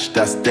 that's Lash,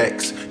 that's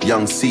Dex,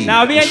 Young C,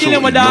 now we ain't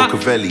dealing with that.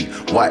 Machiavelli,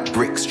 White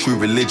Bricks, True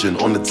Religion.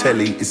 On the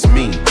telly, it's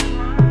me.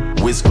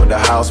 Wiz got the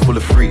house full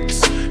of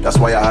freaks. That's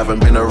why I haven't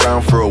been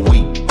around for a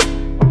week.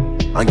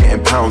 I'm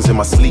getting pounds in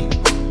my sleep.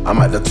 I'm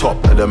at the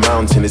top of the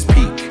mountain, it's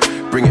peak.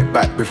 Bring it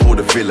back before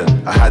the villain.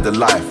 I had a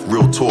life,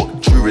 real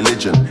talk, true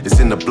religion. It's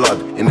in the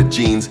blood, in the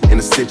jeans, in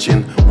the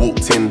stitching.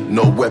 Walked in,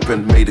 no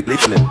weapon, made it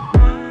glittering.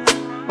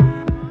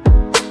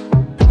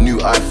 New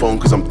iPhone,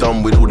 cause I'm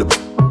done with all the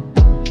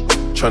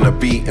tryna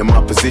be in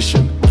my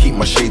position. Keep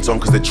my shades on,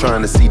 cause they're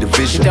trying to see the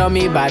vision. She tell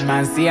me, bad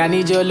man, see I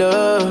need your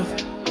love.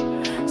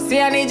 See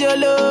I need your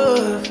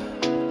love.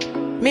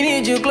 Me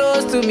need you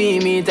close to me.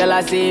 Me tell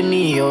her say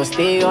me, oh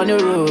stay on the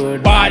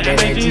road. Bad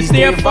energy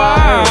stay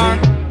far.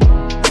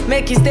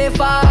 Make you stay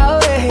far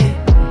away.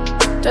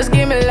 Just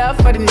give me love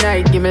for the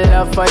night. Give me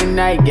love for the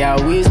night. Yeah,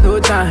 waste no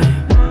time.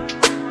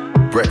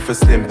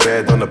 Breakfast in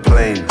bed on a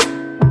plane.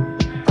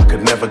 I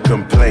could never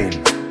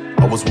complain.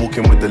 I was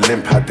walking with the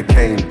limp, had the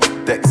cane.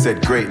 Deck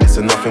said greatness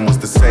and nothing was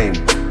the same.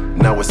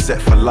 Now we're set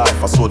for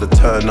life. I saw the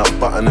turn up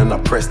button and I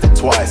pressed it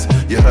twice.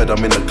 You heard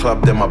I'm in the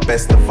club, then my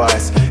best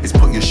advice is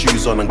put your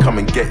shoes on and come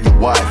and get your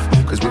wife.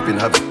 Cause we've been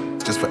having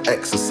just for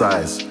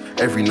exercise.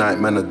 Every night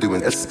man are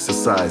doing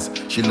exercise.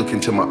 She look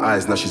into my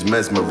eyes, now she's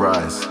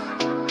mesmerized.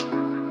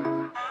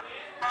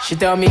 She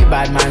tell me,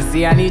 bad man,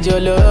 see I need your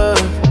love.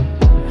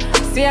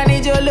 See I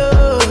need your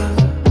love.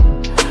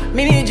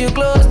 Me need you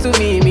close to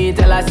me. Me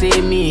tell her say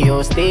me,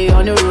 oh stay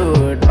on the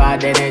road.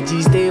 Bad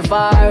energy stay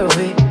far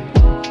away.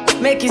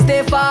 Make you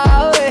stay far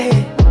away.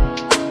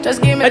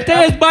 Just give me. I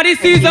tell you, it's Baddie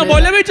Szn boy.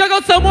 Let me check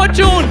out some more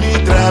tune.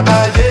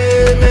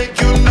 Make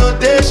you know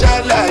they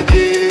shall like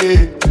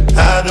it.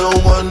 I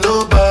don't want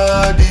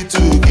nobody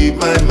to keep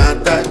my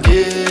matter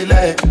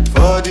killing.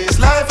 For this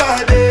life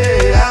I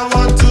day, I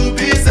want to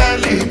be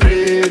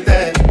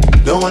celebrated.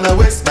 Don't wanna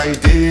waste my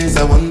days,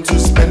 I want to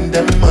spend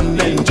them on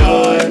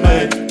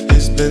enjoyment.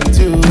 It's been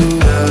too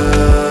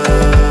long,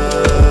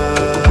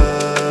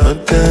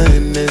 but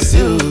then it's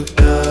you.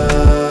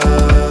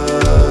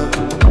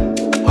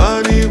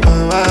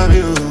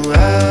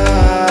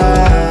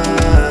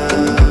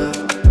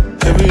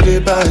 Everyday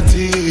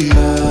party.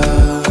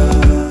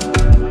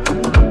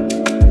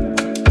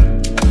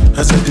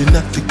 I said the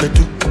not the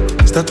bedu.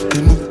 Start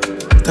to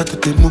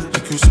move,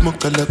 like you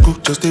smoke a la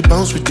cook. Just they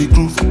bounce with the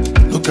groove.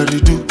 Look at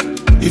it do.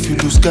 If you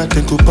lose God,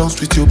 then go bounce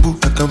with your boo.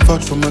 I can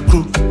vouch for my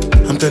crew.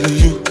 I'm telling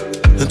you,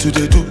 and to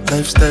they do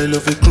lifestyle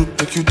of a group.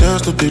 Make you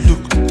dance, to they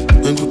look,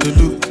 then go they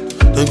look,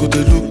 then go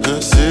they look. I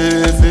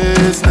say if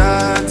it's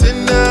not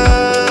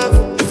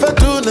enough, if I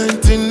do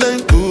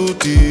 99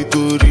 goody,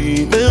 go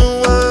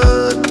remain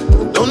one.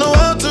 Don't know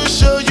how to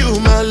show you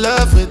my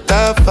love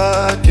without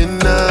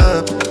fucking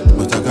up.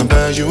 But I can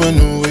buy you a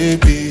new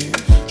baby,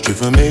 straight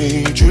from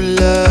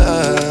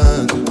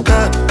July.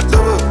 God, so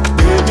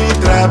baby,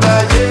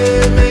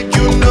 trabaye, make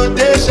you know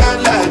they shall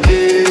like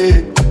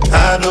it.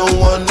 I don't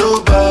want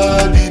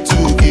nobody to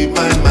keep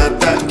my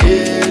matter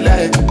killing.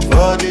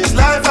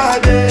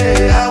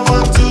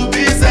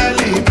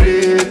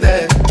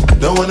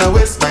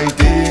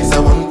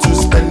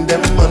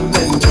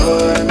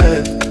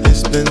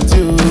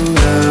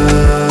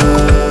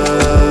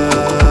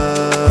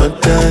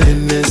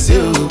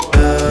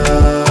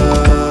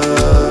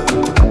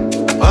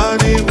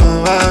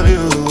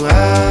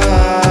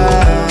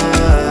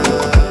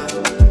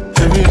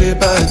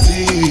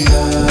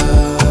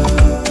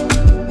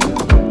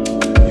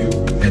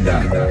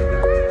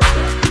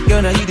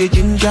 Girl, now you the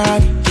ginger.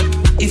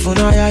 If you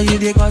know how you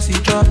the cause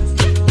it drop.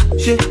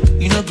 Shit,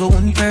 you know go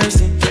one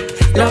person.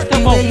 Love the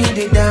way you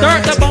the dance.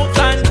 Start the bounce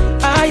on.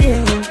 Ah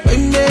yeah,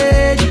 when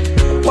baby,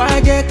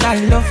 why they call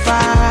love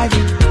fire?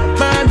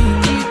 Mommy,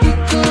 you be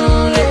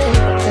cool.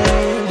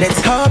 Let's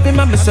hop in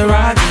my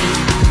Maserati.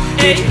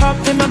 Hey, hop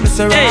in my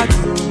Maserati.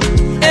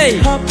 Hey,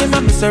 hop in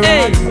my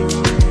Maserati.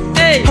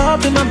 Hey,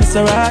 hop in my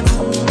Maserati.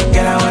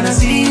 Girl, I wanna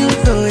see you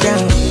go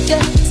down.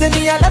 Yeah, say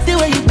me I love the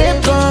way you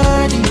bend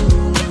body.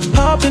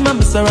 Hop in my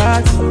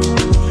Maserati.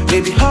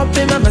 Baby, hop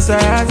in my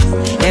Maserati.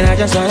 And I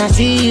just wanna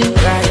see you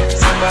ride.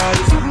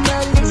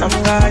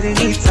 Somebody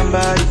needs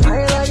somebody.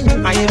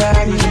 My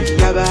body,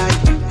 your body.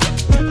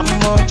 I'm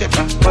more check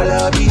out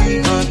follow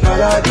you.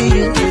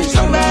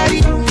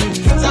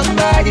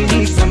 Somebody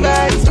needs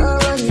somebody.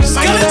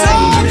 My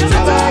body,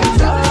 your body.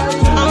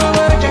 I'm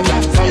more check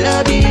out follow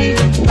you.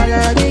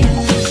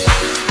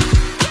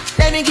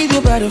 Let me give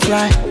you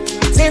butterfly.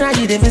 Say now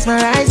you did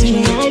mesmerize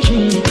me.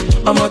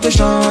 I'm out to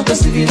show to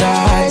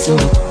civilize.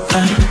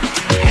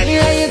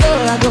 Anywhere you go,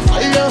 I go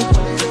follow.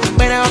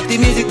 When I up the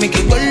music, make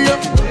it go low.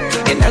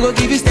 And I go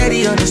give you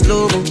steady on the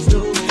slow.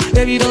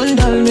 Baby, don't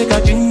dull, make a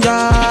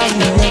ginger.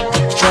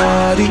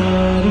 Shawty,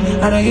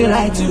 I know you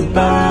like to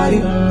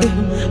party.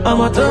 I'm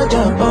out to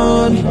jump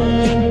on me.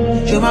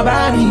 Show my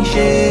body,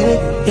 shake.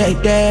 Yeah,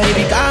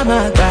 baby, come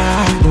on,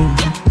 God.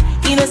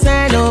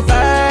 Innocent,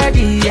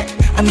 nobody.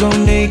 I'm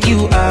gonna make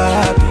you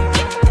happy.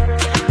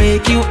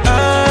 Make you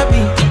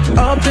happy.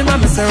 Up in my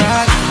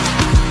Maserati.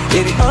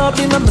 Baby, up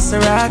in my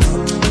Maserati.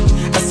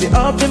 I say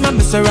up in my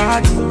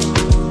Maserati.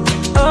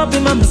 Up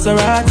in my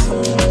Maserati.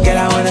 Girl,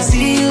 I wanna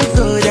see you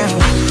go down.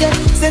 Yeah,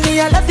 say me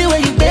I love the way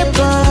you bend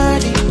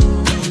body.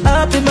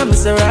 Up in my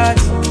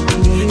Maserati.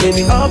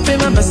 Baby, up in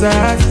my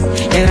Maserati.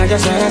 And I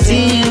just wanna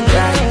see you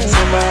ride.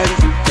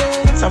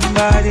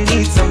 Somebody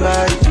needs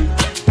somebody.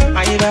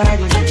 My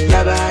body,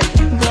 your body.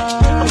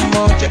 I'm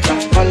more check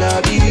out follow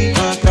you.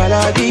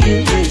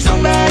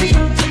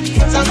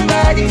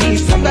 Somebody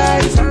needs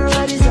somebody.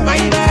 My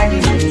body,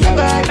 your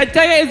body. I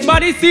tell you, it's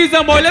Baddie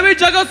season, boy. Let me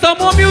check out some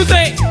more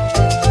music.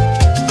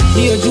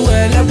 Here you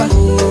ever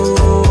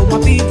oh, my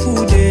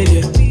people dead,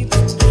 yeah.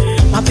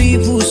 My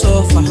people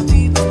suffer.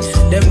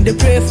 Them they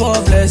pray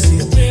for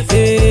blessing.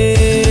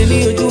 Hey,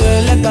 here you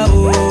ever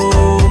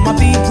oh, my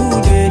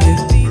people dead, yeah.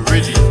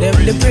 Them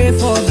they pray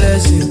for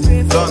blessing.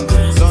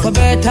 For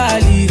better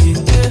living.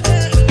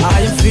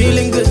 Are you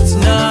feeling good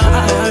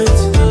tonight?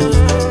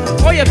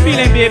 How you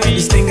feeling, baby?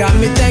 This thing got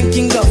me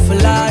thanking God for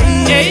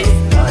life. Hey.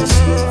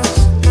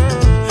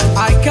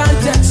 I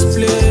can't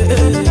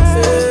explain.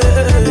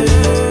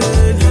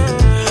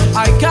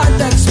 I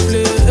can't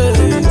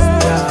explain.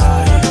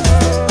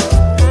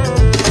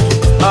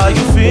 Are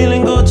you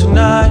feeling good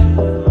tonight?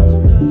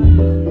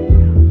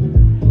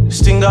 This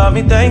thing got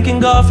me thanking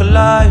God for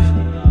life.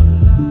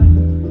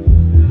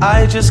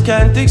 I just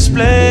can't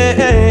explain.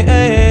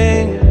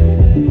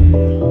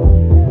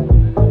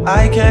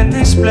 I can't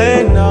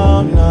explain,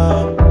 no.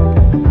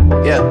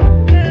 Yeah,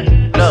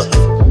 look,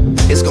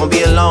 it's gonna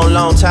be a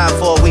long time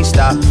before we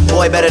stop.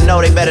 Boy, better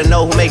know, they better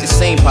know who made the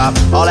scene pop.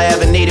 All I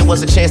ever needed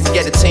was a chance to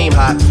get the team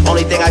hot.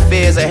 Only thing I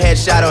fear is a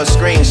headshot or a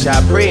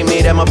screenshot.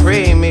 Pre-me, them a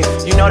pre-me.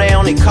 You know they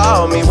only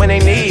call me when they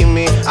need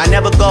me. I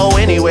never go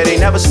anywhere, they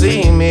never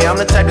see me. I'm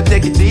the type to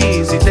take it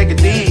easy, take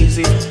it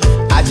easy.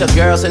 I took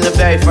girls in the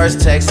very first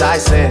text I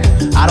sent.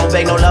 I don't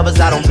beg no lovers,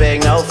 I don't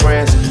beg no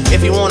friends.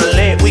 If you wanna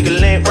link, we can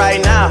link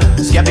right now.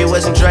 Skeppy,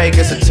 Wiz, and Drake,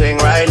 it's a ting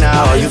right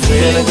now. Are you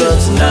feeling good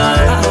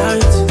tonight?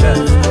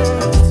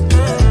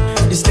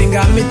 This thing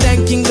got me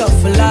thanking God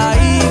for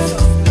life.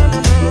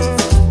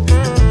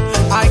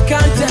 I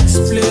can't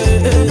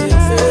explain.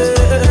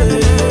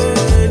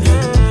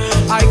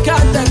 I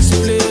can't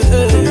explain.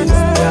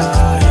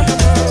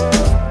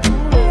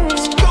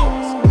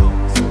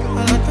 I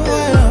like the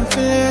way I'm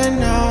feeling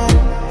now.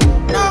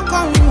 No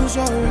confuse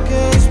or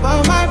regrets,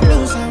 but my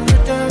blues I'm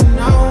written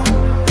now.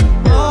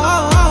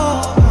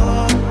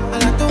 I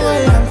like the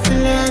way I'm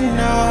feeling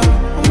now.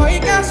 I'm you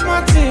got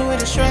smart tea with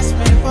the stress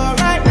me, but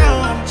right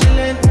now I'm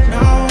chilling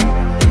now.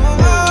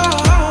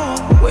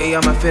 Way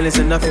out my feelings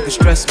and nothing can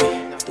stress me.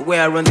 The way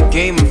I run the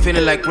game, I'm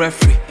feeling like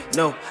referee.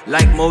 No,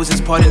 like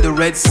Moses parting the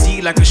Red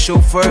Sea, like a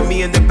chauffeur,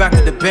 me in the back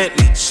of the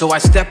Bentley. So I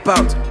step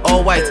out,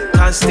 all white,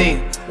 can't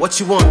stain. What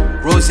you want?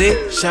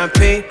 Rosé,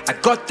 champagne? I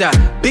got that,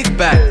 big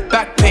bag,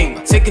 back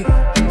pain. Taking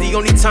the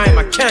only time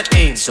I can't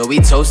aim. So we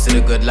toasted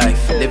a good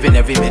life, living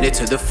every minute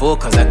to the full,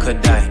 cause I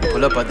could die.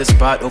 Pull up at the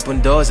spot, open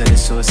doors and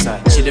it's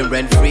suicide. Chilling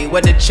rent free,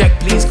 when the check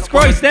please.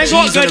 Christ, they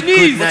got good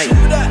knees. I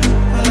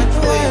like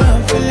the way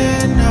I'm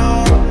feeling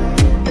now.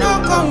 No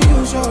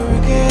confuse or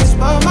regrets,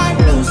 but my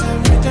blues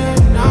I'm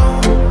written now.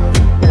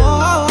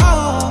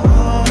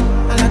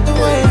 I like the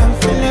way I'm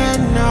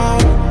feeling now.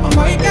 I'm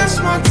you got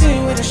smart tea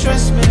with the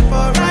stress me,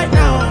 but right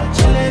now I'm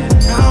chilling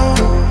now.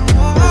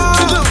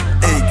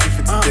 Hey, give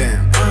it to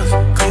them.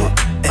 Come on,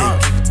 hey,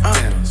 give it to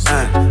them.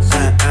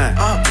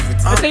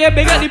 I say you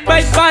big up the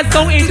bad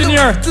sound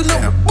engineer.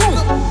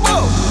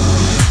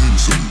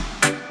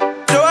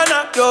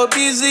 Joanna, yo, your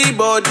busy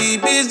body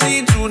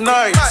busy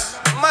tonight.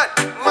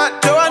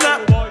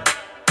 Joanna,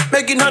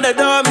 making all the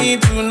dummy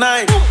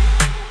tonight.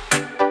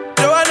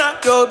 Joanna,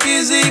 your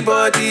busy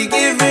body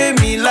giving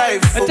me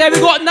life. I tell you,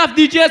 we got enough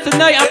DJs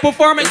tonight at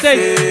performance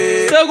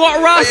day. Still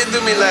got Ross. How you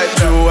do me like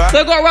Joanna?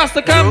 Still got Ross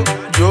to come.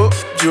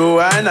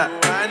 Joanna.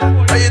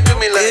 How you do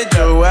me like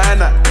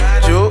Joanna?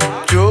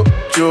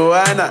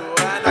 Joanna.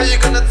 How you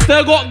gonna?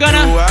 Still got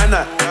Gunna.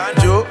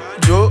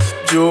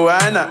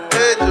 Joanna.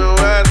 Hey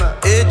Joanna.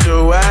 Hey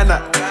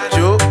Joanna.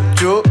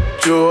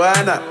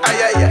 Joanna.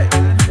 Ay.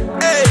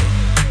 Hey.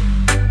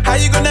 How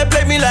you gonna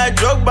play me like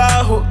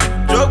Drogba ho?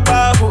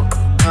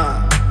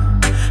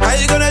 How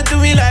you gonna do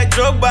me like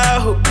Drogba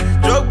ho?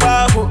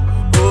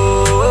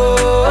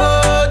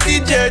 Oh,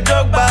 DJ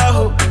Drogba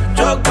ho.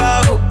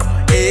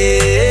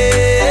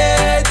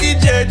 Hey,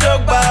 DJ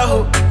Drogba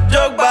ho.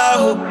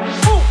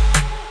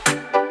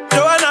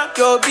 Joanna,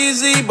 your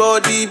busy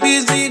body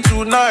busy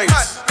tonight.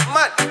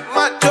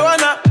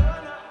 Joanna,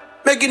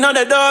 making all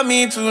the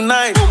dummy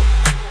tonight.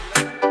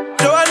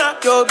 Joanna,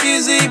 your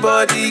busy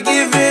body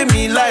giving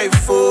me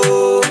life,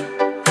 oh,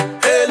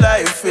 hey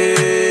life,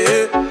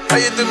 hey. How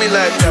you do me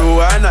like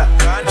Joanna,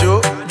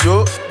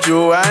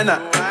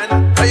 Joanna?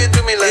 How you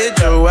do me like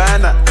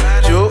Joanna,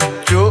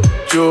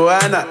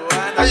 Joanna?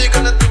 How you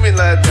gonna do me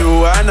like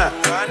Joanna,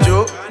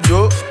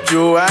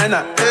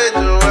 Joanna? Hey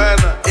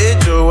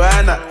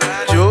Joanna,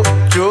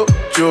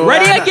 Joanna.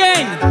 Ready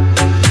again.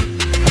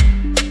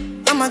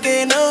 I'm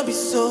again, no be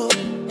so.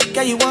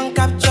 Girl, you won't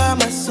capture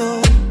my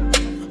soul.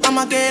 I'm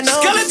again,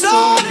 no be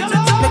so.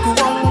 Make you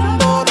one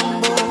dumbo.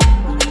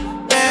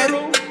 Peru,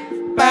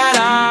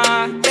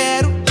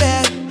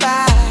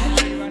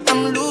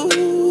 I'm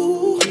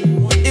loose.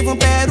 Even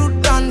Peru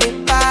done the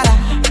para.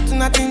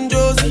 Tonight in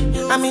Josie,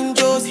 I'm in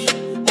Josie.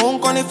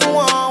 Won't call it for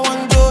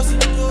one Josie.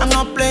 I'm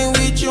not playing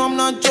with you, I'm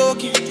not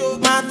joking.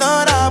 My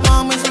thought of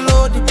mom is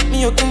loaded.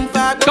 Me, you can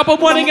vibe. Couple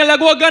morning in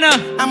Lago Gunna.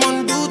 I'm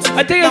on duty.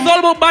 I tell you, it's all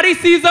about Baddie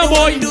Szn,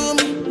 boy.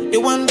 They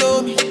want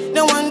do me,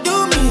 they want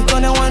do me,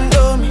 gonna want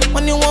do me.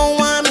 When you won't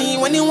want me,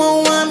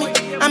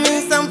 I'm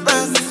in San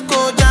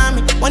Francisco,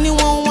 Jammy. When you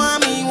won't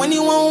want me,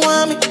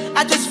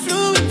 I just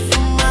flew in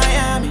from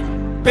Miami.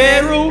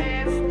 Peru,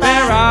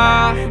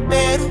 para.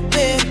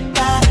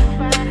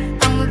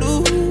 I'm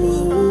loose.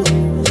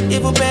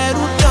 Even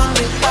Peru done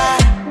the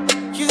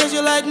para. She says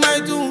you like my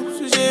tunes.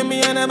 She say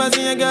me I never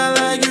seen a girl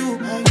like you.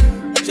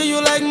 Say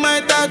you like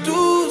my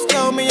tattoos.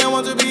 Tell me I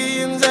want to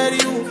be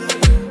inside you.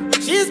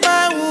 She's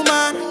my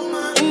woman,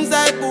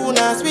 inside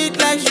Puna, sweet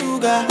like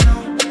sugar.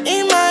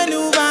 In my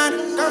new van,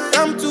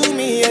 come to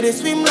me, yeah, they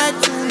swim like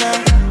tuna.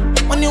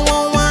 When you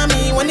won't want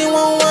me,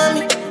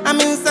 I'm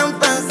in San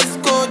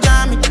Francisco,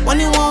 Jammy. When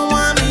you won't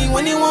want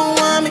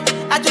me,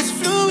 I just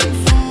flew in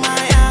from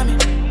Miami.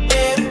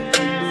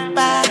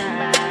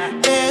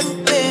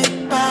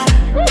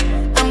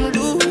 I'm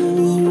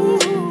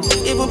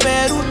loose, even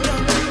Peru.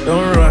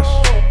 Don't rush,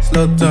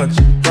 slow touch,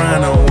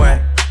 brown and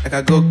white. Like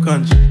I go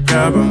country,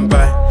 grab and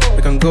buy.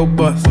 We can go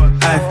bust,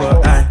 eye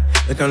for eye.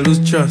 We can lose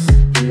trust.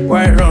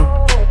 White rum,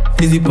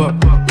 fizzy pop.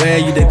 Where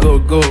you they go,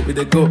 we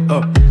they go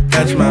up.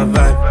 Catch my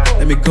vibe,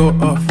 let me go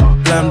off.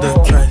 Blam the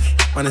trash,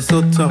 man it's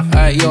so tough.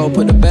 Alright yo,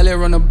 put the belly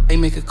on the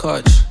ain't make a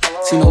catch.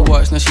 See no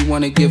watch, now she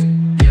wanna give.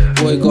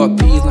 Boy got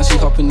peas, now she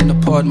hopping in the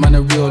pod. Man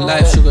a real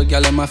life, sugar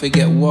gal and my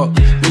forget what.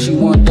 When she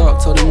want dark,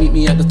 told her meet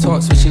me at the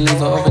top. Switching lanes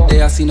the other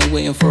day, I seen her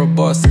waiting for a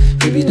bus.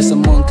 Maybe this a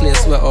Moncler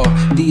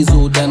sweater,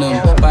 diesel denim.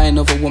 Buying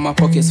over with my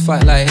pockets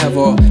fight like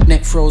heather.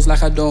 Neck froze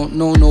like I don't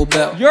know no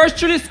better. Yours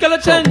truly,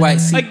 Skeleton,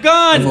 a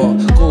gun.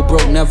 Never. Go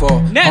broke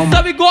never. Next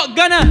up we got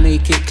Gunna.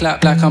 Make it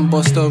clap like I'm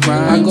Busta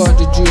Rhymes. I got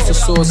the juice, the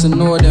sauce and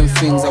all them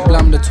things. I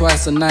blammed her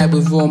twice a night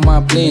with all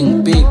my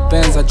bling. Big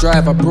Benz I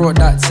drive, I brought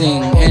that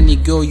thing. Any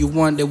girl you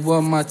want, they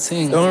want my thing.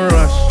 Don't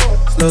rush,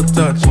 slow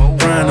touch,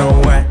 brown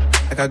and white.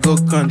 Like I go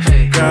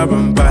country, grab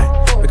and buy.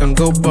 We can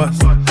go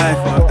bust, eye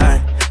for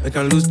eye. We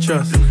can lose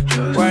trust.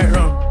 White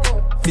rum,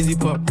 fizzy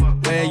pop.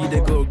 Where you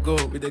they go,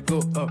 we they go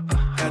up.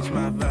 Catch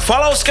my vibe.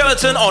 Follow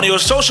Skeleton on your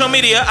social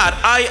media at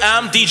I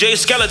am DJ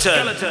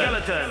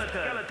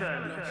Skeleton.